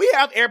day, we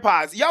have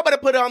AirPods. Y'all better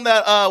put it on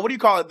the, what do you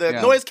call it? The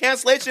noise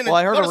cancellation. Well,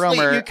 I heard go a to sleep.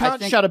 rumor. You can't I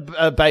think shut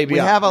a baby we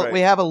up. have we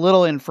have a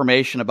little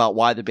information about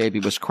why the baby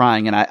was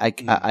crying, and I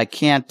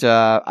can't.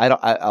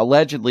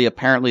 Allegedly,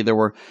 apparently, there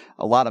were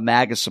a lot of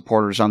MAGA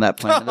supporters on that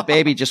plane, and the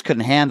baby just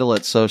couldn't handle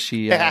it. So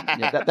she.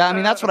 I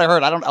mean, that's what I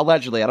heard. I don't know if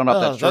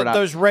that's true or not.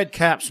 Those red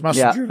caps must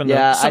have driven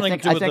something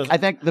to do with I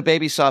think the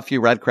baby saw a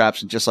few red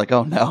caps and just like,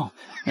 oh no,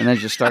 and then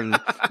just started.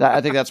 I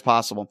think that's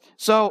possible.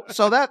 So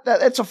that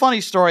it's a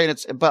funny story,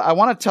 and but I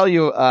want to tell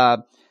you.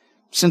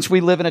 Since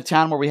we live in a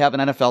town where we have an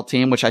NFL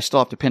team, which I still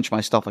have to pinch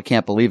myself, I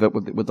can't believe it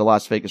with the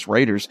Las Vegas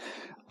Raiders.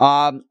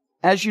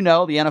 As you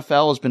know, the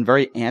NFL has been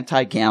very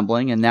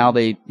anti-gambling, and now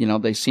they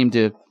seem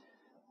to,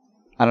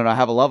 I don't know,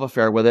 have a love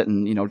affair with it,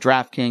 and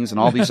DraftKings and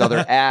all these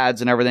other ads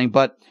and everything.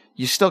 But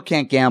you still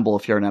can't gamble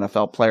if you're an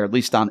NFL player, at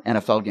least on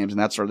NFL games and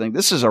that sort of thing.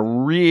 This is a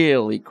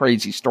really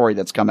crazy story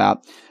that's come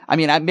out. I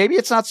mean, maybe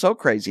it's not so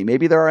crazy.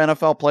 Maybe there are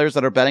NFL players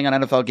that are betting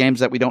on NFL games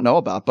that we don't know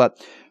about.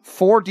 But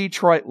 4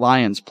 Detroit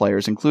Lions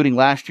players, including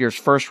last year's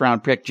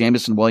first-round pick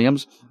Jameson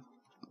Williams,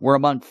 were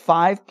among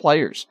 5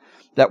 players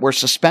that were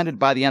suspended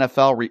by the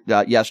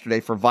NFL yesterday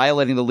for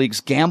violating the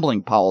league's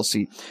gambling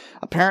policy.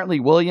 Apparently,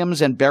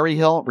 Williams and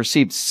Berryhill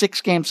received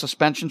 6-game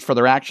suspensions for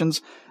their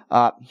actions.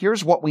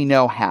 Here's what we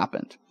know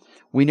happened.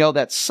 We know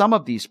that some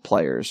of these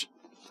players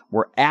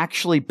were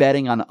actually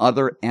betting on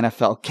other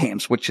NFL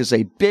games, which is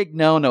a big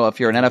no-no if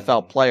you're an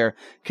NFL player,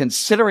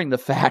 considering the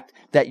fact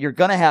that you're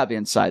going to have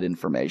inside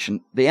information.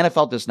 The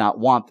NFL does not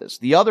want this.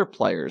 The other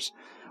players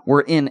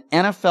were in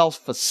NFL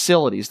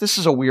facilities. This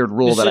is a weird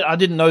rule I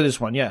didn't know this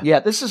one, yeah.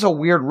 Yeah, this is a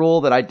weird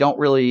rule that I don't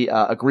really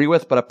agree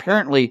with, but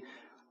apparently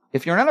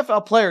if you're an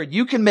NFL player,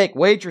 you can make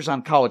wagers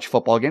on college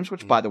football games,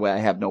 which, by the way, I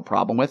have no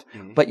problem with,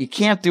 but you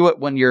can't do it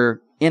when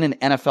you're in an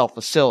NFL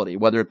facility,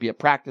 whether it be a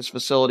practice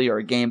facility or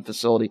a game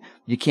facility.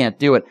 You can't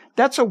do it.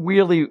 That's a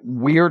really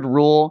weird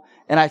rule,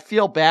 and I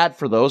feel bad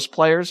for those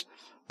players.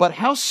 But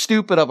how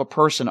stupid of a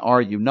person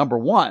are you? Number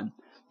one,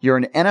 you're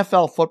an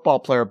NFL football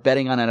player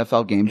betting on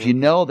NFL games. You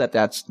know that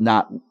that's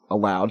not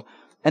allowed.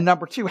 And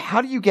number two,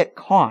 how do you get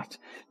caught?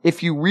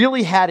 If you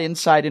really had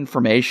inside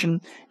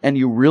information and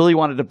you really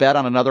wanted to bet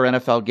on another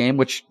NFL game,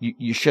 which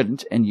you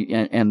shouldn't,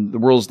 and the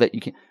rules that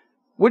you can't,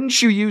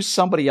 wouldn't you use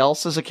somebody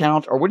else's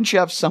account, or wouldn't you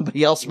have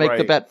somebody else make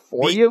the bet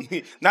for you?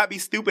 Not be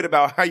stupid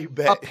about how you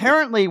bet.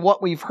 Apparently,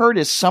 what we've heard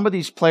is some of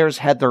these players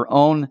had their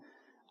own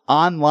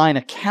online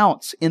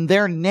accounts in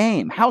their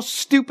name. How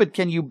stupid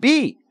can you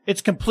be?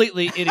 It's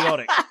completely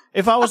idiotic.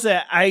 If I was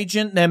their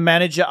agent, their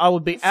manager, I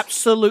would be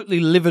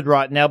absolutely livid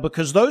right now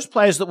because those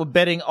players that were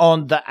betting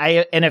on the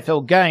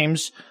NFL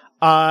games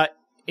are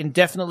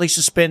indefinitely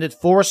suspended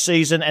for a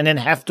season and then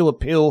have to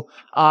appeal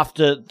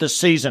after the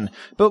season.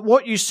 But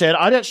what you said,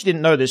 I actually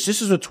didn't know this.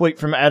 This is a tweet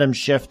from Adam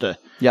Schefter.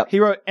 Yep. He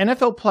wrote,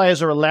 NFL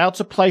players are allowed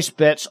to place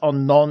bets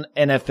on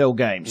non-NFL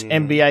games,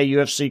 NBA,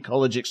 UFC,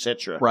 college,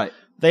 etc. Right.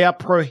 They are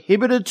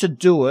prohibited to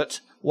do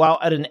it while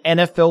at an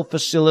NFL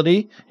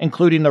facility,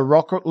 including the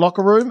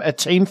locker room, a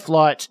team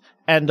flight,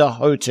 and a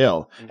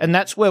hotel. And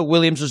that's where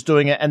Williams is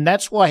doing it, and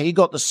that's why he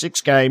got the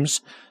 6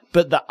 games,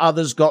 but the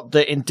others got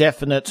the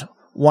indefinite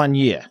 1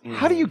 year.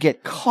 How do you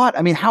get caught?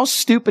 I mean, how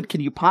stupid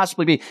can you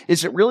possibly be?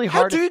 Is it really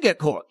hard? How do you get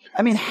caught?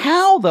 I mean,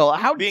 how though?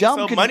 How Being dumb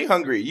so can money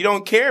hungry. You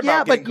don't care about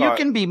Yeah, getting but you caught.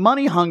 can be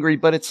money hungry,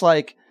 but it's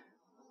like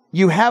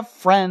you have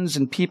friends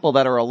and people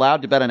that are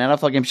allowed to bet on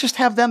NFL games. Just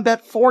have them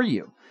bet for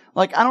you.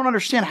 Like, I don't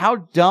understand. How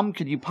dumb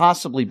could you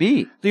possibly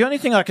be? The only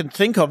thing I can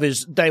think of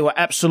is they were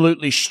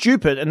absolutely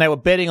stupid and they were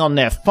betting on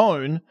their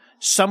phone.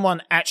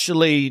 Someone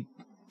actually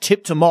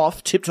tipped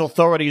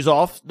authorities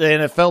off, the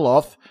NFL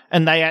off,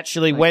 and they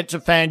actually went to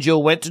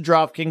FanDuel, went to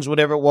DraftKings,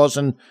 whatever it was,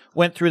 and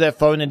went through their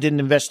phone and did an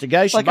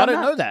investigation. Like, I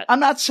don't know that. I'm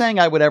not saying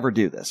I would ever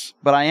do this,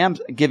 but I am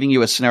giving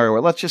you a scenario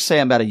where let's just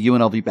say I'm at a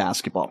UNLV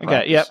basketball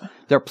practice. Okay, yep.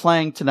 They're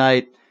playing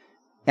tonight,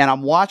 and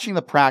I'm watching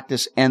the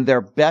practice, and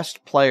their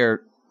best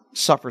player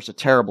suffers a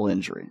terrible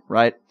injury,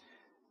 right?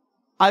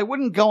 I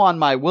wouldn't go on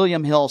my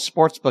William Hill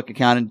sportsbook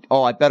account and,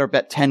 I better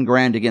bet 10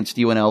 grand against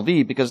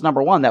UNLV because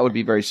number one, that would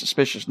be very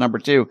suspicious. Number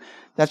two,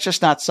 that's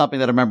just not something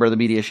that a member of the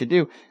media should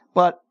do.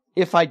 But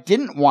if I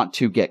didn't want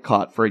to get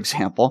caught, for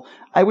example,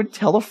 I would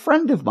tell a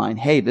friend of mine,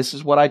 hey, this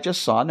is what I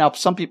just saw. Now,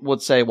 some people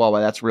would say, well,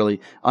 that's really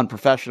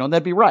unprofessional, and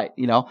they'd be right,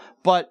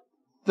 but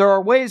there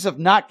are ways of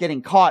not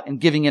getting caught and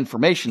giving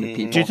information to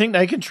people. Do you think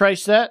they can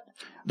trace that?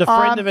 The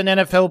friend of an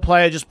NFL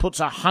player just puts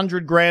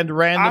 $100 grand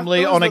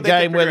randomly on a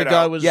game where the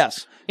guy was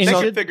yes.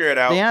 injured? Figure it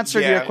out. The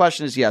answer to your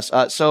question is yes.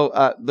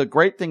 So the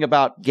great thing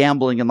about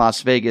gambling in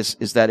Las Vegas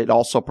is that it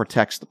also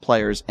protects the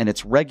players and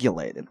it's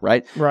regulated,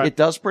 right? Right. It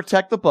does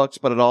protect the books,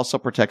 but it also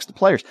protects the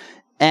players.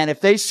 And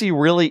if they see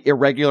really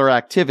irregular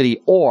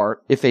activity,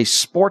 or if a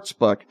sports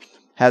book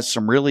has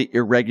some really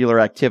irregular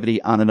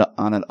activity on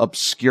an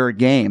obscure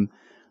game,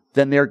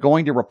 then they're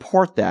going to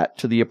report that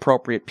to the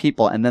appropriate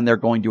people, and then they're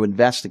going to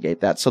investigate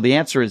that. So the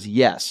answer is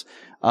yes.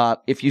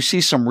 If you see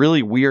some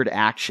really weird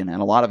action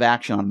and a lot of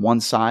action on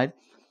one side,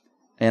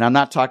 and I'm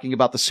not talking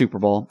about the Super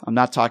Bowl, I'm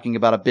not talking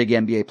about a big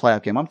NBA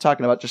playoff game, I'm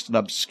talking about just an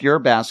obscure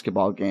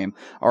basketball game,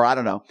 or I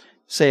don't know,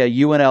 say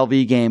a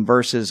UNLV game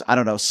versus, I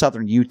don't know,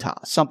 Southern Utah,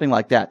 something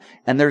like that,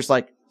 and there's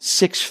like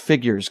 6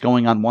 figures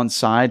going on one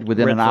side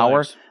within an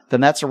hour,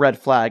 then that's a red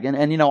flag.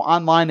 And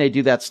online they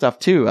do that stuff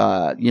too,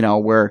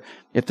 where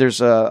if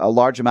there's a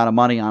large amount of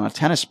money on a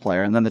tennis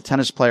player and then the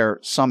tennis player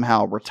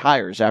somehow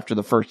retires after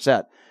the first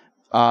set,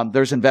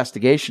 there's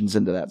investigations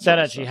into that. That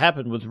actually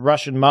happened with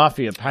Russian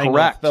mafia paying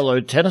off fellow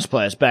tennis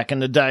players back in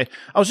the day.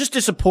 I was just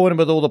disappointed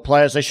with all the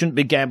players. They shouldn't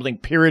be gambling,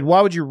 period.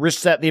 Why would you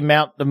risk that, the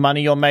amount of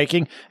money you're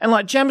making? And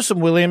like Jamison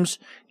Williams,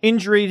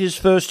 injured his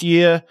first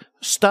year,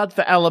 stud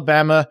for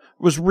Alabama,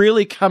 was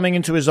really coming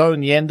into his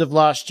own the end of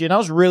last year. And I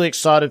was really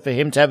excited for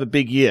him to have a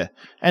big year.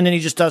 And then he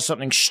just does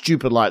something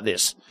stupid like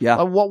this.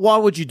 Yeah. Why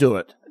would you do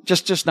it?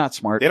 Just not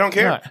smart. They don't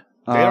care.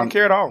 No. They don't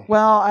care at all.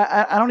 Well,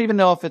 I don't even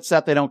know if it's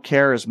that they don't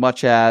care as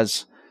much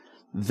as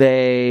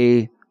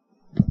they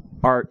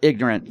are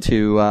ignorant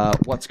to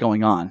what's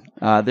going on.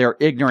 They're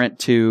ignorant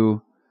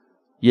to,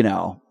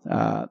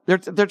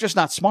 they're just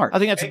not smart. I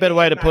think that's a better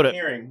way to put it.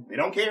 They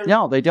don't care.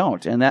 No, they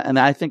don't, and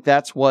I think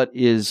that's what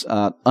is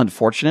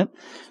unfortunate.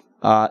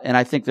 And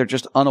I think they're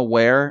just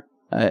unaware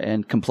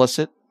and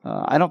complicit.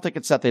 I don't think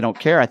it's that they don't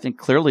care. I think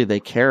clearly they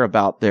care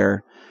about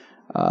their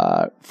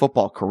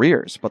football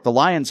careers. But the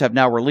Lions have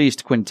now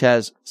released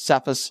Quintez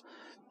Cephas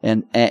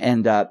and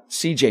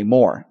CJ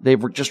Moore.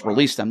 They've just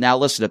released them. Now,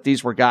 listen, if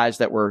these were guys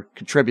that were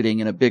contributing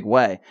in a big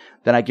way,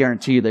 then I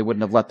guarantee you they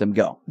wouldn't have let them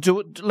go.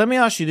 Let me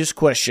ask you this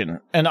question,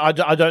 and I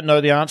don't know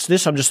the answer to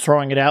this. I'm just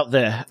throwing it out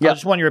there. Yep. I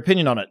just want your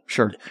opinion on it.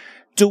 Sure.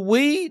 Do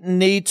we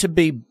need to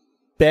be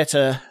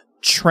better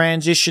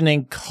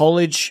transitioning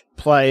college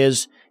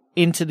players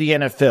into the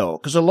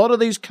NFL? Because a lot of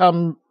these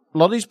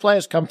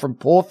players come from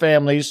poor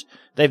families.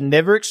 They've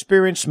never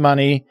experienced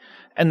money,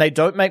 and they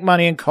don't make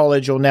money in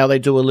college, or now they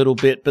do a little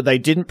bit, but they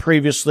didn't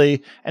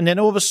previously. And then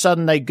all of a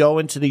sudden they go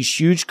into these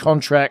huge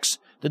contracts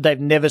that they've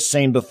never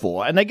seen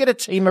before, and they get a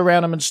team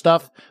around them and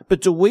stuff.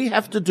 But do we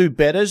have to do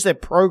better? Is there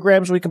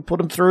programs we can put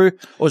them through,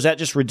 or is that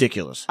just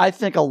ridiculous? I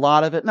think a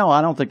lot of it, no,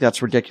 I don't think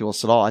that's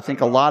ridiculous at all. I think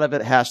a lot of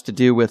it has to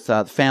do with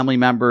family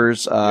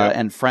members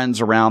and friends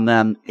around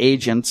them,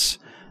 agents.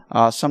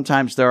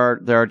 Sometimes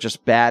there are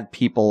just bad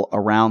people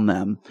around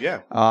them.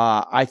 Yeah.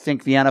 I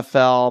think the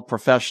NFL,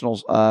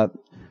 professionals,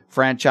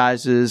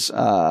 franchises,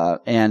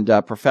 and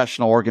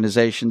professional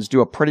organizations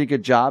do a pretty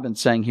good job in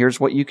saying, here's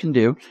what you can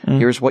do,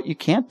 here's what you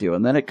can't do.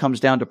 And then it comes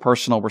down to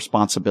personal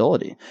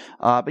responsibility.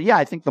 But yeah,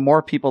 I think the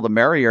more people, the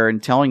merrier, in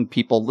telling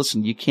people,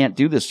 listen, you can't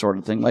do this sort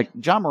of thing. Like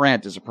John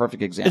Morant is a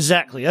perfect example.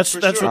 Exactly. That's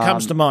what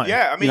comes to mind.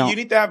 Yeah. I mean, you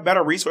need to have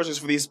better resources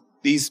for these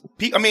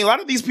people. I mean, a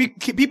lot of these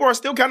people are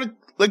still kind of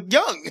like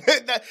young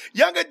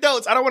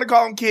adults. I don't want to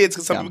call them kids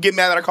because some people get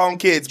mad that I call them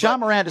kids.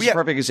 John Morant is a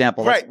perfect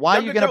example. Right. Why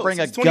are you going to bring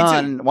a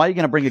gun? Why are you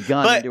going to bring a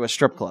gun into a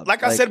strip club?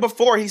 Like I said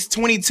before, he's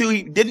 22.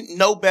 He didn't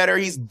know better.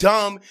 He's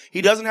dumb.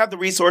 He doesn't have the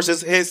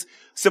resources. His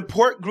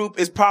support group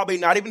is probably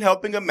not even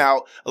helping him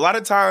out. A lot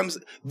of times,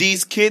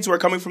 these kids who are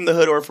coming from the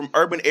hood or from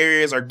urban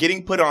areas are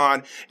getting put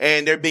on,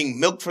 and they're being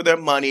milked for their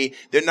money.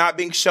 They're not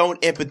being shown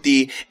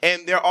empathy,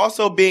 and they're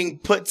also being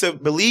put to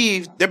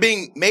believe, they're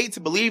being made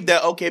to believe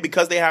that, okay,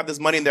 because they have this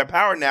money and their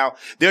power, power now.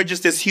 They're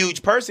just this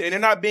huge person, and they're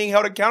not being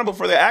held accountable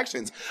for their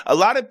actions. A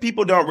lot of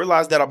people don't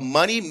realize that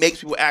money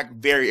makes people act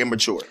very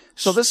immature.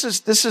 So this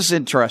is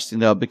interesting,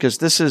 though, because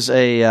this is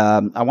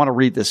I want to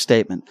read this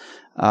statement.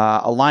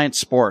 Alliance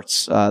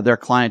Sports, their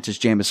client is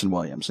Jameson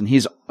Williams, and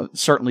he's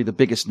certainly the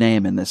biggest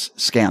name in this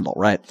scandal,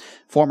 right?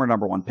 Former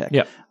number one pick.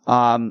 Yeah.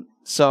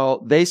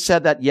 So they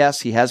said that,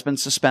 yes, he has been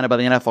suspended by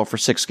the NFL for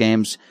 6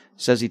 games,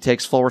 says he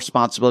takes full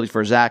responsibility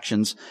for his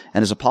actions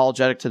and is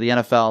apologetic to the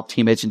NFL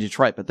teammates in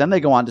Detroit. But then they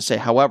go on to say,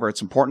 however,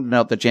 it's important to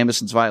note that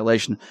Jameson's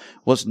violation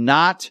was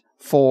not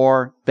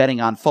for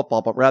betting on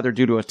football, but rather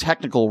due to a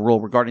technical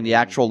rule regarding the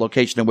actual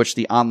location in which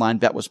the online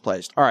bet was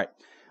placed. All right.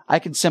 I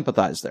can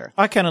sympathize there.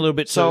 I can a little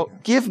bit too. So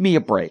give me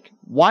a break.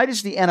 Why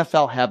does the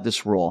NFL have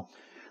this rule?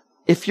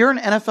 If you're an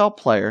NFL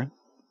player,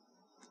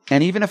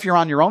 and even if you're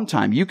on your own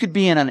time, you could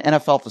be in an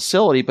NFL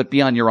facility, but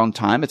be on your own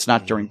time. It's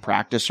not during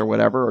practice or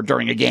whatever, or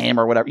during a game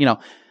or whatever. You know,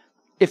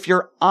 if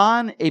you're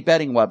on a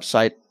betting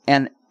website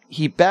and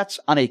he bets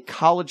on a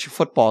college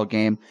football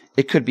game,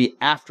 it could be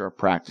after a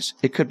practice.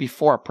 It could be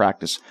for a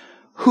practice.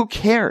 Who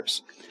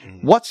cares?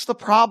 What's the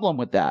problem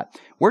with that?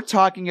 We're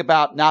talking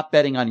about not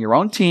betting on your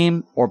own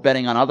team or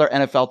betting on other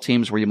NFL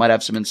teams where you might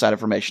have some inside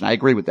information. I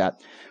agree with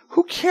that.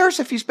 Who cares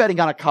if he's betting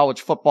on a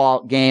college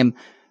football game?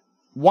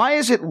 Why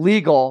is it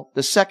legal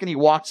the second he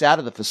walks out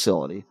of the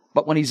facility,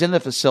 but when he's in the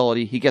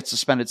facility, he gets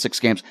suspended 6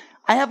 games?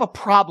 I have a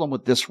problem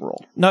with this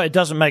rule. No, it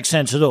doesn't make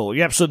sense at all.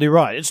 You're absolutely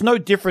right. It's no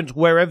different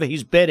wherever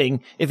he's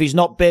betting if he's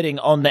not betting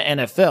on the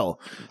NFL.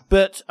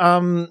 But I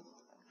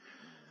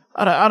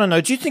don't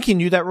know. Do you think he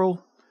knew that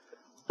rule?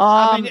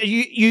 I mean,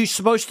 you're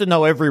supposed to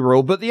know every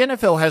rule, but the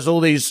NFL has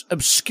all these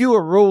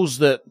obscure rules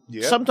that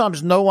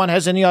sometimes no one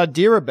has any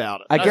idea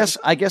about. I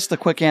guess the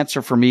quick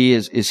answer for me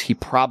is he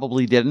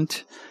probably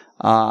didn't.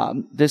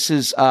 This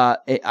is,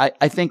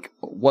 I think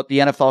what the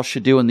NFL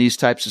should do in these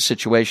types of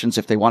situations,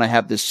 if they want to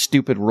have this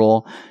stupid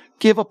rule,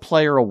 give a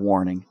player a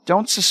warning.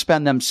 Don't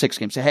suspend them 6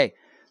 games. Say, hey,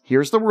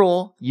 here's the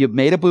rule. You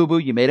made a boo-boo.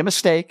 You made a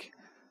mistake.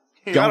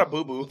 Not a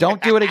boo-boo.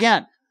 Don't do it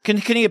again. Can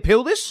he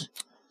appeal this?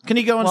 Can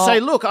he go and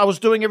say, look,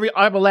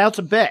 I'm allowed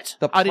to bet.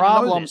 I didn't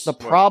know this. The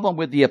problem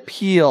with the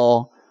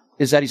appeal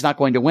is that he's not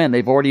going to win.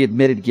 They've already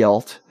admitted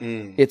guilt.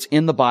 It's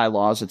in the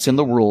bylaws. It's in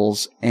the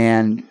rules.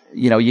 And,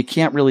 you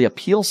can't really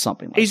appeal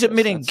something like He's this.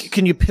 admitting,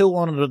 can you appeal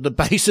on the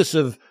basis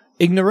of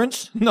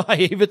ignorance,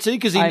 naivety?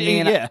 Because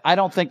I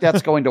don't think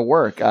that's going to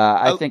work.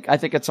 I think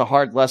it's a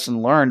hard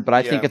lesson learned, but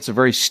I think it's a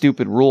very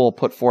stupid rule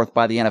put forth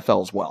by the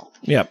NFL as well.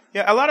 Yeah.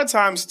 Yeah. A lot of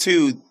times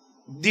too,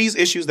 these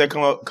issues that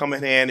come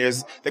in hand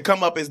is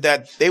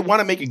that they want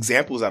to make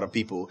examples out of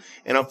people.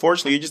 And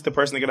unfortunately, you're just the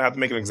person they're going to have to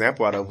make an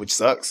example out of, which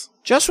sucks.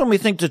 Just when we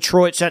think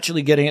Detroit's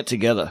actually getting it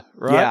together,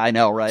 right? Yeah, I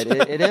know, right?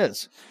 It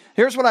is.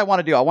 Here's what I want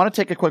to do. I want to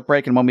take a quick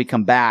break, and when we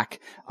come back,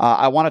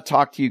 I want to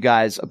talk to you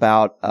guys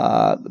about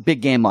the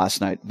big game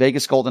last night.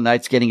 Vegas Golden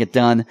Knights getting it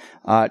done,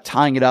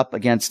 tying it up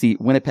against the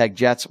Winnipeg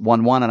Jets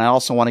 1-1. And I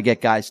also want to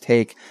get guys'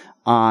 take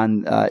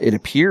on, it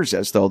appears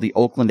as though the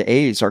Oakland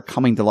A's are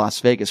coming to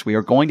Las Vegas. We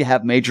are going to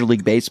have Major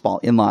League Baseball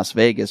in Las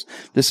Vegas.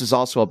 This is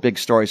also a big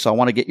story, so I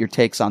want to get your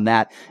takes on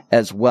that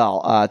as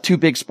well. 2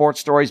 big sports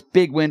stories.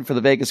 Big win for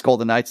the Vegas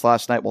Golden Knights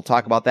last night. We'll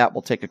talk about that.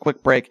 We'll take a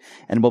quick break,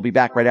 and we'll be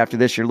back right after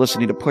this. You're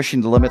listening to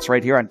Pushing the Limits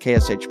right here on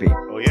KSHP.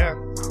 Oh, yeah.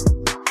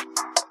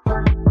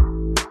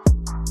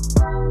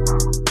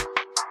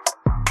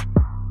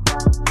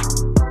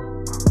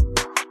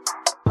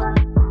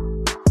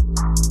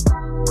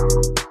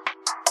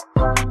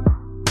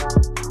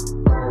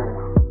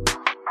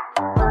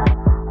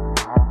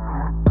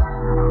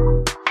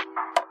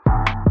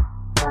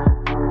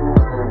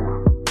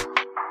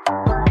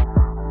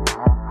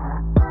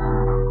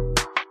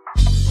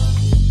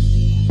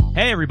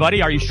 Hey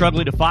everybody, are you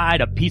struggling to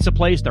find a pizza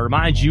place that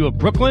reminds you of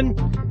Brooklyn?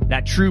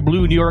 That true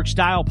blue New York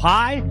style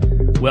pie?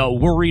 Well,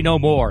 worry no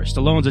more.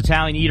 Stallone's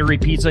Italian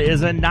Eatery Pizza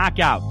is a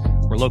knockout.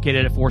 We're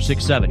located at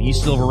 467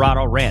 East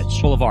Silverado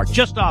Ranch Boulevard,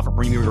 just off of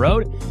Premium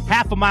Road,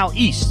 half a mile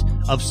east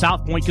of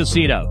South Point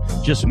Casino,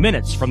 just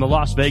minutes from the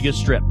Las Vegas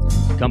Strip.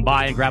 Come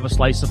by and grab a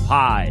slice of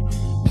pie.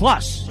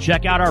 Plus,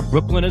 check out our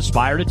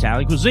Brooklyn-inspired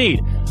Italian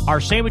cuisine. Our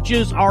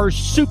sandwiches are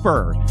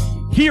super.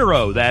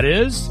 Hero, that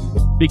is.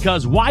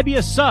 Because why be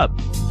a sub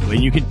when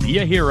you can be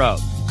a hero?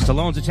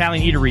 Stallone's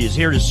Italian Eatery is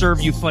here to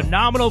serve you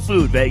phenomenal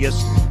food,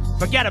 Vegas.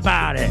 Forget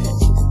about it.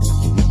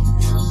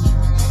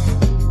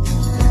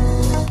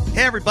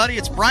 Hey everybody,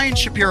 it's Brian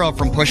Shapiro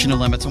from Pushing the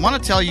Limits. I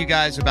want to tell you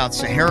guys about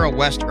Sahara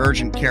West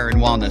Urgent Care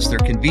and Wellness. They're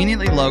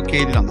conveniently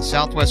located on the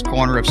southwest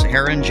corner of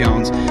Sahara and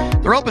Jones.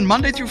 They're open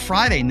Monday through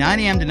Friday, 9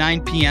 a.m. to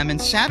 9 p.m.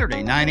 and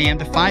Saturday, 9 a.m.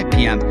 to 5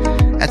 p.m.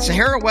 At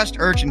Sahara West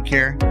Urgent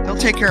Care, they'll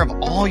take care of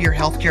all your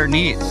healthcare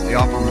needs. They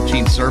offer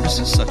routine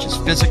services such as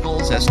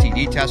physicals,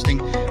 STD testing,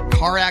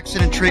 car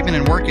accident treatment,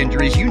 and work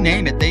injuries. You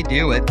name it, they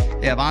do it.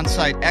 They have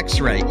on-site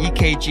x-ray,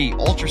 EKG,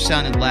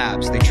 ultrasound, and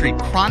labs. They treat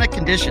chronic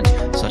conditions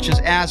such as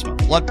asthma,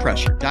 blood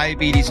pressure,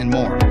 diabetes, and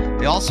more.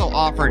 They also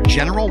offer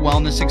general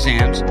wellness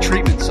exams,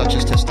 treatments such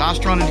as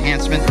testosterone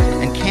enhancement,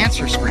 and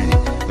cancer screening.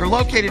 They're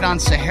located on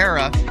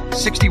Sahara,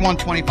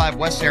 6125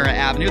 West Sahara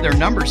Avenue. Their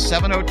number is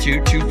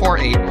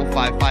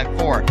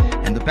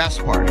 702-248-0554. And the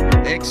best part,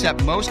 they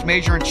accept most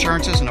major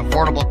insurances and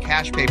affordable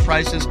cash pay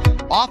prices,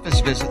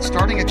 office visits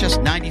starting at just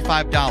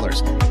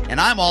 $95.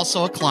 And I'm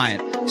also a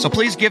client, so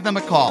please give them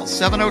a call,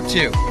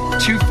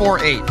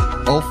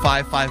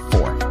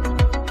 702-248-0554.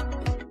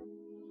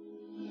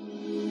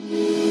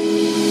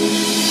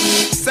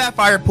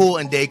 Sapphire Pool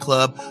and Day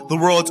Club, the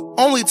world's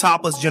only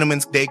topless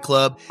gentlemen's day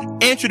club,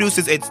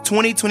 introduces its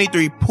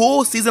 2023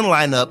 pool season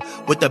lineup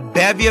with a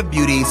bevy of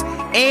beauties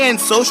and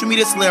social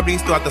media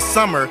celebrities throughout the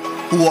summer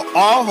who will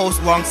all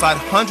host alongside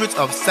hundreds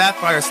of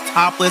Sapphire's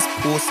topless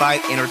poolside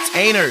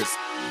entertainers.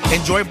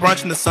 Enjoy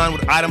brunch in the sun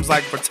with items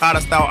like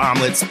frittata-style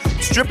omelets,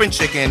 stripping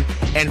chicken,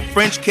 and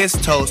French kiss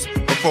toast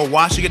before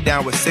washing it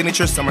down with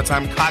signature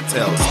summertime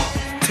cocktails.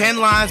 10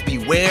 lines,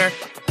 beware.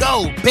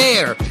 Go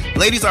Bear!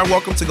 Ladies are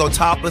welcome to go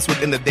topless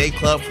within the day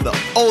club for the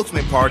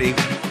ultimate party.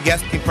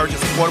 Guests can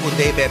purchase affordable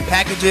day bed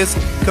packages,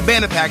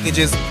 cabana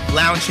packages,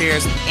 lounge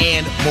chairs,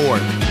 and more.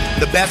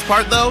 The best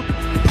part though?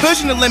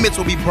 Pushing the Limits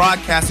will be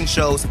broadcasting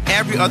shows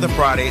every other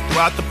Friday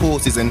throughout the pool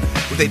season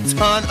with a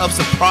ton of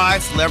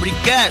surprise celebrity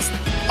guests.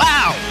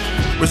 Wow!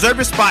 Reserve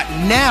your spot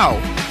now.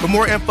 For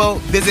more info,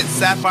 visit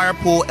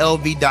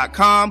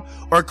sapphirepoolLV.com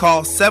or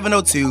call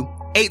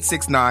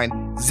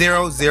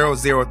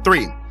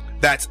 702-869-0003.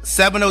 That's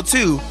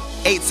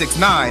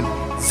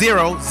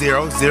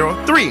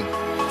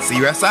 702-869-0003. See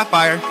you at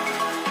Sapphire.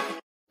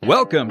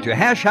 Welcome to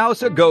Hash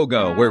House A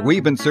Go-Go, where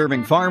we've been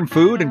serving farm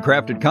food and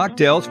crafted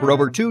cocktails for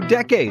over 2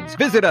 decades.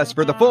 Visit us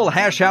for the full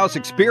Hash House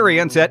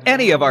experience at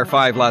any of our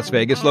 5 Las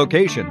Vegas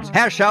locations.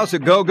 Hash House A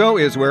Go-Go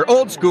is where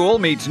old school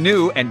meets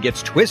new and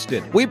gets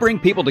twisted. We bring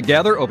people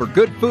together over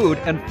good food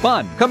and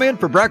fun. Come in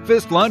for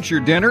breakfast, lunch, or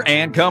dinner,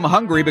 and come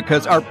hungry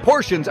because our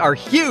portions are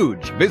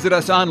huge. Visit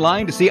us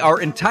online to see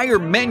our entire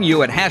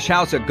menu at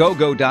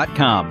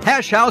hashhouseagogo.com.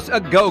 Hash House A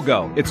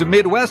Go-Go. It's a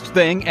Midwest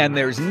thing, and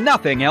there's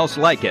nothing else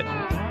like it.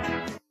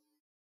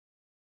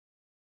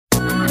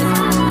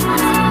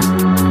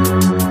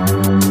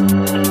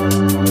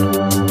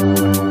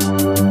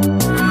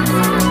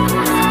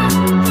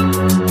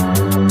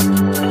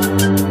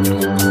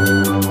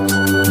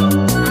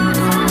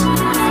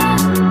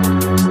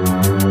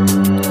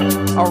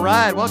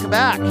 Welcome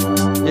back.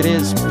 It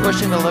is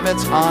Pushing the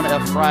Limits on a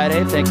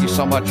Friday. Thank you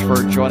so much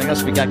for joining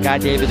us. We got Guy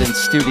David in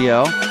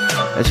studio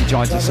as he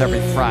joins us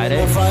every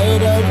Friday.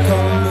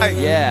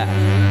 Yeah,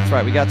 that's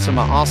right. We got some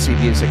Aussie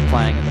music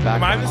playing in the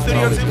background. Am I in the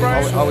studio too,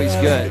 Brian? Always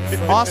good.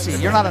 Aussie,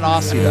 you're not an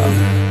Aussie though.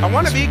 I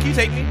want to be. Can you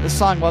take me? This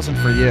song wasn't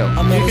for you. You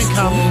can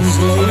come.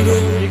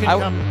 You can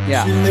come.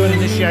 Yeah. Do an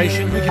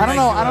initiation. I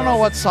don't know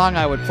what song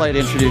I would play to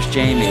introduce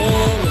Jamie.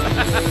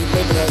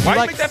 Why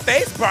you make that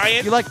face,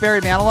 Brian? You like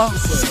Barry Manilow?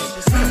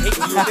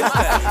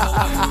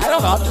 I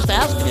don't know. I'm just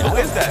asking you. Who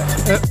is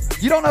that?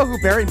 You don't know who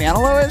Barry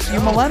Manilow is? You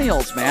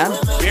millennials, man.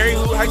 Barry,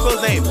 how you spell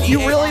his name?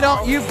 You really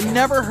don't? You've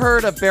never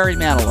heard of Barry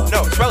Manilow?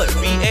 No, spell it.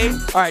 B-A.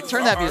 All right,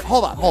 turn that music.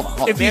 Hold on.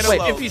 If you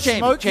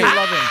smoke, you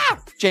love him.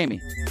 Jamie,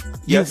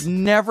 Yes. you've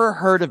never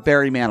heard of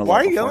Barry Manilow.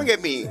 Why are you before. yelling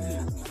at me?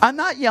 I'm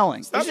not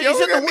yelling. Stop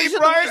yelling at me,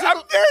 Brian.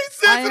 I'm very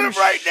sensitive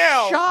right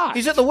now. Shocked.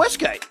 He's at the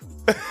Westgate.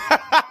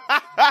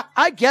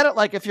 I get it,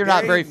 like if you're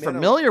not very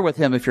familiar with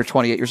him if you're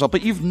 28 years old,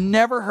 but you've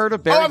never heard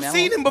of Barry Manilow. I've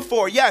seen him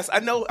before. Yes, I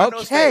know.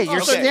 Okay,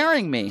 you're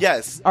scaring me.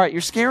 Yes. All right,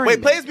 you're scaring me.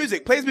 Wait, play his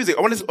music. Play his music.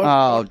 I want to.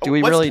 Oh, do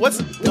we really? Wait.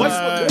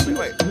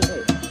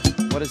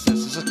 What is this?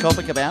 Is this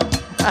Copacabana?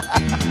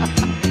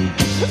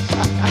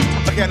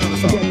 Okay, I know the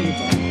song.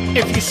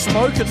 If you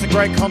smoke, it's a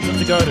great concert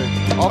to go to.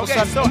 All of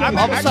a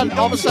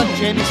sudden,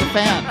 Jamie's a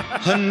fan.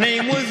 Her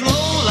name was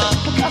Lola.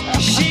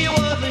 She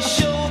was a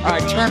show. All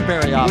right, turn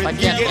Barry off. I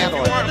can't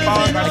handle it.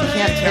 I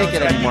can't take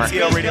it anymore.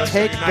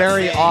 Take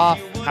Barry off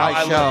my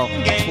show,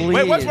 please.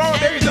 Wait, what's wrong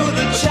with Barry though?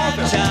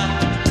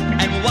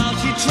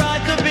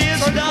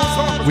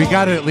 We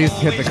got to at least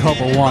hit the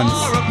couple once.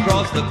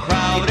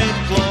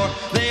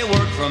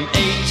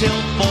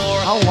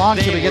 How long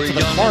till we get to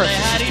the chorus?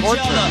 This is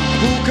torture.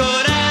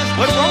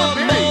 What's wrong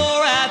with Barry?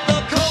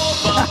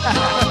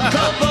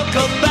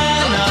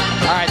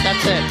 All right,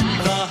 that's it.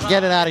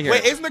 Get it out of here.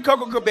 Wait, isn't the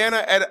Coco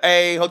Cabana at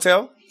a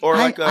hotel? Or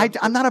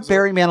I'm not a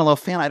Barry Manilow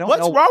fan. I don't know.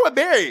 What's wrong with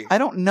Barry? I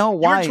don't know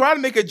why. You were trying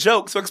to make a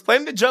joke, so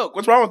explain the joke.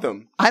 What's wrong with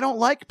him? I don't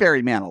like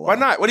Barry Manilow. Why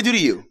not? What did he do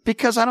to you?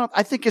 Because I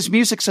think his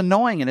music's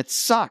annoying and it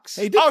sucks.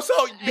 Because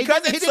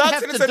it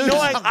sucks and it's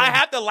annoying, I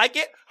have to like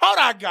it? Hold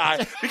on,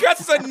 guys. Because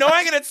it's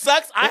annoying and it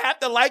sucks, I have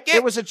to like it?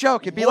 It was a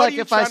joke. It'd be like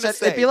if I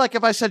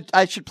said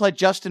I should play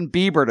Justin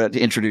Bieber to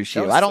introduce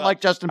you. I don't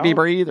like Justin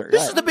Bieber either.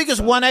 This is the biggest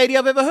 180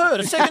 I've ever heard.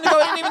 A second ago,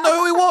 I didn't even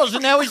know who he was,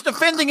 and now he's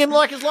defending him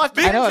like his life.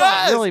 I know,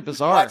 it's really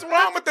bizarre. What's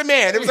wrong with the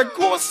man? It was a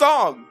cool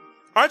song.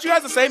 Aren't you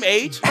guys the same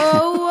age?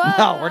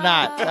 No, we're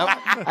not.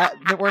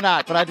 We're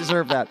not, but I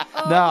deserve that.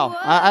 No,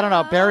 I don't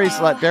know. Barry's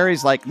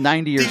like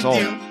 90 years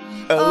old.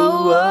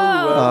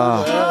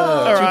 All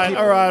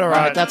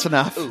right. That's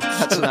enough.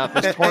 That's enough.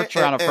 It's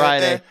torture on a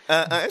Friday.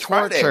 It's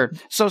Torture.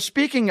 Friday. So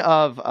speaking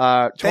of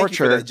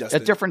torture, that,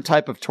 Justin. a different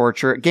type of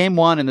torture. Game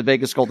 1 in the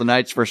Vegas Golden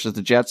Knights versus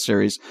the Jets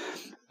series.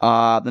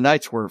 The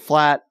Knights were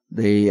flat.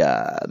 They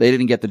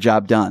didn't get the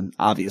job done,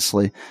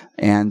 obviously.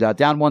 And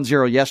down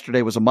 1-0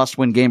 yesterday was a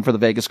must-win game for the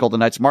Vegas Golden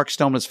Knights. Mark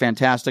Stone was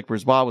fantastic.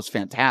 Brisbois was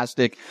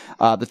fantastic.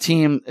 The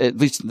team, at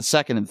least in the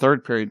second and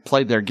third period,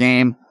 played their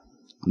game.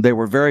 They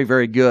were very,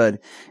 very good,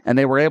 and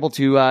they were able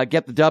to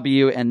get the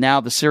W, and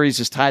now the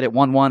series is tied at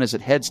 1-1 as it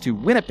heads to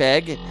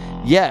Winnipeg.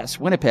 Yes,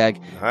 Winnipeg.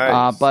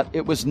 Nice. But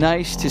it was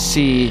nice to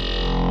see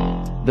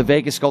the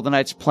Vegas Golden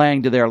Knights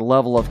playing to their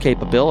level of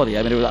capability.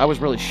 I mean, I was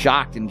really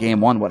shocked in Game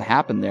 1 what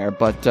happened there,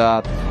 but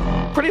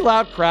pretty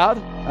loud crowd.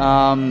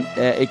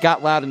 It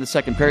got loud in the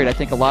second period. I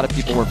think a lot of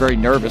people were very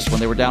nervous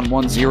when they were down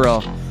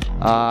 1-0.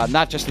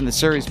 Not just in the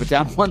series, but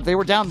down one. They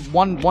were down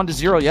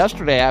 1-0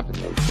 yesterday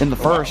in the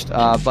first.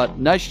 But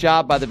nice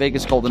job by the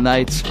Vegas Golden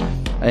Knights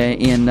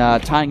in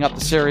tying up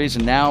the series.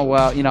 And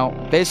now,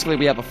 basically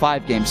we have a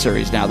 5-game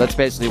series now. That's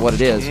basically what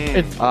it is.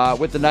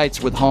 With the Knights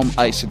with home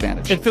ice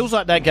advantage. It feels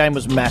like that game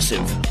was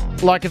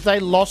massive. Like, if they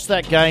lost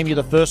that game, you're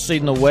the first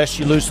seed in the West,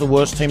 you lose the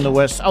worst team in the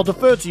West. I'll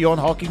defer to you on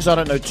hockey because I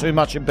don't know too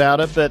much about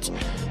it, but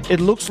it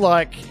looks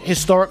like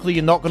historically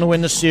you're not going to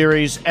win the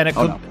series, and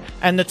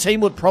and the team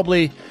would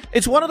probably...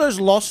 It's one of those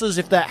losses,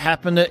 if that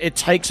happened, it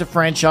takes a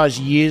franchise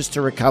years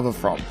to recover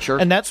from. Sure.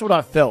 And that's what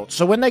I felt.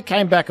 So when they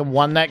came back and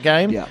won that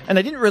game, and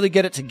they didn't really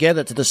get it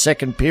together to the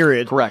second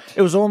period. Correct.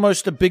 It was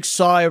almost a big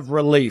sigh of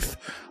relief.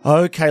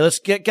 Okay, let's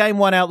get game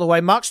 1 out of the way.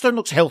 Mark Stone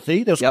looks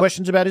healthy. There was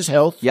questions about his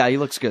health. Yeah, he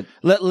looks good.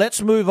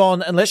 Let's move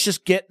on and let's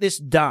just get this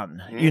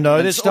done. You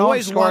know, there's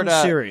always one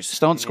series.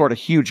 Stone scored a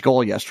huge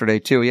goal yesterday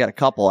too. He had a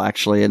couple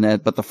actually,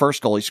 but the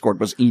first goal he scored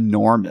was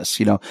enormous.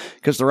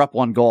 Because they're up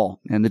 1 goal,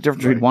 and the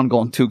difference between 1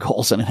 goal and 2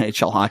 goals in an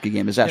NHL hockey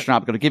game is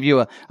astronomical. To give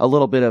you a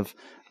little bit of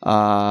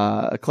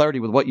clarity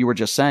with what you were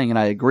just saying, and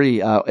I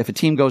agree. If a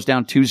team goes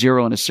down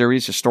 2-0 in a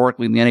series,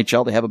 historically in the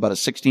NHL, they have about a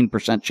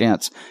 16%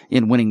 chance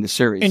in winning the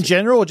series. In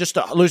general, or just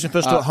losing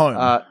first 2 at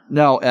home?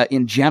 No,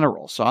 in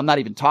general. So I'm not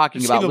even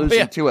talking about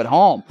losing 2 at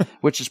home,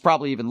 which is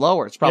probably even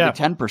lower. It's probably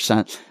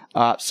 10%.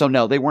 So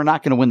no, they were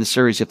not going to win the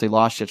series if they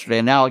lost yesterday.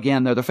 And now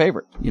again, they're the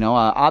favorite.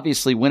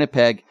 Obviously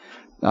Winnipeg,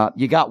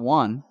 you got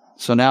 1.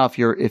 So now if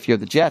you're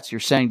the Jets,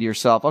 you're saying to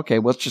yourself, okay,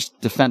 let's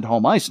just defend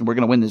home ice and we're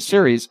going to win this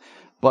series.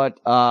 But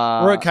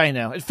we're okay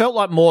now. It felt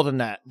like more than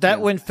that.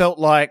 That win felt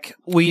like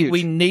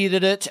we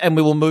needed it, and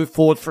we will move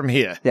forward from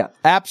here. Yeah,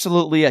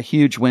 absolutely a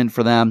huge win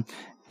for them.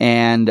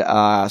 And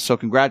so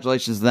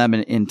congratulations to them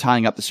in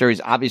tying up the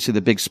series. Obviously,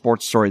 the big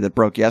sports story that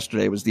broke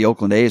yesterday was the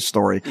Oakland A's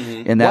story.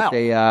 In that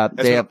they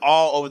have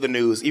all over the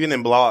news, even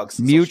in blogs.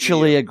 a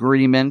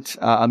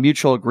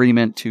mutual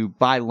agreement to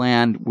buy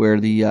land where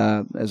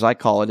the, as I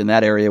call it in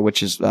that area,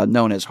 which is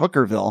known as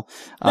Hookerville,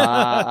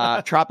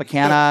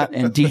 Tropicana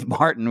and Dean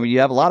Martin, where you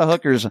have a lot of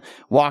hookers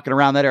walking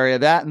around that area.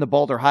 That and the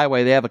Boulder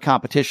Highway, they have a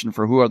competition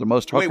for who are the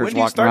most hookers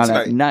walking around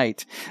at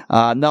night.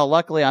 No,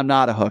 luckily I'm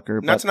not a hooker.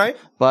 Not tonight?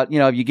 But,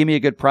 if you give me a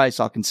good price,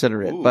 I'll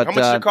consider it. But how much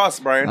does it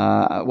cost, Brian?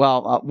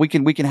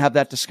 We can have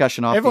that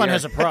discussion off. Everyone the air.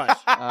 has a price.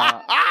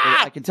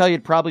 I can tell you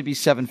it'd probably be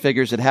 7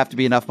 figures. It'd have to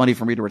be enough money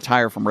for me to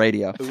retire from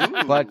radio.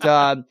 But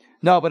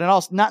no,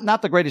 but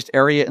not the greatest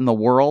area in the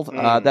world.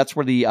 That's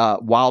where the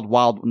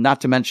Wild,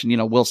 not to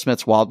mention Will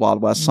Smith's Wild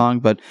Wild West song,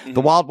 but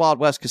the Wild Wild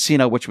West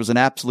Casino, which was an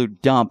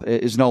absolute dump,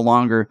 is no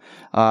longer.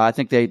 I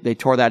think they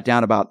tore that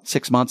down about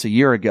 6 months, a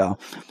year ago.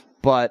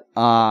 But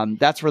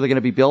that's where they're going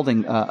to be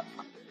building.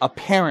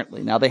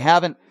 Apparently, now they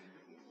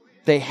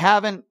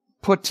haven't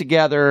put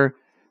together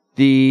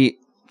the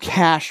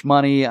cash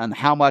money on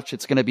how much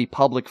it's going to be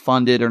public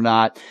funded or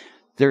not.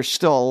 There's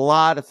still a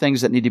lot of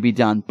things that need to be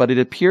done, but it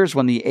appears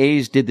when the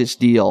A's did this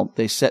deal,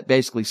 they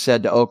basically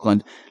said to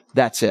Oakland,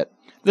 that's it.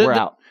 We're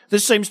out.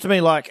 This seems to me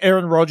like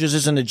Aaron Rodgers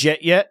isn't a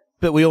Jet yet,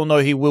 but we all know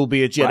he will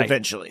be a Jet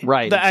eventually.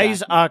 Right. The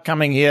A's are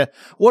coming here.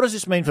 What does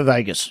this mean for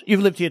Vegas?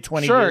 You've lived here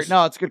 20 years. Sure.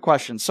 No, it's a good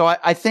question. So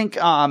I think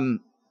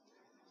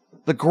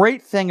the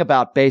great thing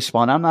about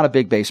baseball, and I'm not a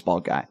big baseball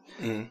guy,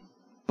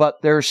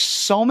 but there's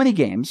so many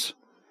games.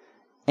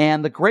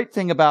 And the great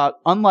thing about,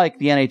 unlike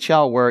the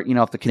NHL where,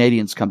 if the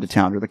Canadians come to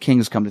town or the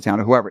Kings come to town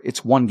or whoever,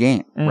 it's one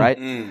game, right?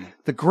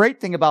 The great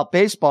thing about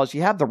baseball is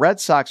you have the Red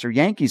Sox or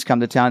Yankees come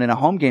to town in a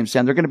home game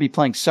stand. They're going to be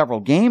playing several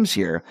games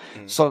here.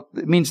 So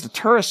it means the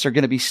tourists are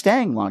going to be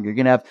staying longer. You're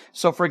going to have,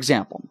 so for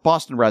example,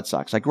 Boston Red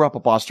Sox. I grew up a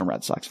Boston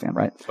Red Sox fan,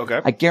 right?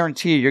 Okay. I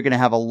guarantee you're going to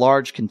have a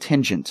large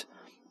contingent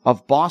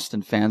of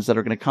Boston fans that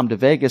are going to come to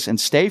Vegas and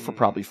stay for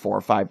probably 4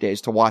 or 5 days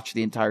to watch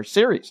the entire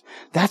series.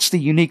 That's the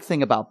unique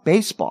thing about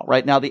baseball.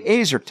 Right now, the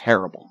A's are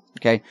terrible.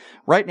 Okay.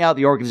 Right now,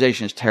 the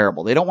organization is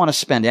terrible. They don't want to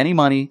spend any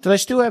money. Do they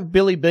still have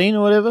Billy Bean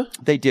or whatever?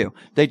 They do.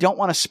 They don't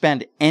want to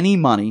spend any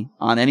money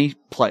on any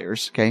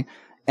players. Okay.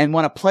 And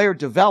when a player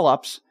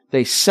develops,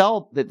 they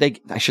sell that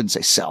I shouldn't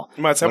say sell.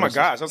 You might say, oh my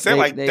gosh, don't say it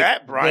like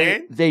that,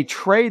 Brian. They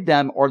trade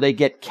them or they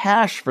get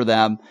cash for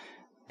them.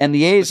 And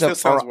the A's are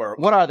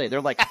what are they?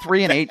 They're like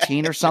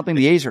 3-18 or something.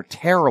 The A's are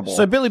terrible.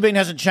 So Billy Beane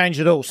hasn't changed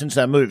at all since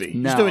that movie.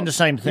 No. He's doing the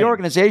same thing. The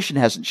organization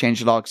hasn't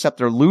changed at all, except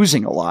they're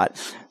losing a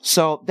lot.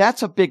 So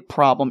that's a big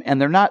problem.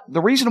 And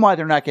the reason why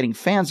they're not getting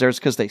fans there is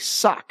because they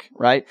suck,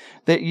 right?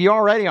 You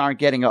already aren't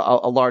getting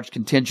a large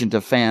contingent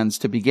of fans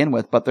to begin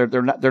with, but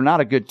they're not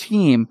a good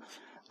team.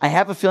 I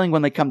have a feeling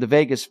when they come to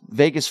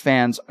Vegas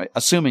fans,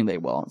 assuming they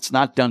will, it's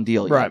not done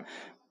deal yet. Right.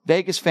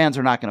 Vegas fans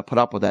are not going to put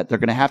up with that. They're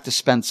going to have to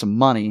spend some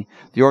money.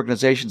 The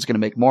organization's going to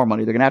make more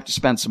money. They're going to have to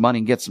spend some money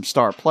and get some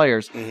star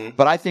players. Mm-hmm.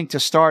 But I think to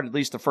start at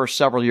least the first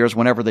several years,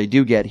 whenever they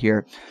do get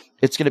here,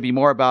 it's going to be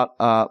more about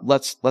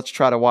let's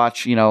try to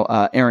watch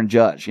Aaron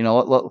Judge.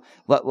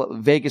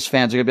 Vegas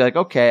fans are going to be like,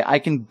 okay, I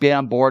can be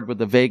on board with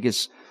the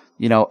Vegas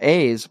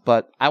A's,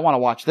 but I want to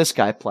watch this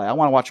guy play. I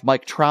want to watch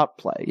Mike Trout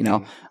play.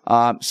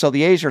 So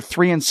the A's are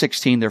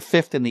 3-16. They're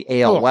 5th in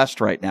the AL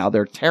West right now.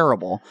 They're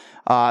terrible.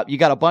 You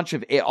got a bunch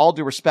of, all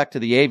due respect to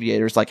the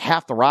Aviators, like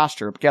half the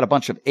roster, got a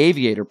bunch of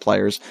Aviator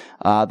players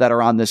that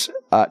are on this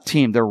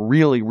team. They're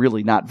really,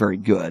 really not very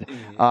good.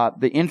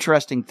 The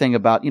interesting thing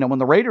about, when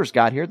the Raiders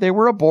got here, they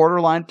were a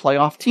borderline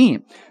playoff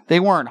team. They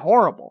weren't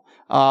horrible.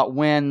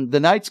 When the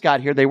Knights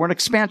got here, they were an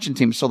expansion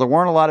team, so there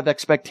weren't a lot of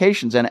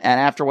expectations. And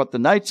after what the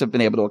Knights have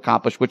been able to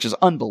accomplish, which is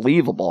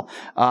unbelievable,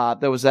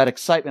 there was that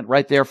excitement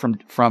right there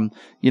from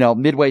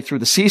midway through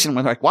the season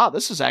when they're like, wow,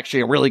 this is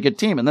actually a really good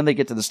team. And then they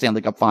get to the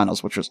Stanley Cup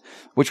Finals, which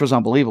was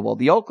unbelievable.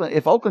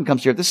 If Oakland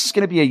comes here, this is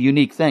going to be a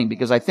unique thing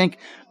because I think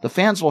the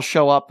fans will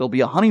show up. There'll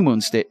be a honeymoon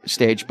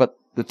stage, but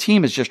the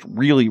team is just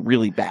really,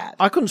 really bad.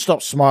 I couldn't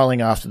stop smiling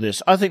after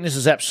this. I think this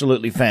is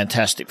absolutely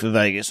fantastic for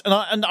Vegas.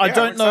 And I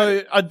don't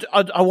know,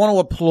 I want to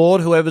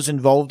applaud whoever's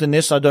involved in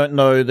this. I don't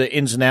know the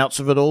ins and outs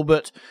of it all,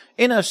 but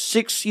in a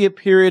 6-year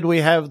period, we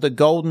have the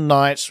Golden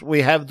Knights,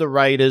 we have the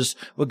Raiders,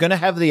 we're going to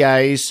have the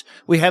A's,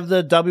 we have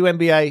the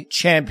WNBA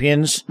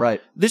champions.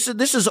 Right. This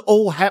is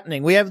all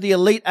happening. We have the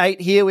Elite Eight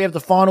here, we have the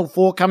Final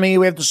Four coming here,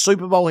 we have the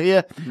Super Bowl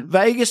here. Mm-hmm.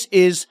 Vegas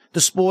is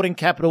the sporting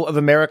capital of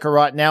America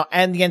right now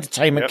and the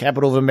entertainment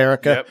capital of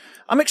America. Yep.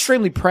 I'm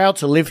extremely proud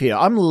to live here.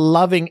 I'm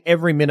loving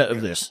every minute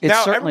of this. It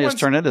certainly has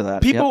turned into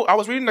that. People, I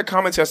was reading the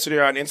comments yesterday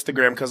on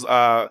Instagram because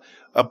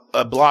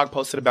a blog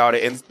posted about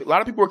it, and a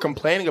lot of people were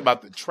complaining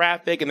about the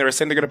traffic, and they were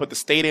saying they're going to put the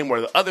stadium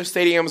where the other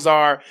stadiums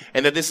are,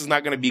 and that this is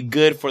not going to be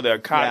good for the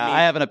economy. Yeah,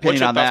 I have an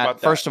opinion on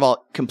that. First of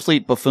all,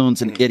 complete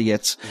buffoons and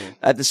idiots.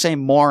 The same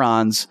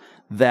morons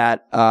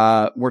that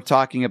we're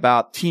talking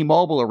about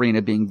T-Mobile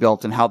Arena being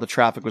built and how the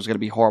traffic was going to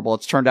be horrible.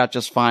 It's turned out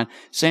just fine.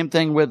 Same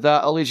thing with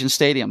Allegiant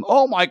Stadium.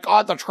 Oh my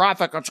God, the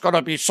traffic, it's going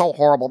to be so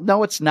horrible.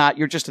 No, it's not.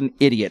 You're just an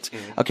idiot.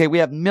 Okay, we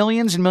have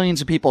millions and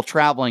millions of people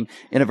traveling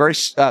in a very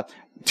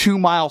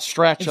 2-mile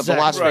stretch of the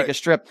Las Vegas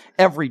Strip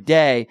every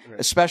day,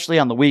 especially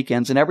on the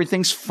weekends, and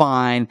everything's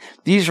fine.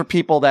 These are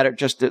people that are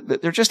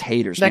they're just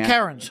haters. They're man.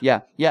 Karens. Yeah.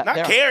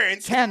 Not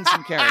Karens. Kens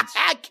and Karens.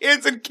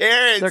 Kens and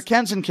Karens. They're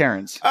Kens and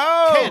Karens.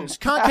 Oh. Kens.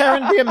 Can't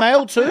Karen be a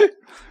male too?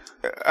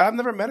 I've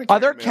never met a Karen. Are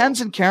there Kens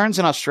and Karens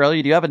in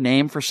Australia? Do you have a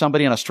name for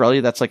somebody in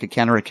Australia that's like a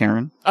Ken or a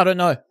Karen? I don't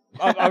know.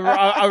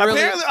 I really...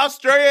 Apparently,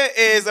 Australia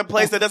is a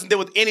place that doesn't deal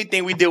with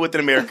anything we deal with in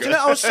America.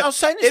 I was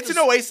saying this it's an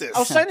oasis. I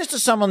was saying this to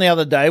someone the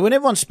other day. When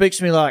everyone speaks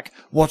to me like,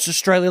 what's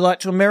Australia like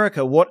to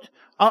America?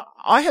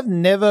 I have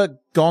never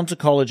gone to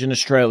college in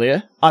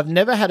Australia. I've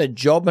never had a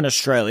job in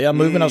Australia. I'm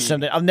moving on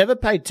 17. I've never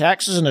paid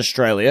taxes in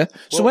Australia.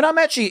 So when I'm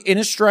actually in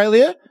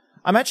Australia,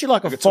 I'm actually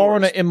like a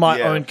foreigner in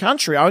my own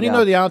country. I only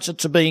know the answer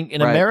to being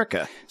in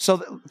America.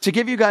 So to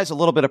give you guys a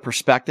little bit of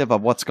perspective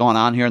of what's going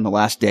on here in the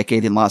last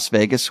decade in Las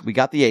Vegas, we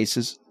got the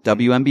Aces,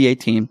 WNBA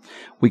team.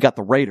 We got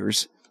the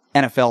Raiders,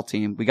 NFL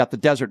team. We got the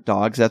Desert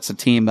Dogs. That's the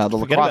team, the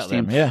lacrosse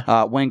team.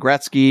 Wayne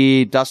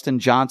Gretzky, Dustin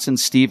Johnson,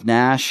 Steve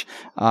Nash,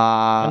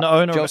 and the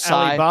owner Joe of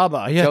Tsai,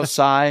 Alibaba. Joe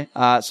Tsai.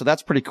 So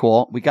that's pretty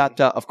cool. We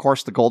got, of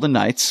course, the Golden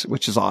Knights,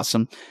 which is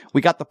awesome.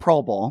 We got the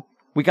Pro Bowl.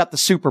 We got the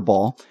Super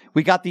Bowl.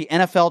 We got the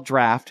NFL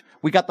draft.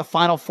 We got the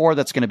Final Four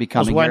that's going to be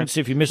coming. I was waiting to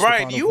see if you missed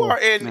Brian, the Final you Four. are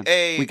in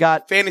a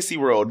fantasy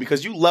world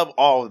because you love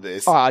all of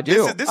this. Oh, I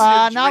do. This is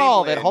your not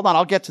all of it. dreamland. Hold on,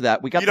 I'll get to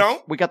that. We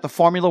got the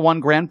Formula One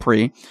Grand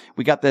Prix.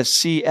 We got the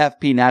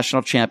CFP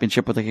National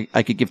Championship, which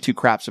I could give two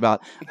craps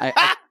about.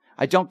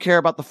 I don't care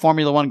about the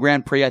Formula One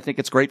Grand Prix. I think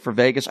it's great for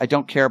Vegas. I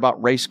don't care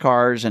about race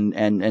cars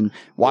and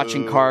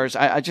watching cars.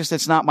 I just,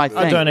 it's not my thing.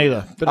 I don't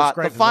either. But it's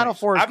great the Final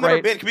Four is I've great.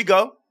 never been. Can we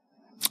go?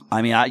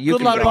 I mean, you Good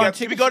can luck, go. Brian.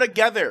 Can we go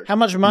together? How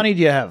much money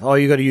do you have? Oh,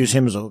 you got to use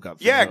him as a hookup.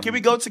 Yeah, can we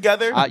go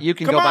together? You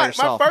can Come go on, by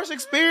yourself. my first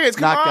experience.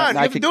 Come on,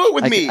 you have to do it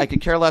with me. I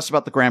could care less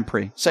about the Grand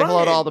Prix. Say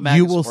hello to all the Magnus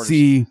You will supporters.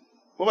 see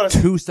What about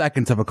I 2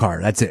 seconds of a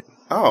car. That's it.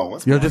 Oh,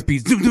 that's You'll just be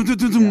zoom, zoom, zoom,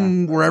 zoom,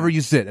 zoom, wherever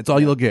you sit. That's all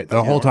you'll get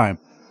the whole time.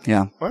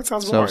 Yeah. Well, that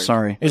sounds so boring.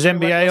 sorry. Is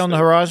NBA on the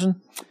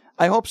horizon?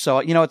 I hope so.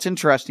 It's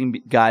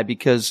interesting, Guy,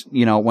 because,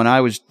 when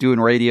I was doing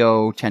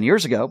radio 10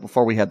 years ago,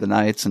 before we had the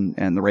Knights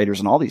and the Raiders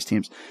and all these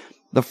teams,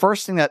 the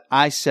first thing that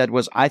I said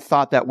was I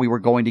thought that we were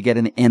going to get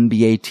an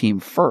NBA team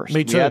first.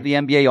 Me too. We had the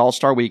NBA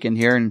All-Star Weekend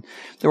here, and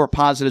there were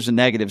positives and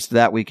negatives to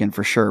that weekend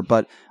for sure.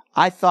 But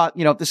I thought,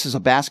 this is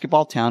a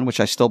basketball town, which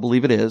I still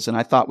believe it is, and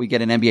I thought we'd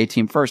get an NBA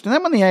team first. And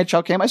then when the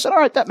NHL came, I said, all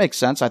right, that makes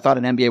sense. I thought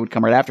an NBA would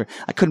come right after.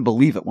 I couldn't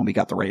believe it when we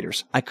got the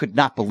Raiders. I could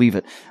not believe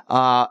it.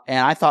 And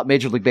I thought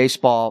Major League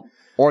Baseball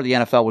or the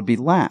NFL would be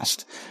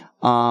last.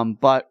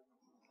 But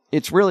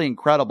it's really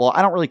incredible.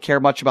 I don't really care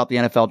much about the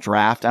NFL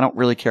draft. I don't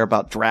really care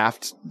about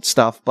draft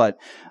stuff, but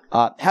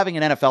having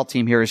an NFL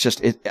team here is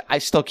just, I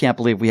still can't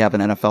believe we have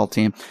an NFL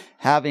team.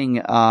 Having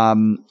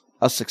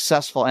a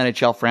successful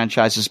NHL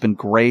franchise has been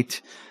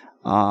great.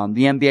 The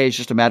NBA is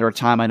just a matter of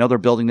time. I know they're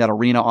building that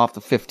arena off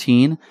the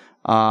 15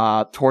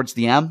 towards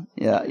the M,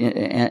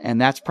 and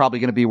that's probably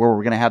going to be where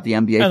we're going to have the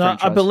NBA franchise.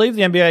 I believe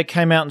the NBA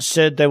came out and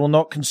said they will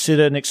not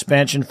consider an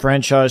expansion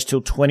franchise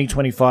till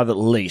 2025 at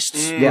least,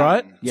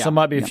 right? Yeah. So it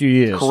might be a few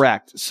years.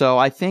 Correct. So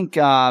I think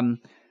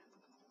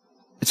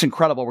it's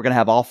incredible we're going to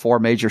have all 4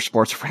 major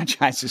sports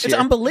franchises here. It's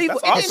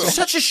unbelievable. That's awesome. In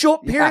such a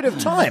short period of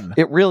time.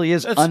 It really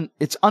is.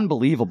 It's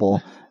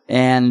unbelievable.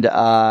 And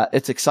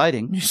it's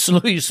exciting.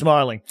 You're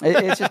smiling.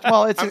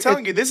 I'm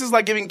telling you, this is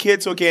like giving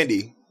kids to a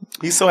candy.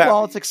 He's so happy.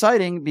 Well, it's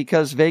exciting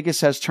because Vegas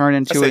has turned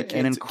into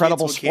an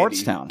incredible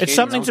sports town. It's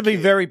something to be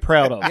very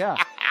proud of.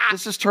 Yeah.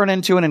 This has turned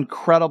into an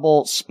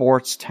incredible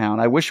sports town.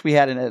 I wish we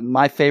had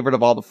my favorite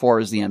of all the 4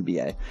 is the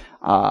NBA.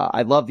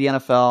 I love the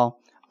NFL.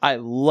 I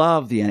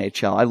love the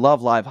NHL. I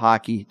love live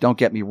hockey. Don't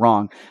get me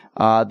wrong.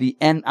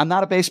 I'm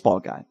not a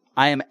baseball guy.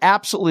 I am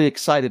absolutely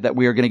excited that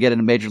we are going to get a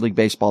Major League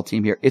Baseball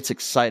team here. It's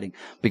exciting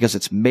because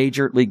it's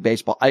Major League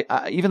Baseball.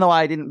 Even though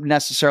I didn't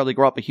necessarily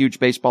grow up a huge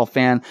baseball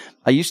fan,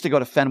 I used to go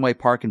to Fenway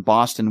Park in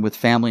Boston with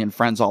family and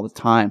friends all the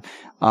time.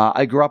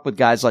 I grew up with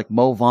guys like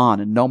Mo Vaughn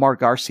and Nomar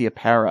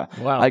Garcia-Parra.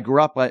 Wow. I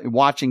grew up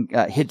watching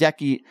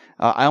Hideki.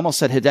 I almost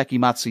said Hideki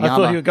Matsuyama. I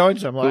thought you were going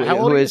to. I'm like,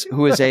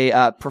 who is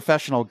a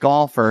professional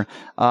golfer.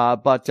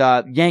 But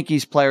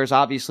Yankees players,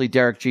 obviously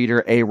Derek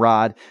Jeter,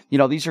 A-Rod.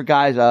 These are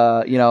guys.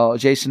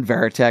 Jason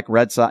Varitek,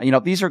 Red Sox.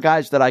 These are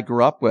guys that I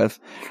grew up with.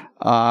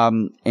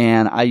 And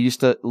I used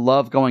to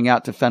love going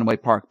out to Fenway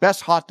Park.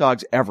 Best hot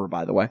dogs ever,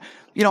 by the way.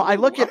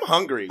 I'm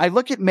hungry. I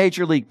look at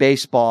Major League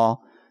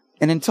Baseball.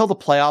 And until the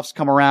playoffs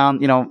come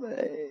around,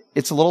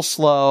 it's a little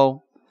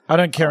slow. I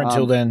don't care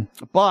until then.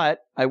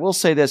 But I will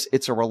say this,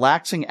 it's a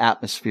relaxing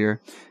atmosphere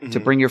to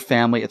bring your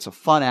family. It's a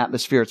fun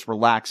atmosphere. It's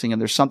relaxing.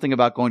 And there's something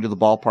about going to the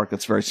ballpark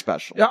that's very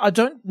special. Yeah, I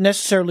don't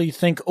necessarily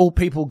think all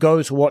people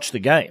go to watch the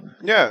game.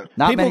 Yeah.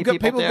 Not many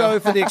people do. Go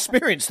for the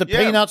experience, the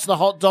peanuts, the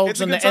hot dogs,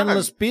 and the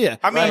endless beer.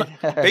 I mean,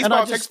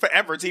 baseball takes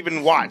forever to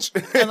even watch.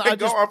 And I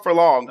go on for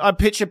long. I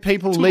picture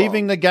people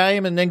leaving the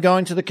game and then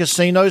going to the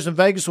casinos, and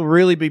Vegas will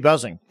really be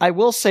buzzing. I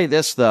will say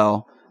this,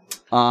 though.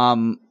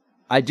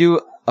 I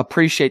do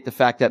appreciate the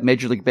fact that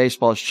Major League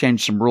Baseball has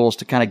changed some rules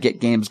to kind of get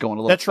games going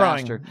a little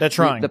faster. They're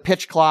trying. The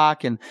pitch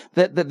clock, and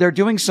they're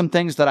doing some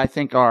things that I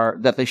think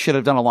that they should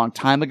have done a long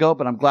time ago,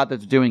 but I'm glad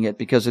that they're doing it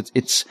because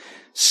it's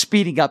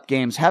speeding up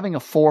games. Having a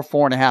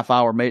 4.5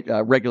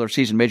 hour regular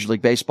season Major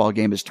League Baseball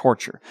game is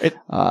torture.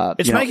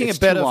 It's making it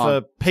better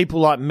for people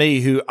like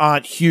me who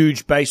aren't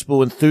huge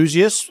baseball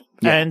enthusiasts.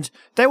 Yeah. And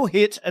they will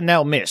hit and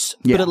they'll miss.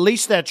 Yeah. But at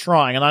least they're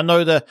trying. And I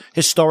know the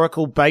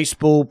historical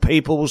baseball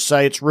people will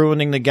say it's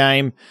ruining the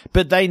game,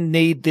 but they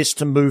need this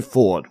to move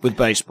forward with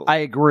baseball. I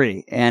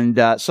agree. And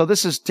so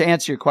this is, to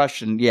answer your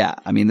question, yeah,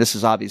 I mean, this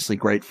is obviously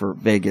great for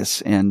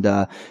Vegas. And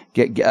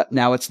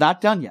now it's not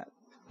done yet.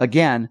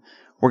 Again,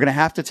 we're going to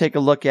have to take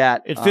a look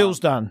at... It feels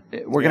done.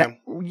 We're going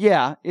to...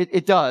 Yeah,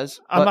 it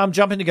does. I'm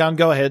jumping the gun.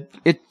 Go ahead.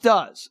 It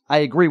does. I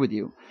agree with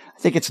you. I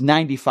think it's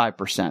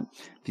 95%.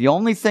 The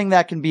only thing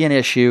that can be an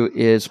issue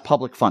is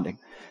public funding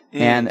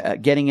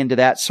and getting into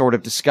that sort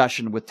of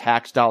discussion with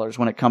tax dollars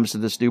when it comes to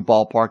this new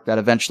ballpark that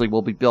eventually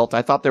will be built.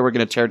 I thought they were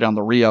going to tear down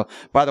the Rio.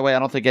 By the way, I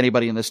don't think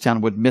anybody in this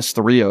town would miss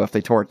the Rio if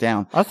they tore it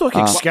down. I thought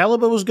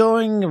Excalibur was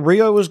going,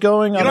 Rio was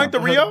going. You don't like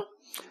the Rio?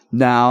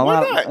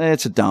 No,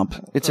 it's a dump.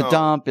 It's a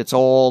dump. It's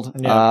old.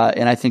 Yeah.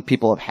 And I think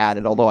people have had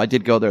it, although I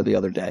did go there the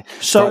other day.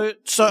 So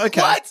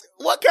okay.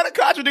 What kind of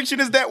contradiction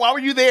is that? Why were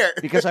you there?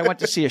 Because I went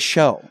to see a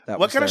show.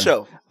 What kind of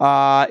show?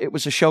 It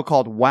was a show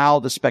called Wow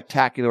the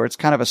Spectacular. It's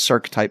kind of a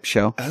Cirque type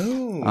show.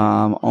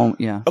 Oh.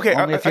 Yeah. Okay.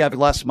 Only if you have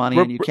less money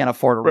and you can't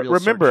afford a real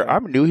Remember,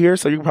 I'm new here,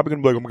 so you're probably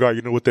going to be like, oh my God,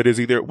 you know what that is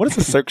either. What is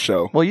a Cirque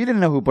show? Well, you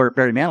didn't know who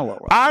Barry Manilow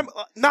was. I'm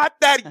not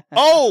that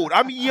old.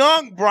 I'm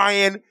young,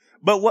 Brian.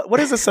 But what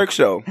is a Cirque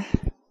show?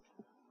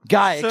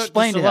 Guy,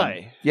 explain to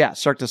him. Yeah,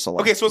 Cirque du Soleil.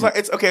 Okay, so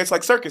it's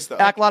like circus stuff.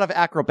 A lot of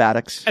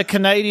acrobatics. A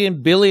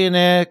Canadian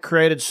billionaire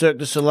created Cirque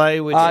du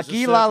Soleil, which is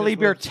Guy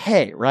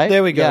Laliberté, right?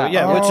 There we go.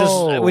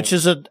 Yeah, which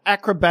is an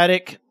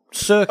acrobatic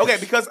circus. Okay,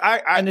 because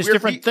and there's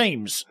different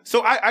themes.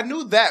 So I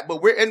knew that,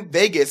 but we're in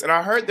Vegas, and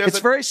I heard it's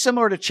very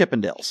similar to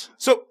Chippendales.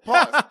 So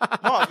pause,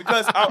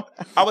 because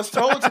I was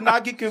told to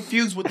not get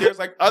confused with there's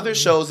like other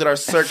shows that are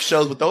Cirque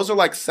shows, but those are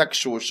like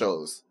sexual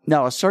shows.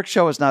 No, a Cirque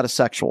show is not a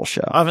sexual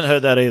show. I haven't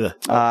heard that either.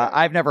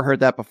 I've never heard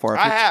that before.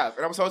 I have.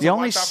 And I'm supposed the to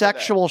only watch out for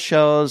sexual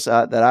shows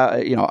that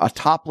a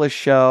topless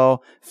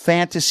show,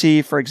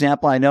 fantasy, for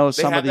example. I know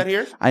They some have of the that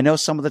here? I know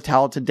some of the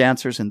talented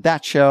dancers in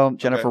that show.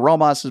 Jennifer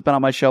Romas has been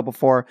on my show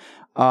before.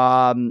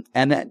 And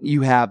then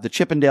you have the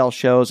Chippendale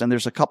shows, and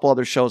there's a couple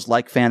other shows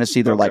like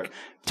fantasy. They're like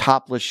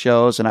topless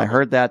shows, and I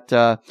heard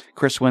that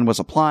Chris Wynn was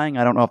applying.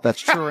 I don't know if that's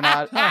true or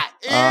not.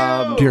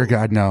 Dear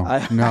God, no.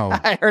 No.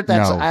 I heard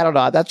that. No. I don't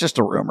know. That's just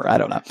a rumor. I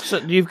don't know. So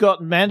you've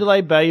got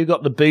Mandalay Bay, you've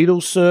got the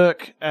Beatles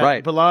Cirque,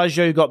 Right.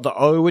 Bellagio, you've got the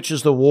O, which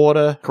is the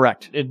water.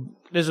 Correct.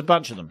 There's a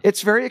bunch of them.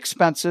 It's very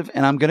expensive,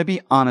 and I'm going to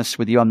be honest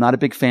with you. I'm not a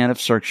big fan of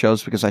Cirque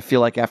shows because I feel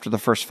like after the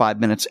first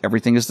 5 minutes,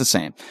 everything is the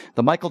same.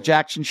 The Michael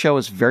Jackson show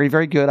is very,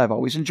 very good. I've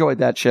always enjoyed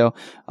that show.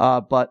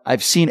 But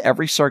I've seen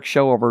every Cirque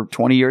show over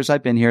 20 years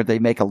I've been here. They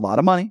make a lot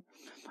of money.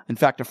 In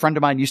fact, a friend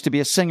of mine used to be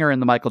a singer in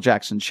the Michael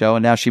Jackson show,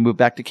 and now she moved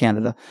back to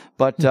Canada.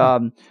 But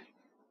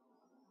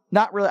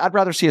not really. I'd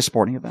rather see a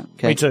sporting event.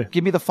 Okay? Me too.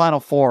 Give me the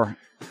Final Four.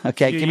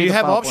 Okay, give me You the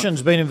have Final options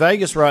Four. being in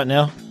Vegas right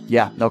now.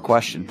 Yeah, no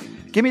question.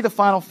 Give me the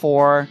Final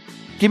Four.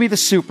 Give me the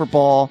Super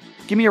Bowl.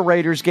 Give me a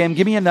Raiders game.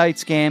 Give me a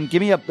Knights game. Give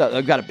me I've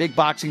got a big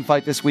boxing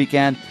fight this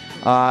weekend.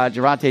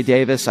 Gervonta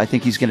Davis, I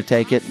think he's going to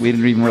take it. We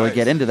didn't even really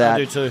get into that. I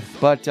do too.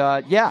 But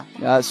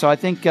so I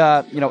think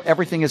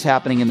everything is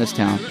happening in this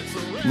town.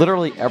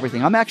 Literally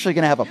everything. I'm actually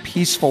going to have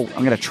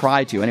I'm going to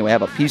try to anyway,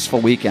 have a peaceful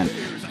weekend.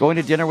 Going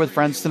to dinner with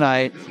friends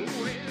tonight.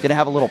 Going to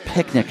have a little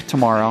picnic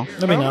tomorrow.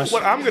 That'd be nice.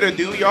 What I'm going to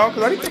do, y'all,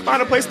 because I need to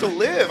find a place to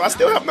live. I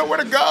still have nowhere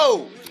to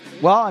go.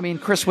 Well, I mean,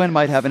 Chris Wynn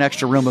might have an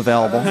extra room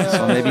available,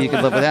 so maybe you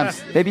could live with him.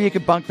 Maybe you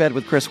could bunk bed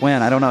with Chris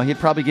Wynn. I don't know. He'd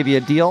probably give you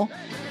a deal.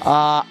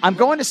 I'm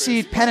going to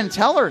see Penn and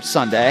Teller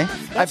Sunday.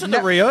 That's in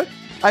the Rio.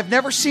 I've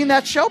never seen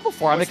that show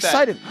before. I'm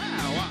excited.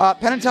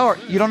 Penn and Teller.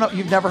 You don't know?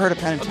 You've never heard of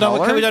Penn and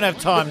Teller? No, we don't have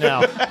time now.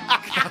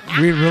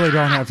 We really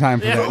don't have time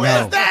for that. Who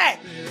No. is that?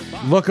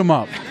 Look them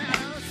up.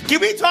 Can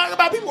we talk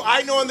about people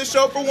I know on the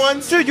show for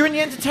once? Dude, you're in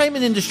the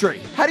entertainment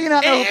industry. How do you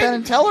not know who Penn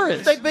and Teller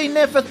is? They've been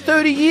there for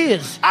 30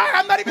 years.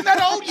 I'm not even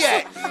that old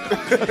yet.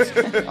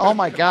 Oh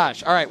my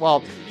gosh! All right.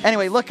 Well,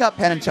 anyway, look up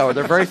Penn and Teller.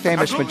 They're very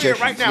famous I'm Googling magicians.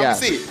 it right now.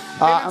 Yes. Let me see.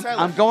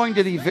 I'm going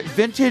to the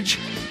Vintage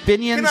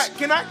Binions.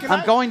 Can I?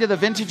 I'm going to the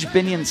Vintage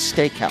Binions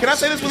Steakhouse. Can I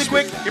say this really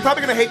quick? You're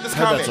probably going to hate this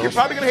comment. You're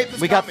probably going to hate this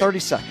We got comment. 30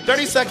 seconds.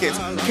 30 seconds.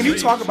 Can you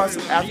talk about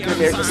some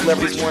African-American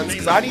celebrities once?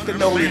 Because I need to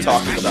know who you're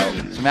talking about.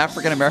 Some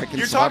African American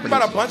You're celebrities.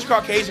 talking about a bunch of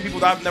Caucasian people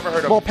that I've never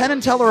heard of. Well, Penn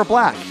and Teller are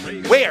black.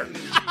 Where?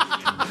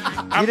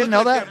 You didn't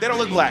know that? They don't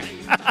look black.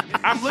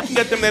 I'm looking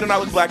at them. They do not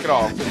look black at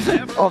all.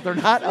 Oh, they're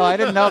not? Oh, I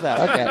didn't know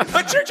that. Okay.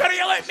 But you're trying to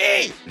yell at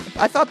me.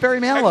 I thought Barry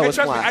Manilow was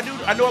Trust me,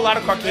 black. I know a lot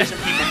of Caucasian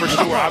people for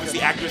sure. Obviously,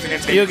 actors and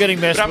entertainers. You're getting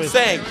messed But I'm with.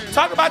 saying,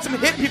 talk about some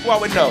hit people I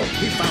would know.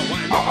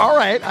 All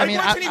right. Have you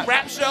watched any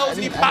rap shows,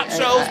 any pop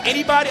shows,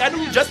 anybody? I knew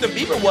who Justin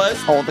Bieber was.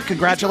 Oh,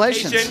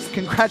 congratulations! He's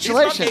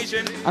Congratulations!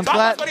 Caucasian. I'm Talk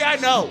glad. about somebody I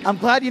know. I'm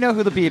glad you know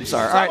who the Biebs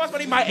are. Talk All right. about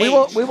somebody my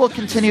age. We will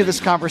continue this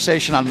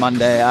conversation on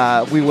Monday.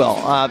 We will.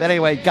 But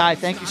anyway, Guy,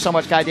 thank you so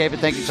much. Guy David,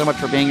 thank you so much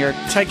for being here.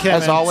 Take care,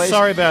 as man. always.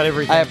 Sorry about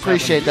everything. I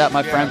appreciate that,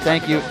 my friend.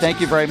 Thank you. Thank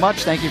you very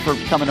much. Thank you for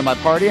coming to my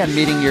party and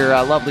meeting your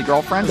lovely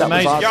girlfriend. That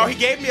was awesome. Y'all, he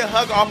gave me a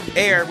hug off of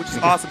air, which is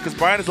awesome because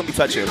Brian has let me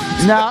touch him.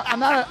 No,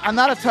 I'm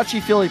not a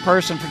touchy-feely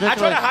person. I try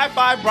Particularly, to high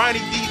five Brian.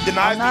 He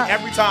denies me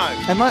every time.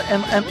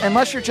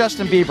 unless you're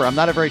Justin Bieber, I'm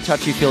not a very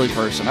touchy-feely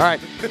person. All right,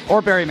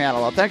 or Barry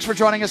Manilow. Thanks for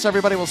joining us,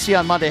 everybody. We'll see you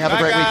on Monday. Have a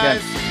Bye, great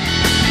guys. weekend.